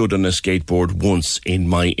probably stood on a skateboard once in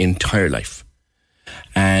my entire life.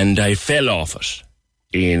 And I fell off it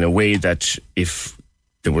in a way that if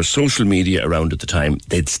there was social media around at the time,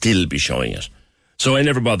 they'd still be showing it. So I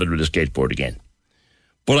never bothered with a skateboard again.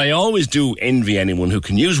 But I always do envy anyone who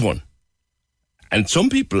can use one. And some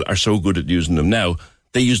people are so good at using them now,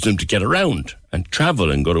 they use them to get around and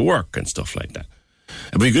travel and go to work and stuff like that.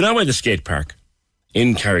 But you go down by the skate park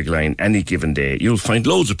in Carrigaline any given day, you'll find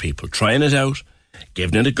loads of people trying it out,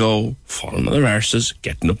 giving it a go, falling on their arses,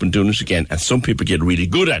 getting up and doing it again. And some people get really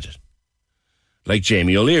good at it, like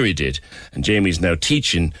Jamie O'Leary did. And Jamie's now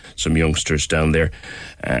teaching some youngsters down there.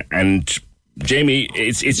 And Jamie,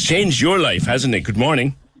 it's changed your life, hasn't it? Good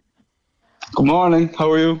morning. Good morning.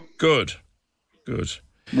 How are you? Good. Good.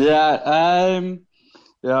 Yeah,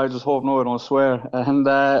 I just hope no, I don't swear. And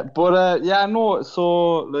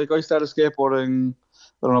so like I started skateboarding,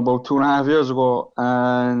 I don't know, about 2.5 years ago.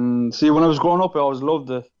 And see, when I was growing up, I always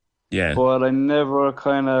loved it. Yeah. But I never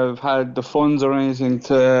kind of had the funds or anything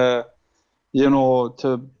to,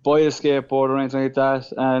 to buy a skateboard or anything like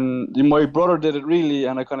that. And my brother did it really,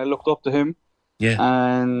 and I kind of looked up to him. Yeah.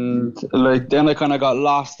 And like then I kind of got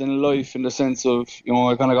lost in life in the sense of,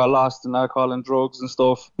 I kind of got lost in alcohol and drugs and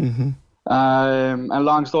stuff. Mm-hmm. And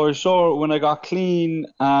long story short, when I got clean,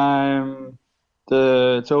 the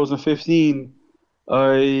 2015,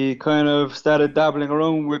 I kind of started dabbling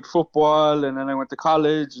around with football, and then I went to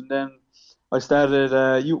college, and then I started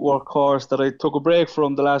a youth work course that I took a break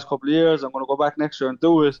from the last couple of years. I'm going to go back next year and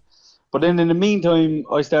do it. But then in the meantime,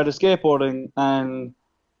 I started skateboarding, and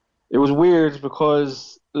it was weird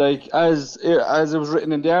because, like, as it was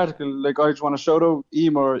written in the article, like, I just want to shout out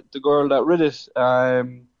Emer, the girl that read it.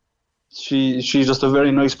 She's just a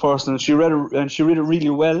very nice person. She read it, and she read it really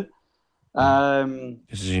well.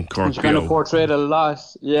 This is in Cork. She kind of portrayed a lot,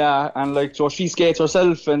 yeah. And like, so she skates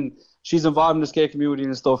herself, and she's involved in the skate community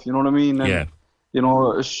and stuff. You know what I mean? And,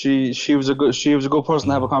 yeah. She was a good person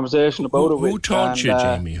to have a conversation about it with. Who taught you,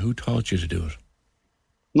 Jamie? Who taught you to do it?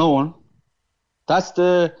 No one. That's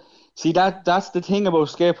the thing about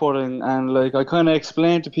skateboarding, and like I kind of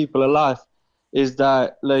explain to people a lot, is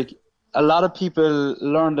that like a lot of people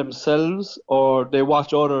learn themselves, or they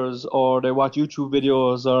watch others, or they watch YouTube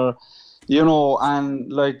videos, or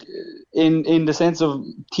and like in the sense of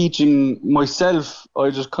teaching myself, I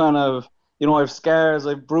just kind of I have scars,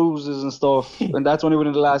 I have bruises and stuff, and that's only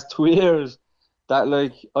within the last 2 years that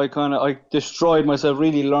like I destroyed myself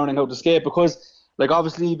really learning how to skate, because like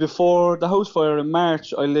obviously before the house fire in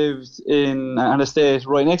March, I lived in an estate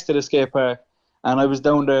right next to the skate park. And I was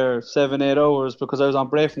down there 7-8 hours because I was on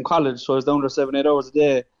break from college. So I was down there 7-8 hours a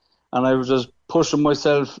day. And I was just pushing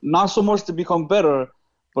myself, not so much to become better,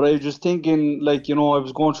 but I was just thinking, like, I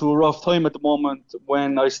was going through a rough time at the moment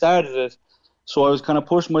when I started it. So I was kind of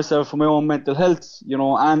pushing myself for my own mental health, you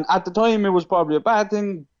know, and at the time it was probably a bad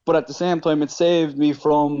thing, but at the same time it saved me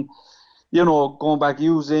from, you know, going back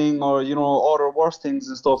using or, you know, other worse things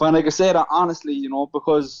and stuff. And like I said, honestly, you know,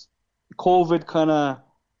 because COVID kind of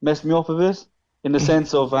messed me up a bit in the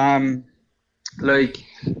sense of, like,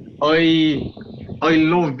 I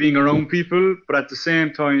love being around people, but at the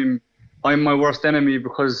same time, I'm my worst enemy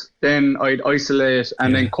because then I'd isolate,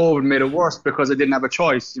 and then COVID made it worse because I didn't have a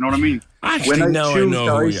choice. You know what I mean? Actually, when now I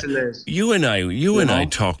know. Isolate, you and I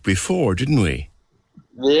talked before, didn't we?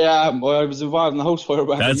 Yeah, well, I was involved in the house fire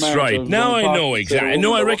back in That's March. right. Now I know exactly.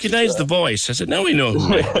 No, I recognise the voice. I said, now I know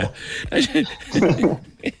who I am.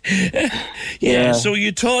 Yeah, so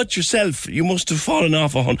you taught yourself. You must have fallen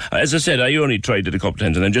off a hundred. As I said, I only tried it a couple of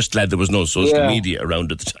times, and I'm just glad there was no social media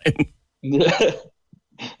around at the time. Yeah.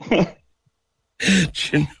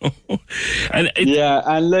 You know? And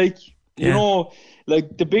and like, you know,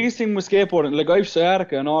 like the biggest thing with skateboarding, like I have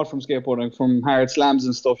sciatica and all from skateboarding, from hard slams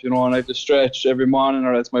and stuff, you know, and I have to stretch every morning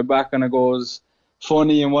or else my back kind of goes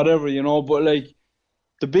funny and whatever, you know, but like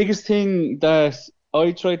the biggest thing that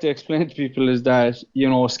I try to explain to people is that, you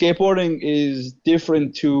know, skateboarding is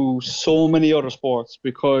different to so many other sports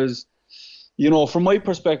because, you know, from my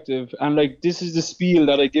perspective, and like this is the spiel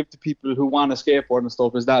that I give to people who want to skateboard and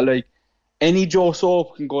stuff, is that like any Joe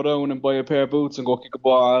Soap can go down and buy a pair of boots and go kick a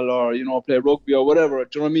ball or, you know, play rugby or whatever, do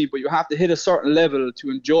you know what I mean? But you have to hit a certain level to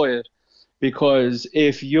enjoy it, because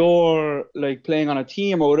if you're like playing on a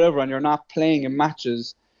team or whatever and you're not playing in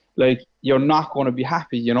matches, like you're not going to be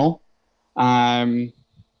happy, you know? And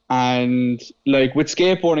like with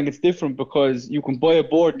skateboarding, it's different because you can buy a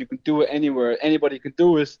board and you can do it anywhere. Anybody can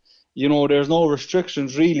do it. You know, there's no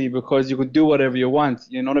restrictions really because you can do whatever you want.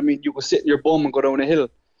 You know what I mean? You can sit in your bum and go down a hill,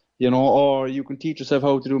 you know, or you can teach yourself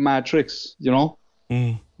how to do mad tricks, you know?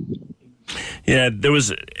 Yeah, there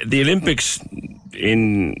was the Olympics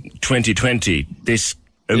in 2020. This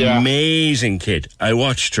amazing kid. I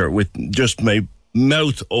watched her with just my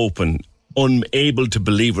mouth open, unable to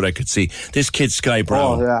believe what I could see. This kid, Sky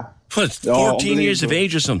Brown. Oh, yeah. What, 14 years of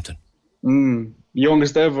age or something?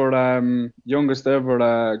 Youngest ever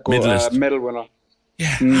medal winner.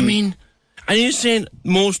 Yeah, I mean, and you're saying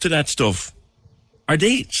most of that stuff, are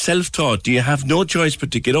they self-taught? Do you have no choice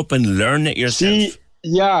but to get up and learn it yourself? See,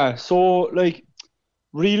 yeah, so like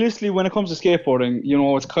realistically when it comes to skateboarding, you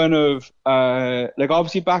know, it's kind of like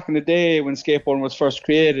obviously back in the day when skateboarding was first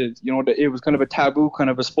created, you know, it was kind of a taboo kind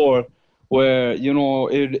of a sport where, you know,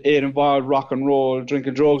 it involved rock and roll,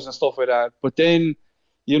 drinking drugs and stuff like that. But then,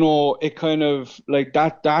 you know, it kind of like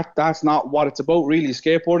that's not what it's about really.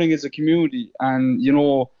 Skateboarding is a community, and, you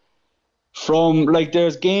know, from like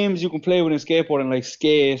there's games you can play with in skateboarding, like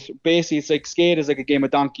skate. Basically, it's like skate is like a game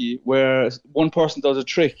of donkey where one person does a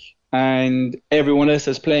trick and everyone else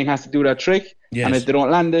that's playing has to do that trick. Yes. And if they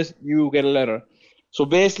don't land it, you get a letter. So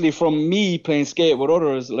basically, from me playing skate with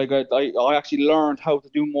others, like I actually learned how to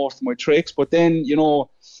do most of my tricks. But then, you know,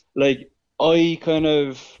 like I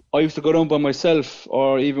used to go down by myself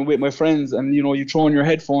or even with my friends, and, you know, you throw in your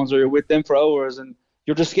headphones or you're with them for hours and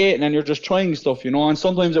you're just skating and you're just trying stuff, you know, and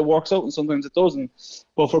sometimes it works out and sometimes it doesn't.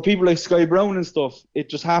 But for people like Sky Brown and stuff, it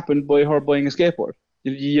just happened by her buying a skateboard.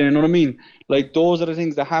 You know what I mean? Like, those are the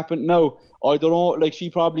things that happen. Now, I don't know, like, she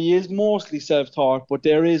probably is mostly self-taught, but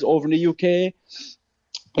there is, over in the UK,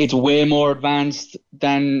 it's way more advanced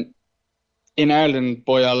than in Ireland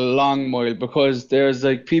by a long mile, because there's,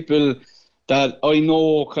 like, people that I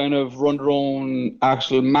know kind of run their own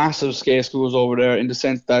actual massive skate schools over there, in the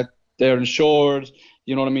sense that they're insured,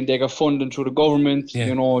 you know what I mean? They got funding through the government,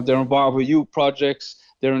 you know, they're involved with youth projects,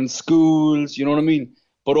 they're in schools, you know what I mean?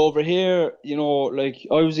 But over here, you know, like,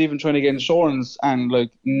 I was even trying to get insurance and,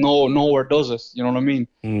 like, nowhere does it, you know what I mean?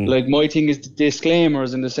 Like, my thing is the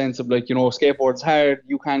disclaimers, in the sense of, like, you know, skateboard's hard,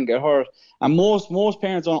 you can get hurt. And most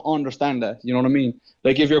parents don't understand that, you know what I mean?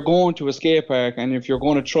 Like, if you're going to a skate park and if you're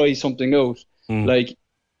going to try something out, like,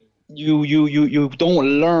 you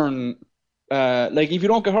don't learn. Like, if you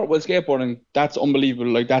don't get hurt with skateboarding, that's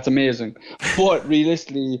unbelievable. Like, that's amazing. But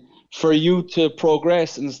realistically, for you to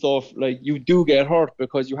progress and stuff, like, you do get hurt,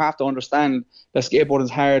 because you have to understand that skateboarding is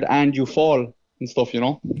hard and you fall and stuff, you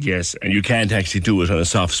know? Yes, and you can't actually do it on a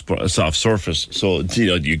soft surface. So, you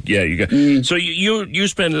know, you get. So you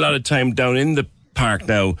spend a lot of time down in the park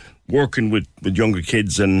now, working with younger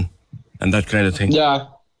kids and that kind of thing.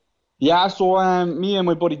 Yeah, so me and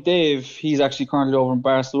my buddy Dave, he's actually currently over in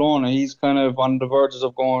Barcelona. He's kind of on the verges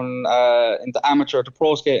of going into amateur to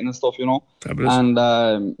pro skating and stuff, you know. Fabulous. And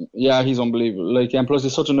yeah, he's unbelievable. Like, and plus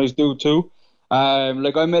he's such a nice dude too.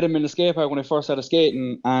 Like, I met him in the skate park when I first started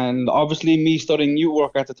skating, and obviously me studying youth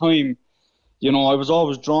work at the time, you know, I was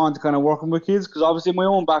always drawn to kind of working with kids because obviously my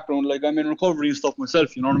own background, like I'm in recovery and stuff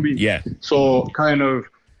myself, you know what I mean? Yeah. So kind of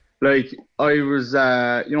like I was,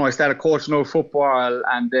 you know, I started coaching out football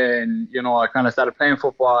and then, you know, I kind of started playing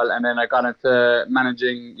football and then I got into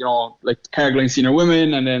managing, you know, like Carrigaline Senior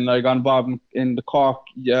Women, and then I got involved in the Cork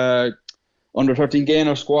under 13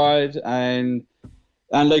 Gainer squad, and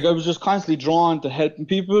like I was just constantly drawn to helping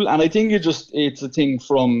people. And I think it's a thing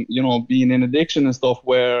from, you know, being in addiction and stuff,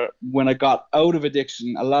 where when I got out of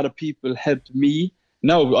addiction, a lot of people helped me.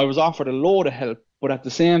 Now, I was offered a load of help, but at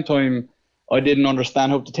the same time, I didn't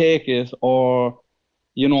understand how to take it, or,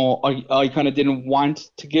 you know, I kind of didn't want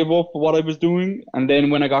to give up what I was doing. And then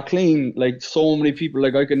when I got clean, like so many people,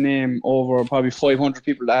 like I can name over probably 500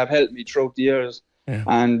 people that have helped me throughout the years. Yeah.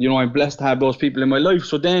 And, you know, I'm blessed to have those people in my life.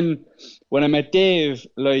 So then when I met Dave,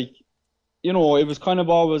 like, you know, it was kind of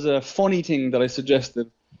always a funny thing that I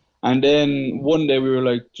suggested. And then one day we were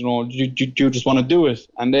like, you know, do you just want to do it?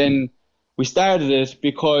 And then we started it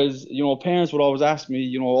because, you know, parents would always ask me,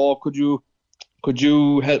 you know, oh, could you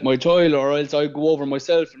help my child? Or else I'd go over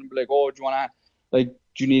myself and be like, oh, do you want to, like,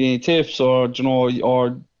 do you need any tips? Or, do you know,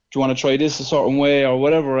 or do you want to try this a certain way or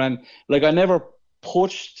whatever? And like, I never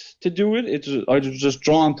pushed to do it. I was just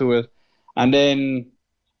drawn to it. And then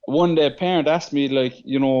one day a parent asked me, like,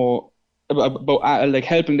 you know, about like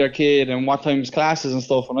helping their kid and what time's classes and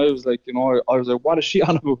stuff. And I was like, you know, I was like, what is she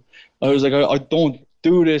on about? I was like, I don't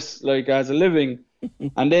do this like as a living.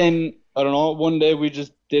 And then, I don't know, one day we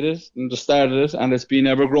just did it and just started it, and it's been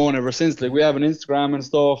ever growing ever since. Like, we have an Instagram and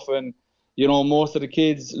stuff, and, you know, most of the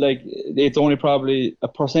kids, like, it's only probably a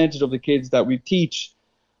percentage of the kids that we teach.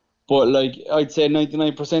 But, like, I'd say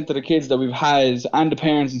 99% of the kids that we've had and the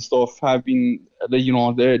parents and stuff have been, you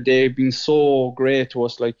know, they've been so great to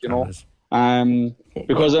us, like, you know.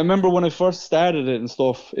 Because I remember when I first started it and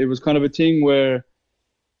stuff, it was kind of a thing where,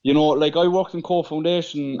 you know, like I worked in Core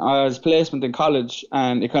Foundation as placement in college,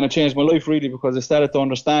 and it kind of changed my life really, because I started to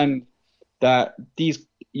understand that these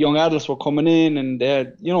young adults were coming in and they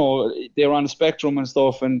had, you know, they were on the spectrum and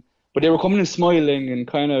stuff, but they were coming in smiling and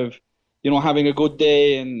kind of, you know, having a good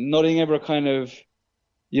day, and nothing ever kind of,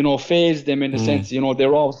 you know, fazed them in the sense, you know, they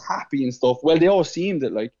were always happy and stuff. Well, they all seemed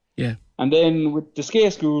it, like. Yeah. And then with the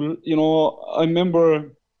skate school, you know, I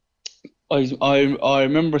remember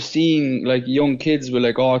seeing like young kids with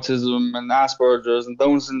like autism and Asperger's and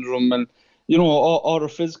Down syndrome and, you know, other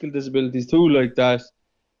physical disabilities too, like that,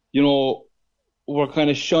 you know, were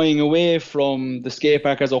kind of shying away from the skate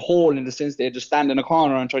park as a whole, in the sense they just stand in a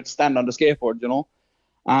corner and try to stand on the skateboard, you know.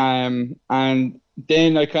 And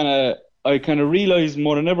then I kind of realized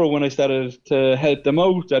more than ever when I started to help them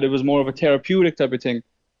out that it was more of a therapeutic type of thing,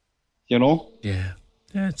 you know. Yeah,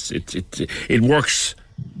 it works.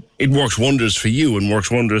 It works wonders for you and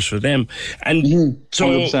works wonders for them. And so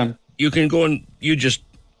 100%. You can go and you just.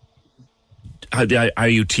 Are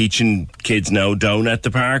you teaching kids now down at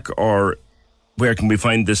the park, or where can we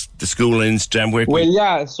find the school on Instagram?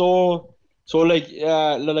 So like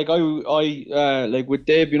I like with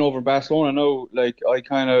Dave being over in Barcelona now, like I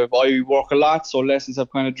work a lot, so lessons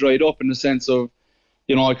have kind of dried up in the sense of,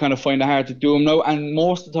 you know, I kind of find it hard to do them now, and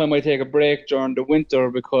most of the time I take a break during the winter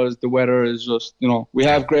because the weather is just, you know, we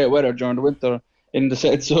have great weather during the winter in the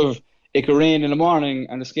sense of it could rain in the morning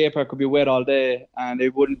and the skate park could be wet all day and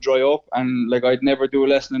it wouldn't dry up, and like I'd never do a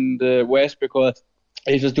lesson in the west because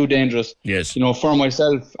it's just too dangerous. Yes. You know, for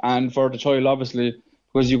myself and for the child obviously,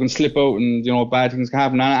 because you can slip out and, you know, bad things can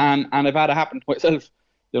happen, and I've had it happen to myself,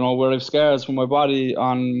 you know, where I've scars from my body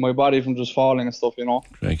from just falling and stuff, you know.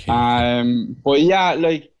 But yeah,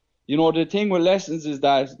 like, you know, the thing with lessons is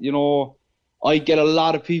that, you know, I get a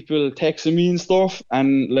lot of people texting me and stuff,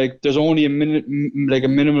 and like there's only a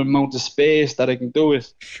minimum amount of space that I can do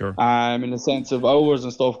it. Sure. In the sense of hours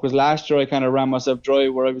and stuff, because last year I kind of ran myself dry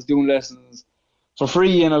where I was doing lessons for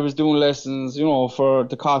free and I was doing lessons, you know,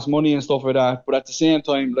 to cost money and stuff like that. But at the same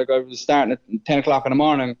time, like I was starting at 10 o'clock in the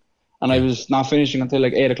morning and I was not finishing until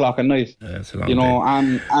like 8 o'clock at night. Yeah, that's a long you know,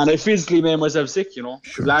 day. and I physically made myself sick, you know.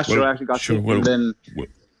 Sure. Last year I actually got sick, and then...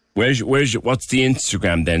 Where's what's the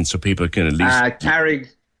Instagram then, so people can at least...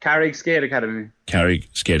 Carrig Skate Academy. Carrig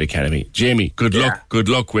Skate Academy. Jamie, good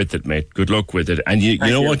luck with it, mate. Good luck with it. And you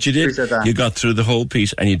know what you did? You got through the whole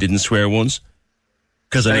piece and you didn't swear once.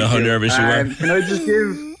 Because I know how nervous you were. Can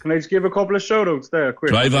I just give a couple of shout outs there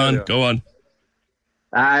quick? Drive on, go on.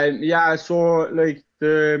 Yeah, so like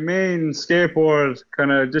the main skateboard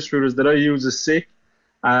kind of distributors that I use is Sick.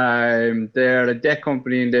 They're a deck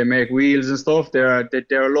company and they make wheels and stuff. They're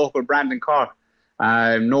a local brand in Cork.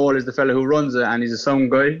 Noel is the fellow who runs it and he's a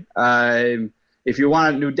sound guy. if you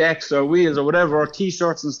want new decks or wheels or whatever, or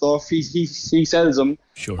t-shirts and stuff, he sells them.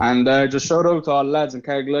 Sure. And just shout out to all the lads in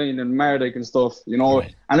Carrigaline and Mardyke and stuff, you know.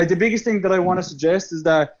 Right. And like the biggest thing that I want to suggest is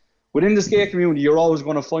that within the skate community, you're always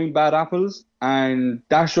going to find bad apples, and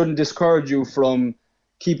that shouldn't discourage you from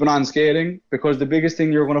keeping on skating, because the biggest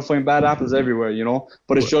thing, you're going to find bad apples everywhere, you know.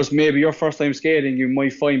 But it's just maybe your first time skating, you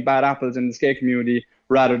might find bad apples in the skate community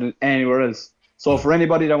rather than anywhere else. So for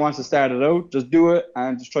anybody that wants to start it out, just do it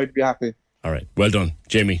and just try to be happy. All right, well done,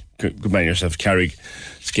 Jamie. Good man yourself. Carrig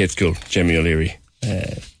Skate School, Jamie O'Leary.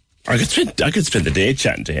 I could spend the day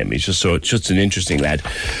chatting to him. He's just an interesting lad.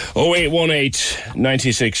 0818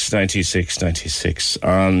 96 96 96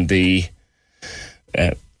 on the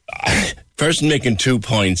person making 2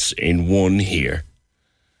 points in one here.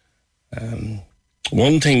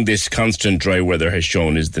 One thing this constant dry weather has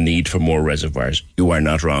shown is the need for more reservoirs. You are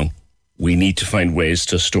not wrong. We need to find ways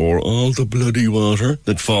to store all the bloody water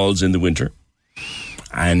that falls in the winter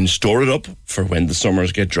and store it up for when the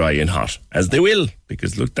summers get dry and hot, as they will,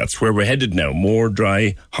 because look, that's where we're headed now. More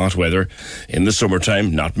dry, hot weather in the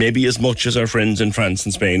summertime. Not maybe as much as our friends in France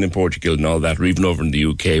and Spain and Portugal and all that, or even over in the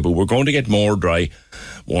UK, but we're going to get more dry,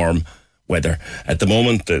 warm weather. At the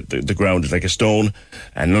moment, the ground is like a stone,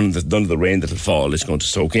 and none of the rain that'll fall is going to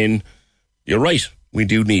soak in. You're right. We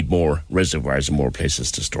do need more reservoirs and more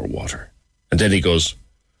places to store water. And then he goes,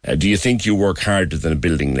 do you think you work harder than a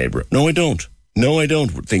building labourer? No, I don't. No, I don't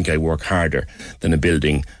think I work harder than a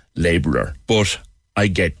building labourer. But I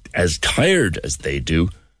get as tired as they do,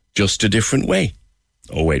 just a different way.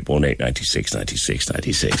 0818 96 96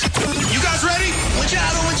 96. You guys ready? We're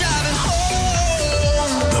driving home.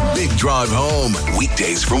 The Big Drive Home,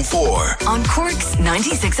 weekdays from 4. On Cork's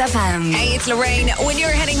 96 FM. Hey, it's Lorraine. When you're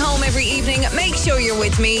heading home every evening, make sure you're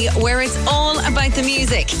with me, where it's all about the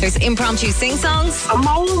music. There's impromptu sing-songs. I'm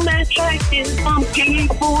on that track and I'm keep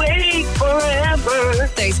awake forever.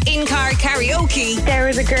 There's in-car karaoke. There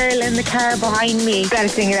was a girl in the car behind me. Better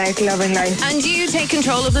sing it out, Loving Life. And you take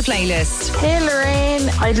control of the playlist. Hey, Lorraine.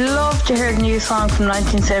 I'd love to hear the new song from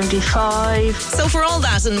 1975. So for all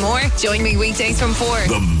that and more, join me weekdays from 4.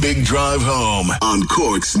 The Big Drive Home on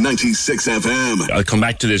Cork's 96 FM. I'll come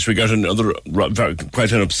back to this. We got another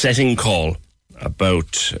quite an upsetting call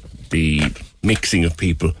about the mixing of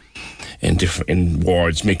people in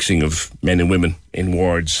wards, mixing of men and women in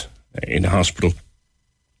wards in a hospital.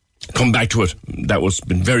 Come back to it. That was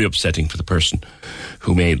been very upsetting for the person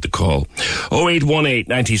who made the call. 0818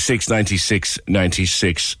 96 96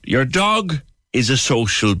 96. Your dog is a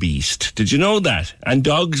social beast. Did you know that? And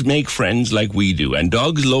dogs make friends like we do. And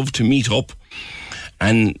dogs love to meet up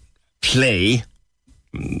and play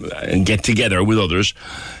and get together with others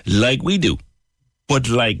like we do. But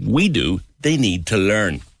like we do, they need to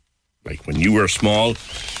learn. Like when you were small,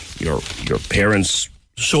 your parents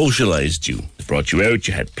socialized you. They brought you out,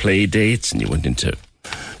 you had play dates, and you went into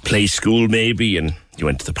play school maybe, and you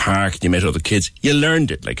went to the park and you met other kids. You learned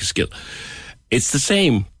it like a skill. It's the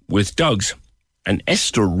same with dogs. And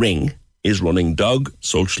Esther Ring is running dog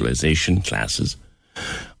socialization classes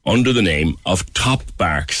under the name of Top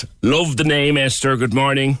Barks. Love the name, Esther. Good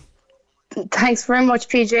morning. Thanks very much,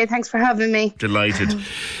 PJ. Thanks for having me. Delighted.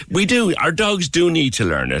 We do. Our dogs do need to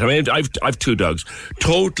learn it. I mean, I've 2 dogs,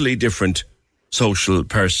 totally different social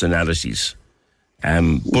personalities.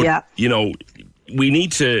 But, yeah. You know, we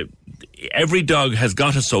need to... Every dog has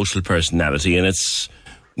got a social personality, and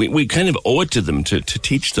we kind of owe it to them to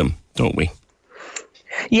teach them, don't we?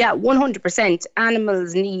 Yeah, 100%.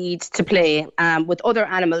 Animals need to play with other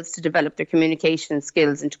animals to develop their communication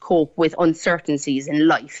skills and to cope with uncertainties in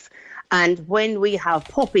life. And when we have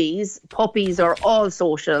puppies are all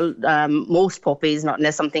social. Most puppies, not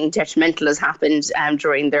unless something detrimental has happened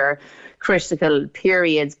during their critical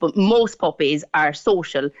periods, but most puppies are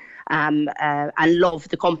social and love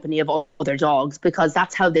the company of other dogs, because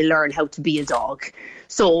that's how they learn how to be a dog.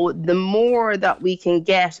 So the more that we can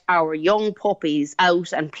get our young puppies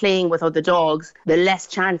out and playing with other dogs, the less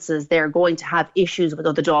chances they're going to have issues with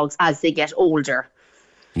other dogs as they get older.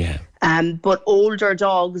 Yeah. But older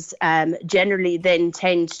dogs generally then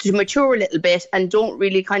tend to mature a little bit and don't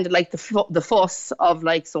really kind of like the fuss of,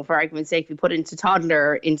 like, so for argument's sake, we put into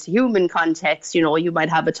toddler, into human context, you know, you might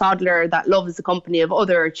have a toddler that loves the company of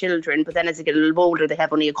other children, but then as they get a little older, they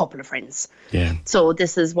have only a couple of friends. Yeah. So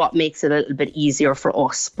this is what makes it a little bit easier for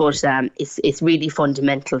us, but it's really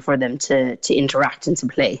fundamental for them to interact and to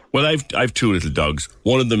play. Well, I've 2 little dogs.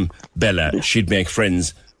 One of them, Bella, she'd make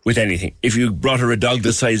friends with anything. If you brought her a dog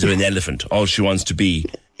the size of an elephant, all she wants to be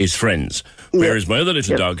is friends. Whereas my other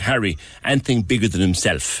little dog, Harry, anything bigger than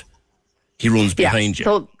himself, he runs behind you.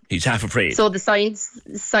 So He's half afraid. So the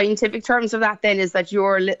scientific terms of that then is that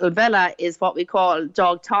your little Bella is what we call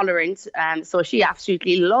dog tolerant. So she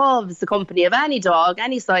absolutely loves the company of any dog,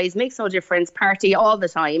 any size, makes no difference, party all the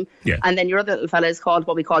time. Yeah. And then your other little fella is called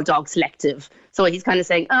what we call dog selective. So he's kind of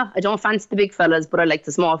saying, I don't fancy the big fellas, but I like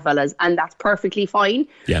the small fellas. And that's perfectly fine.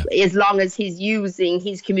 Yeah. As long as he's using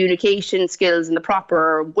his communication skills in the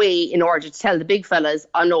proper way in order to tell the big fellas,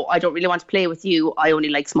 oh no, I don't really want to play with you. I only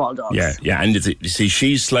like small dogs. Yeah. And you see,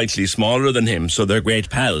 she's slightly smaller than him, so they're great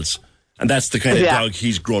pals. And that's the kind of dog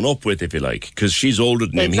he's grown up with, if you like, because she's older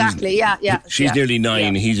than him. Exactly, She's nearly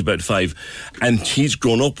 9, he's about 5, and he's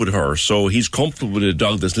grown up with her, so he's comfortable with a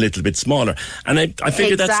dog that's a little bit smaller. And I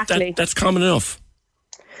figure that's common enough.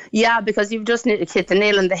 Yeah, because you've just hit the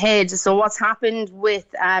nail on the head. So what's happened with,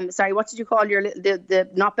 what did you call your little,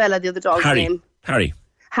 not Bella, the other dog's name?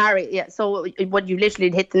 Harry, yeah. So what you literally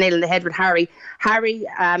hit the nail on the head with Harry. Harry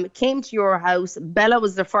came to your house. Bella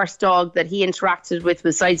was the first dog that he interacted with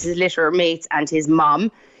besides his litter mates and his mom.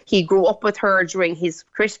 He grew up with her during his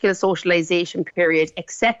critical socialization period,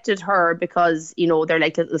 accepted her because, they're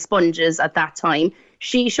like little sponges at that time.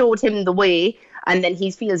 She showed him the way, and then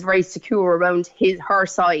he feels very secure around her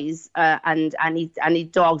size and he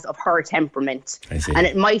dogs of her temperament. I see. And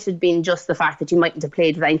it might have been just the fact that he mightn't have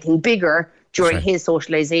played with anything bigger during his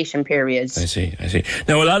socialization period. I see.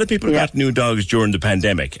 Now, a lot of people got new dogs during the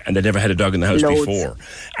pandemic, and they never had a dog in the house before.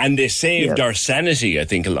 And they saved our sanity, I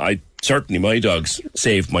think. Certainly my dogs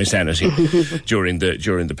saved my sanity during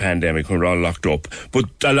the pandemic when we were all locked up. But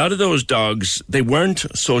a lot of those dogs, they weren't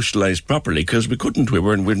socialised properly because we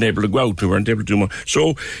weren't able to go out, we weren't able to do more.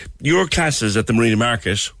 So your classes at the Marina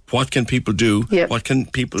Market, what can people do? Yep. What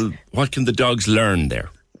can the dogs learn there?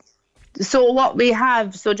 So what we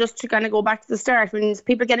have, so just to kind of go back to the start, when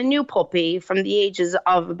people get a new puppy from the ages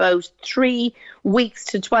of about 3 weeks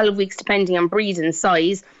to 12 weeks, depending on breed and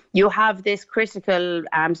size, you have this critical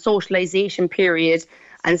socialization period.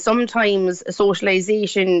 And sometimes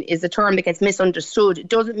socialization is a term that gets misunderstood. It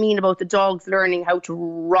doesn't mean about the dogs learning how to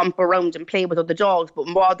romp around and play with other dogs, but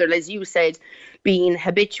rather, as you said, being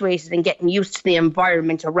habituated and getting used to the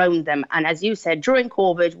environment around them. And as you said, during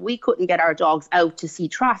COVID, we couldn't get our dogs out to see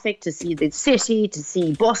traffic, to see the city, to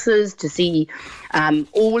see buses, to see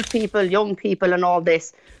old people, young people and all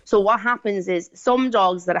this. So what happens is some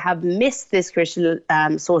dogs that have missed this critical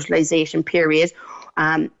socialization period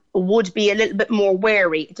would be a little bit more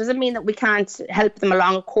wary. It doesn't mean that we can't help them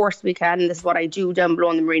along. Of course we can. This is what I do down below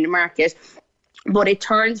in the Marina Market. But it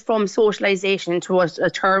turns from socialization to a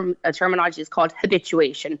terminology is called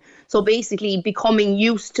habituation. So basically becoming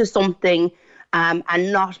used to something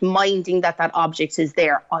and not minding that object is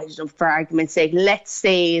there. I don't know, for argument's sake, let's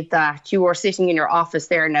say that you are sitting in your office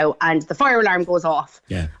there now and the fire alarm goes off.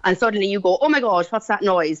 Yeah. And suddenly you go, oh my God, what's that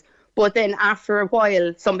noise? But then after a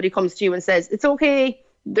while, somebody comes to you and says, it's okay,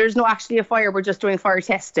 there's no actually a fire, we're just doing fire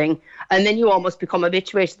testing. And then you almost become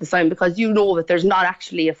habituated to the sound because you know that there's not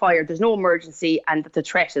actually a fire, there's no emergency, and that the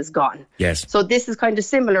threat is gone. Yes. So this is kind of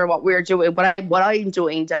similar what we're doing, what I'm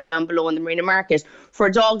doing down below in the Marina Market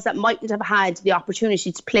for dogs that mightn't have had the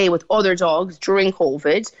opportunity to play with other dogs during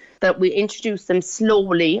COVID, that we introduce them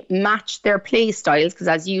slowly, match their play styles, because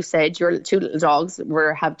as you said, your two little dogs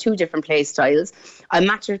have 2 different play styles. I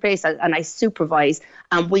match their play styles and I supervise,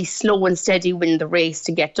 and we slow and steady win the race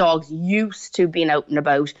to get dogs used to being out and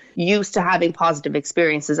about, used to having positive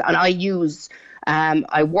experiences. And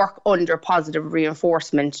I work under positive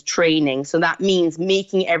reinforcement training. So that means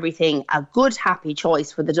making everything a good, happy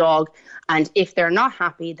choice for the dog. And if they're not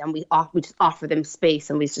happy, then we just offer them space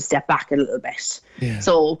and we just step back a little bit. Yeah.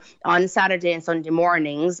 So on Saturday and Sunday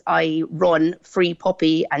mornings, I run free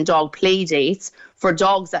puppy and dog play dates for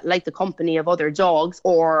dogs that like the company of other dogs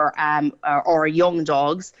or young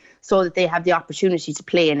dogs, so that they have the opportunity to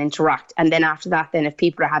play and interact. And then after that, then if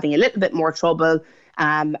people are having a little bit more trouble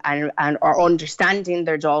and are understanding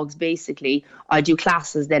their dogs, basically, I do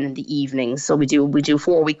classes then in the evenings. So we do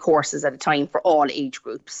 4-week courses at a time for all age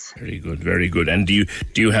groups. Very good, very good. And do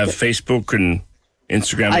you have Facebook and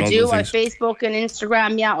Instagram? I do. I have Facebook and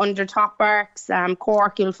Instagram, under Top Barks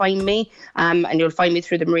Cork. You'll find me, and you'll find me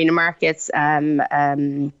through the Marina Markets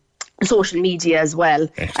social media as well.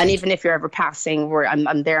 Excellent. And even if you're ever passing,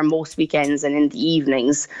 I'm there most weekends and in the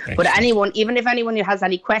evenings. Excellent. But even if anyone who has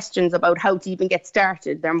any questions about how to even get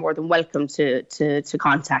started, they're more than welcome to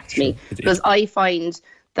contact me, because I find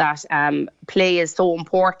that play is so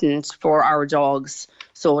important for our dogs.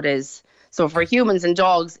 So it is. So for humans and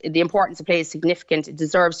dogs, the importance of play is significant. It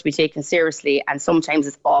deserves to be taken seriously, and sometimes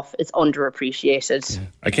it's underappreciated. Yeah.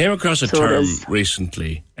 I came across a term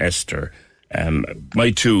recently, Esther,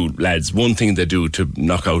 My two lads, one thing they do to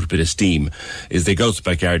knock out a bit of steam is they go to the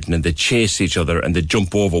back garden and they chase each other and they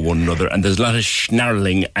jump over one another, and there's a lot of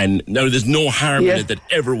snarling, and no, there's no harm in it that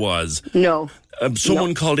ever was. No.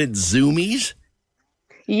 Someone called it zoomies.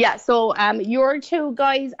 Yeah, so your two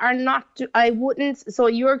guys are not, I wouldn't, so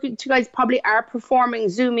your two guys probably are performing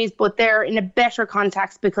zoomies, but they're in a better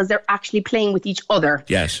context because they're actually playing with each other.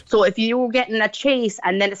 Yes. So if you were getting a chase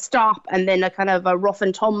and then a stop and then a kind of a rough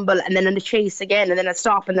and tumble and then a chase again and then a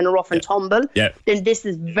stop and then a rough and tumble, then this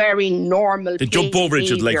is very normal. They jump over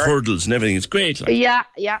each other like hurdles and everything. It's great. Like.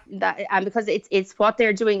 Yeah. And because it's what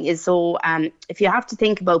they're doing is so, if you have to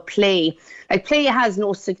think about play, like play has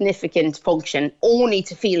no significant function, only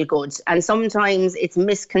to feel good. And sometimes it's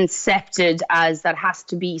misconcepted as that has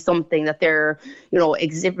to be something that they're,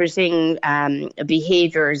 exhibiting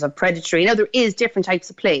behaviours of predatory. Now, there is different types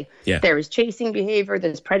of play. Yeah. There is chasing behaviour,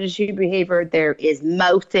 there's predatory behaviour, there is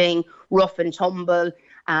mouthing, rough and tumble.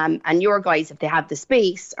 And your guys, if they have the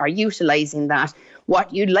space, are utilising that.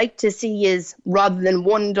 What you'd like to see is, rather than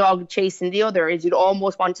one dog chasing the other, is you'd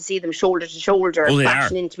almost want to see them shoulder to shoulder,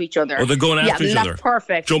 bashing into each other. Or they're going after each other. That's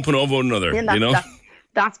perfect. Jumping over one another,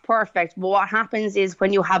 That's perfect. But what happens is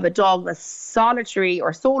when you have a dog that's solitary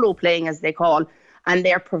or solo playing, as they call, and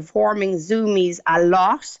they're performing zoomies a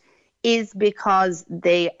lot, is because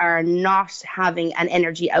they are not having an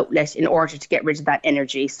energy outlet in order to get rid of that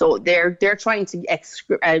energy. So they're trying to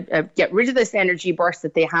get rid of this energy burst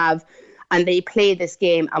that they have, and they play this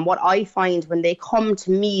game. And what I find when they come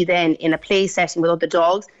to me then in a play setting with other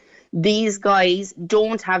dogs, these guys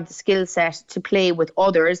don't have the skill set to play with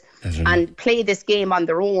others and play this game on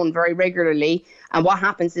their own very regularly. And what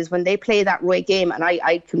happens is when they play that right game, and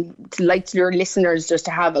I can like to your listeners just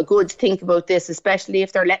to have a good think about this, especially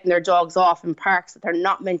if they're letting their dogs off in parks that they're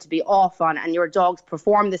not meant to be off on, and your dogs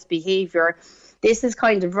perform this behaviour. This is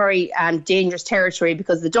kind of very dangerous territory,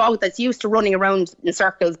 because the dog that's used to running around in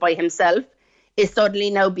circles by himself is suddenly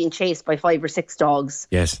now being chased by 5 or 6 dogs.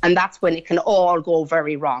 Yes. And that's when it can all go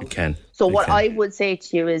very wrong. It can. So what I would say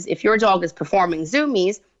to you is, if your dog is performing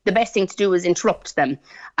zoomies, the best thing to do is interrupt them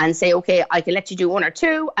and say, okay, I can let you do 1 or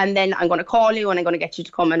 2, and then I'm going to call you and I'm going to get you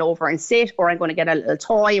to come in over and sit, or I'm going to get a little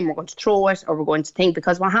toy and we're going to throw it, or we're going to think.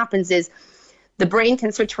 Because what happens is the brain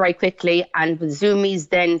can switch very quickly, and with zoomies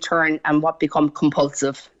then turn and what become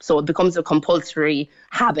compulsive. So it becomes a compulsory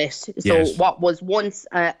habit. So what was once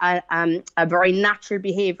a very natural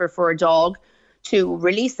behaviour for a dog to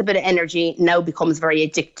release a bit of energy now becomes very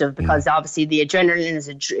addictive, because obviously the adrenaline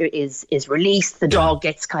is released. The dog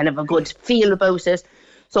gets kind of a good feel about it.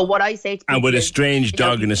 So what I say to people, and with a strange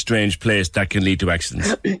dog in a strange place, that can lead to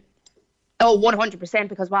accidents. Oh, 100%,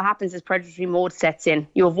 because what happens is predatory mode sets in.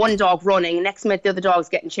 You have one dog running, next minute the other dog's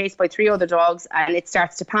getting chased by 3 other dogs, and it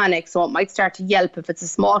starts to panic. So it might start to yelp if it's a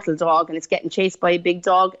small little dog and it's getting chased by a big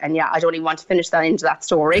dog. And I don't even want to finish that into that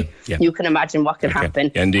story. Yeah. You can imagine what can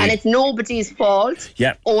happen. Indeed. And it's nobody's fault,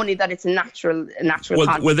 only that it's a natural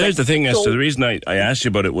consequence. Well, there's the thing, Esther. The reason I asked you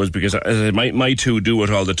about it was because my two do it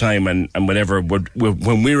all the time, and whenever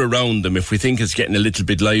when we're around them, if we think it's getting a little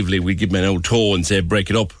bit lively, we give them an old toe and say, break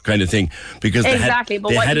it up, kind of thing. Because they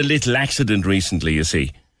had a little accident recently, you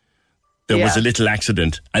see. There was a little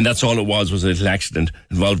accident, and that's all it was a little accident.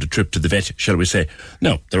 Involved a trip to the vet, shall we say.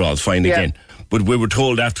 No, they're all fine again. But we were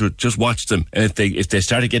told after, just watch them, and if they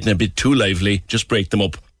started getting a bit too lively, just break them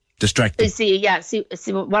up. Distract them. See,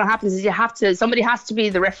 what happens is somebody has to be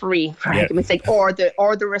the referee, for argument's sake, or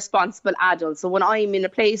the responsible adult. So when I'm in a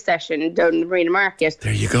play session down in the Marina Market,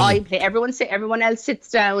 there you go. I play, everyone else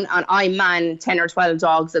sits down, and I man 10 or 12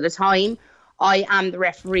 dogs at a time. I am the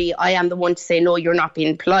referee. I am the one to say, no, you're not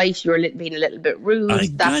being polite. You're being a little bit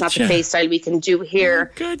rude. That's not the play style we can do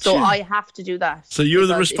here. So I have to do that. So you're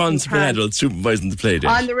the responsible adult supervising the play day.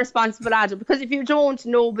 I'm the responsible adult, because if you don't,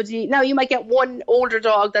 nobody... Now, you might get one older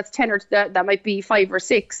dog that's 10 or that might be 5 or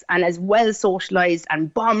 6 and is well socialised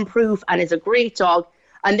and bomb-proof and is a great dog,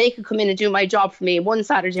 and they could come in and do my job for me one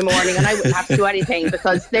Saturday morning, and I wouldn't have to do anything,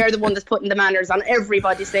 because they're the one that's putting the manners on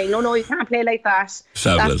everybody, saying, no, you can't play like that.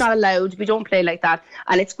 That's not allowed. We don't play like that.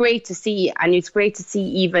 And it's great to see, and it's great to see,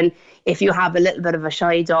 even if you have a little bit of a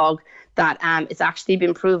shy dog, that it's actually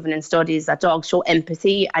been proven in studies that dogs show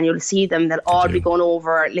empathy, and you'll see them, they'll all be going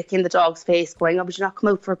over, licking the dog's face, going, would you not come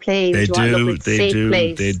out for a play? They're great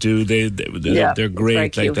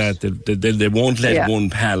like that. They won't let one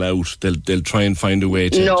pal out. They'll try and find a way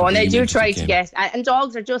to... No, and they do try to get... And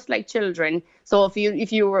dogs are just like children. So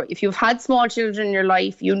if you've had small children in your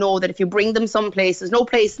life, you know that if you bring them someplace, there's no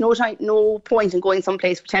point in going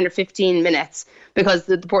someplace for 10 or 15 minutes because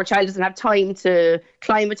the poor child doesn't have time to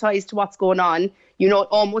acclimatise to what's going on. You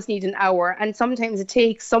almost need an hour. And sometimes it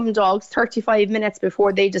takes some dogs 35 minutes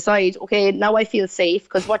before they decide, okay, now I feel safe.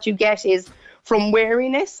 Because what you get is from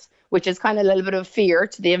wariness, which is kind of a little bit of fear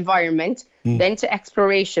to the environment, then to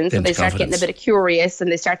exploration. So they start getting a bit of curious and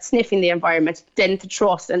they start sniffing the environment, then to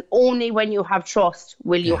trust. And only when you have trust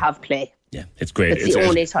will you have play. Yeah, it's great. It's the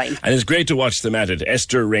only time. And it's great to watch them at it.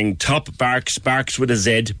 Esther Ring, Top Barks with a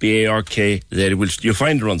Z, B-A-R-K-Z. You'll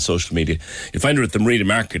find her on social media. You'll find her at the Marina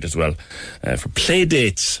Market as well for play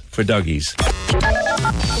dates for doggies.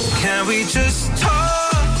 Can we just talk?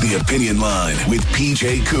 The Opinion Line with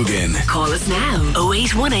PJ Coogan. Call us now.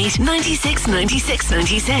 0818 96 96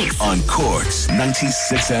 96. On Cork's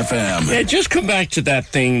 96 FM. Yeah, just come back to that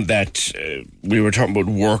thing that we were talking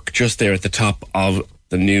about work just there at the top of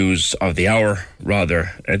the news of the hour, rather.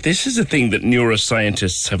 This is a thing that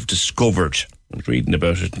neuroscientists have discovered. I was reading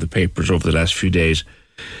about it in the papers over the last few days.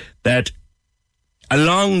 That a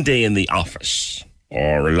long day in the office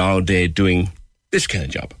or a long day doing this kind of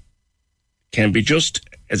job can be just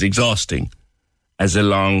as exhausting as a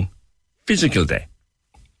long physical day.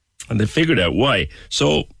 And they figured out why.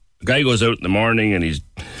 So a guy goes out in the morning and he's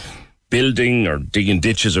building or digging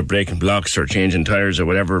ditches or breaking blocks or changing tires or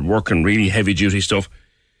whatever, working really heavy duty stuff.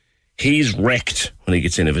 He's wrecked when he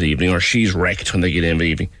gets in of an evening, or she's wrecked when they get in of an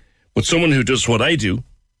evening. But someone who does what I do,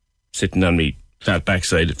 sitting on me fat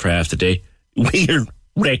backside for half the day, we're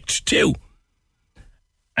wrecked too.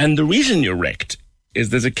 And the reason you're wrecked is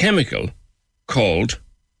there's a chemical called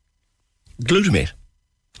glutamate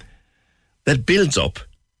that builds up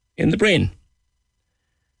in the brain.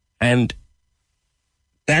 And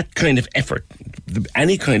that kind of effort,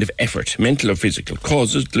 any kind of effort, mental or physical,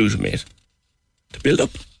 causes glutamate to build up.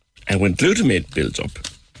 And when glutamate builds up,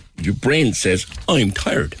 your brain says, I'm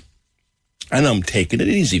tired and I'm taking it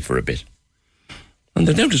easy for a bit. And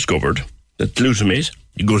they've now discovered that glutamate,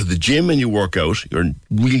 you go to the gym and you work out, you're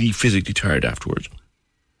really physically tired afterwards.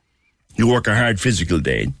 You work a hard physical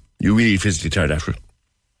day, you're really physically tired after it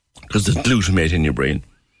because there's glutamate in your brain.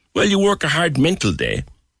 Well, you work a hard mental day,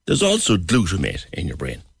 there's also glutamate in your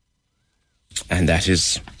brain. And that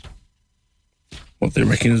is what they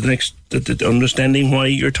reckon is the understanding why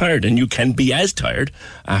you're tired. And you can be as tired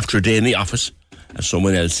after a day in the office as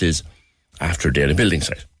someone else is after a day on a building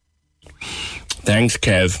site. Thanks,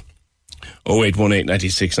 Kev. 0818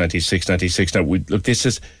 96 96 96. Now, look, this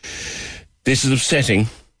is upsetting.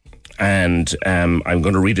 And I'm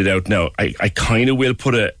going to read it out now. I kind of will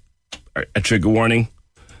put a trigger warning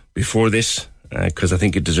before this because I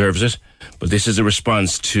think it deserves it. But this is a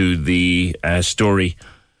response to the story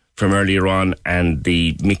from earlier on and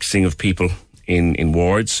the mixing of people in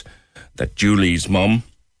wards that Julie's mum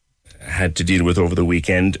had to deal with over the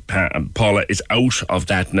weekend. Paula is out of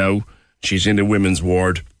that now. She's in a women's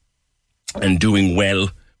ward and doing well,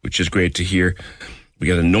 which is great to hear. We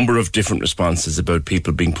got a number of different responses about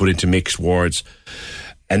people being put into mixed wards.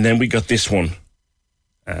 And then we got this one.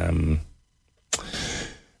 I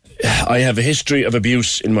have a history of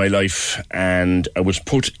abuse in my life, and I was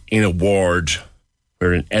put in a ward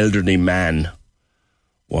where an elderly man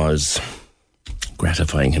was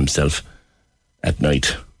gratifying himself at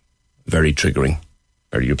night. Very triggering,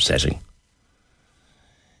 very upsetting.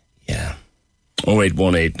 Yeah.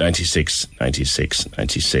 0818 96 96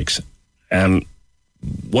 96.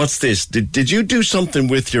 What's this? Did you do something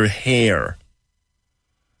with your hair?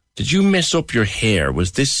 Did you mess up your hair?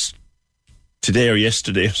 Was this today or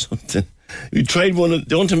yesterday or something? You tried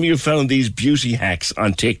don't tell me you found these beauty hacks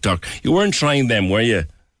on TikTok. You weren't trying them, were you?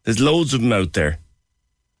 There's loads of them out there.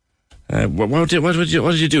 What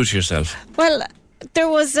did you do to yourself? Well, there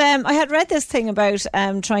was, I had read this thing about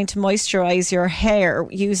trying to moisturise your hair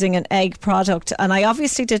using an egg product, and I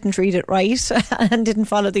obviously didn't read it right and didn't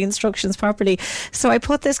follow the instructions properly. So I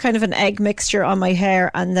put this kind of an egg mixture on my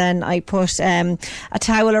hair, and then I put a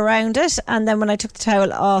towel around it, and then when I took the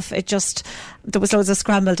towel off, there was loads of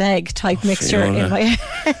scrambled egg type mixture in my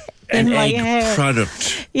hair. An my egg hair.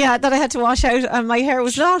 Product. Yeah, that I had to wash out, and my hair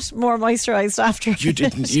was not more moisturised after. You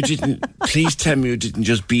didn't. Please tell me you didn't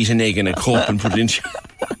just beat an egg in a cup and put it in.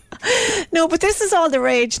 No, but this is all the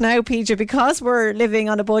rage now, PJ, because we're living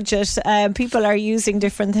on a budget. People are using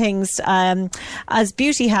different things as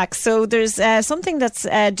beauty hacks. So there's something that's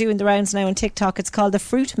doing the rounds now on TikTok. It's called the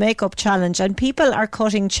Fruit Makeup Challenge, and people are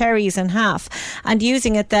cutting cherries in half and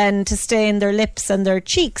using it then to stain their lips and their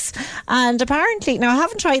cheeks. And apparently, now I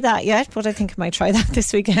haven't tried that yet, but I think I might try that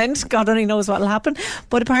this weekend. God only knows what'll happen.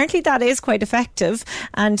 But apparently that is quite effective,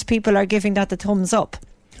 and people are giving that the thumbs up.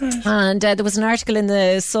 And there was an article in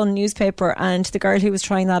the Sun newspaper, and the girl who was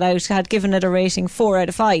trying that out had given it a rating 4 out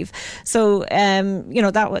of 5. So,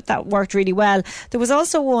 that worked really well. There was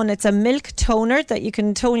also one, it's a milk toner that you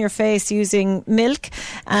can tone your face using milk.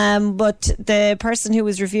 But the person who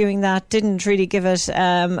was reviewing that didn't really give it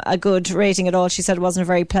a good rating at all. She said it wasn't a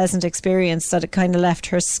very pleasant experience, that it kind of left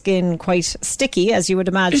her skin quite sticky, as you would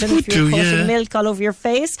imagine, if you're putting milk all over your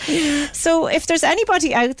face. So if there's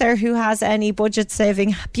anybody out there who has any budget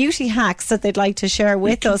saving beauty hacks that they'd like to share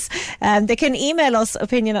with us, they can email us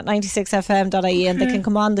opinion@96fm.ie, and they can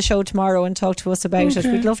come on the show tomorrow and talk to us about it.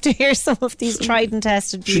 We'd love to hear some of these tried and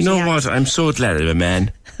tested beauty hacks. You know what? I'm so glad I'm a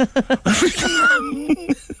man.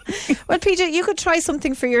 Well, Peter, you could try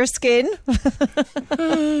something for your skin.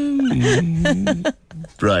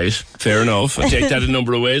 Right, fair enough. I take that a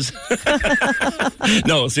number of ways.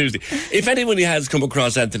 No, seriously. If anybody has come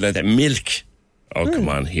across anything like that, milk. Oh, come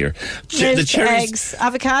on here. Milk, the cherries. eggs.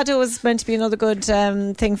 Avocado is meant to be another good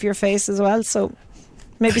thing for your face as well. So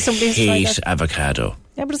maybe somebody has tried that. Avocado.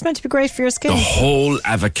 Yeah, but it's meant to be great for your skin. The whole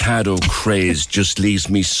avocado craze just leaves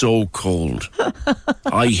me so cold.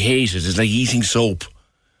 I hate it. It's like eating soap.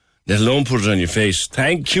 Let alone put it on your face.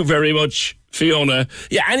 Thank you very much, Fiona.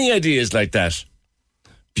 Yeah, any ideas like that?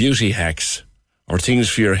 Beauty hacks or things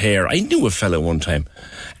for your hair. I knew a fella one time,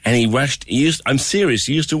 and I'm serious,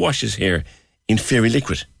 he used to wash his hair in fairy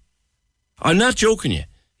liquid. I'm not joking you.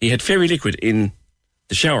 He had fairy liquid in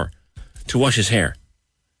the shower to wash his hair.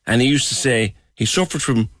 And he used to say he suffered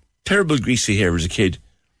from terrible greasy hair as a kid.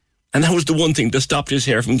 And that was the one thing that stopped his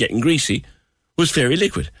hair from getting greasy, was fairy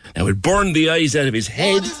liquid. Now, it burned the eyes out of his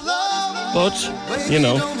head. But,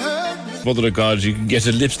 Mother of God, you can get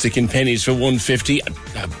a lipstick in pennies for $1.50.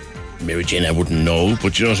 Mary Jane, I wouldn't know,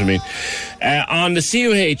 but you know what I mean. On the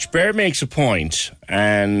CUH, Bear makes a point,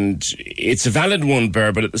 and it's a valid one,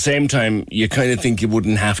 Bear, but at the same time, you kind of think you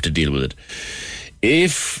wouldn't have to deal with it.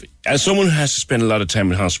 As someone who has to spend a lot of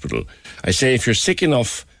time in hospital, I say if you're sick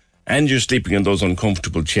enough and you're sleeping in those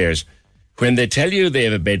uncomfortable chairs, when they tell you they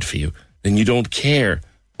have a bed for you, then you don't care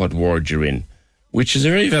what ward you're in, which is a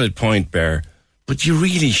very valid point, Bear, but you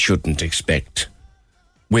really shouldn't expect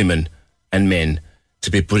women and men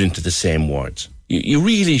to be put into the same wards. You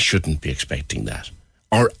really shouldn't be expecting that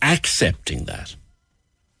or accepting that.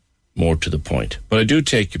 More to the point. But I do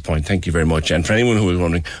take your point. Thank you very much. And for anyone who was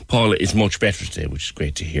wondering, Paula is much better today, which is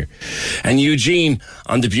great to hear. And Eugene,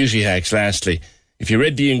 on the beauty hacks, lastly, if you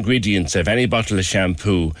read the ingredients of any bottle of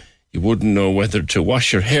shampoo, you wouldn't know whether to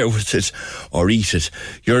wash your hair with it or eat it.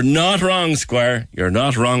 You're not wrong, Squire. You're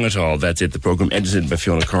not wrong at all. That's it. The programme edited by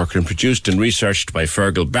Fiona Corcoran, produced and researched by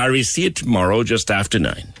Fergal Barry. See you tomorrow just after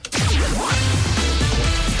 9.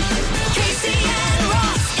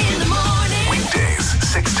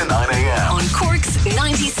 Weekdays, 6 to 9 a.m. On Cork's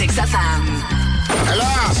 96 FM.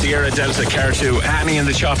 Hello. Sierra Delta Car 2, Annie and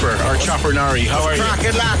the Chopper, or Chopper Nari. How are you?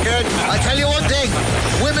 Cracking, lacking. I tell you one thing,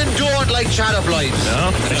 women don't like chat up lines.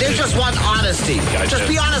 No? They just want honesty. Gotcha. Just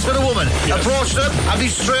be honest with a woman. Yes. Approach them and be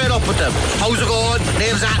straight up with them. How's it going?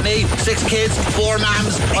 Name's Anthony, 6 kids, 4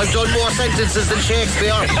 mams. I've done more sentences than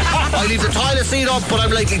Shakespeare. I leave the toilet seat up, but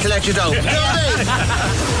I'm likely to let you down. You know what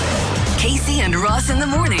I mean? Casey and Ross in the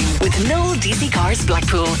morning with Noel DC Cars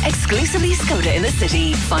Blackpool. Exclusively Skoda in the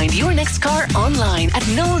city. Find your next car online at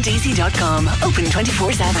noeldc.com. Open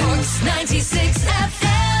 24/7. 96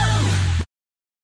 FM.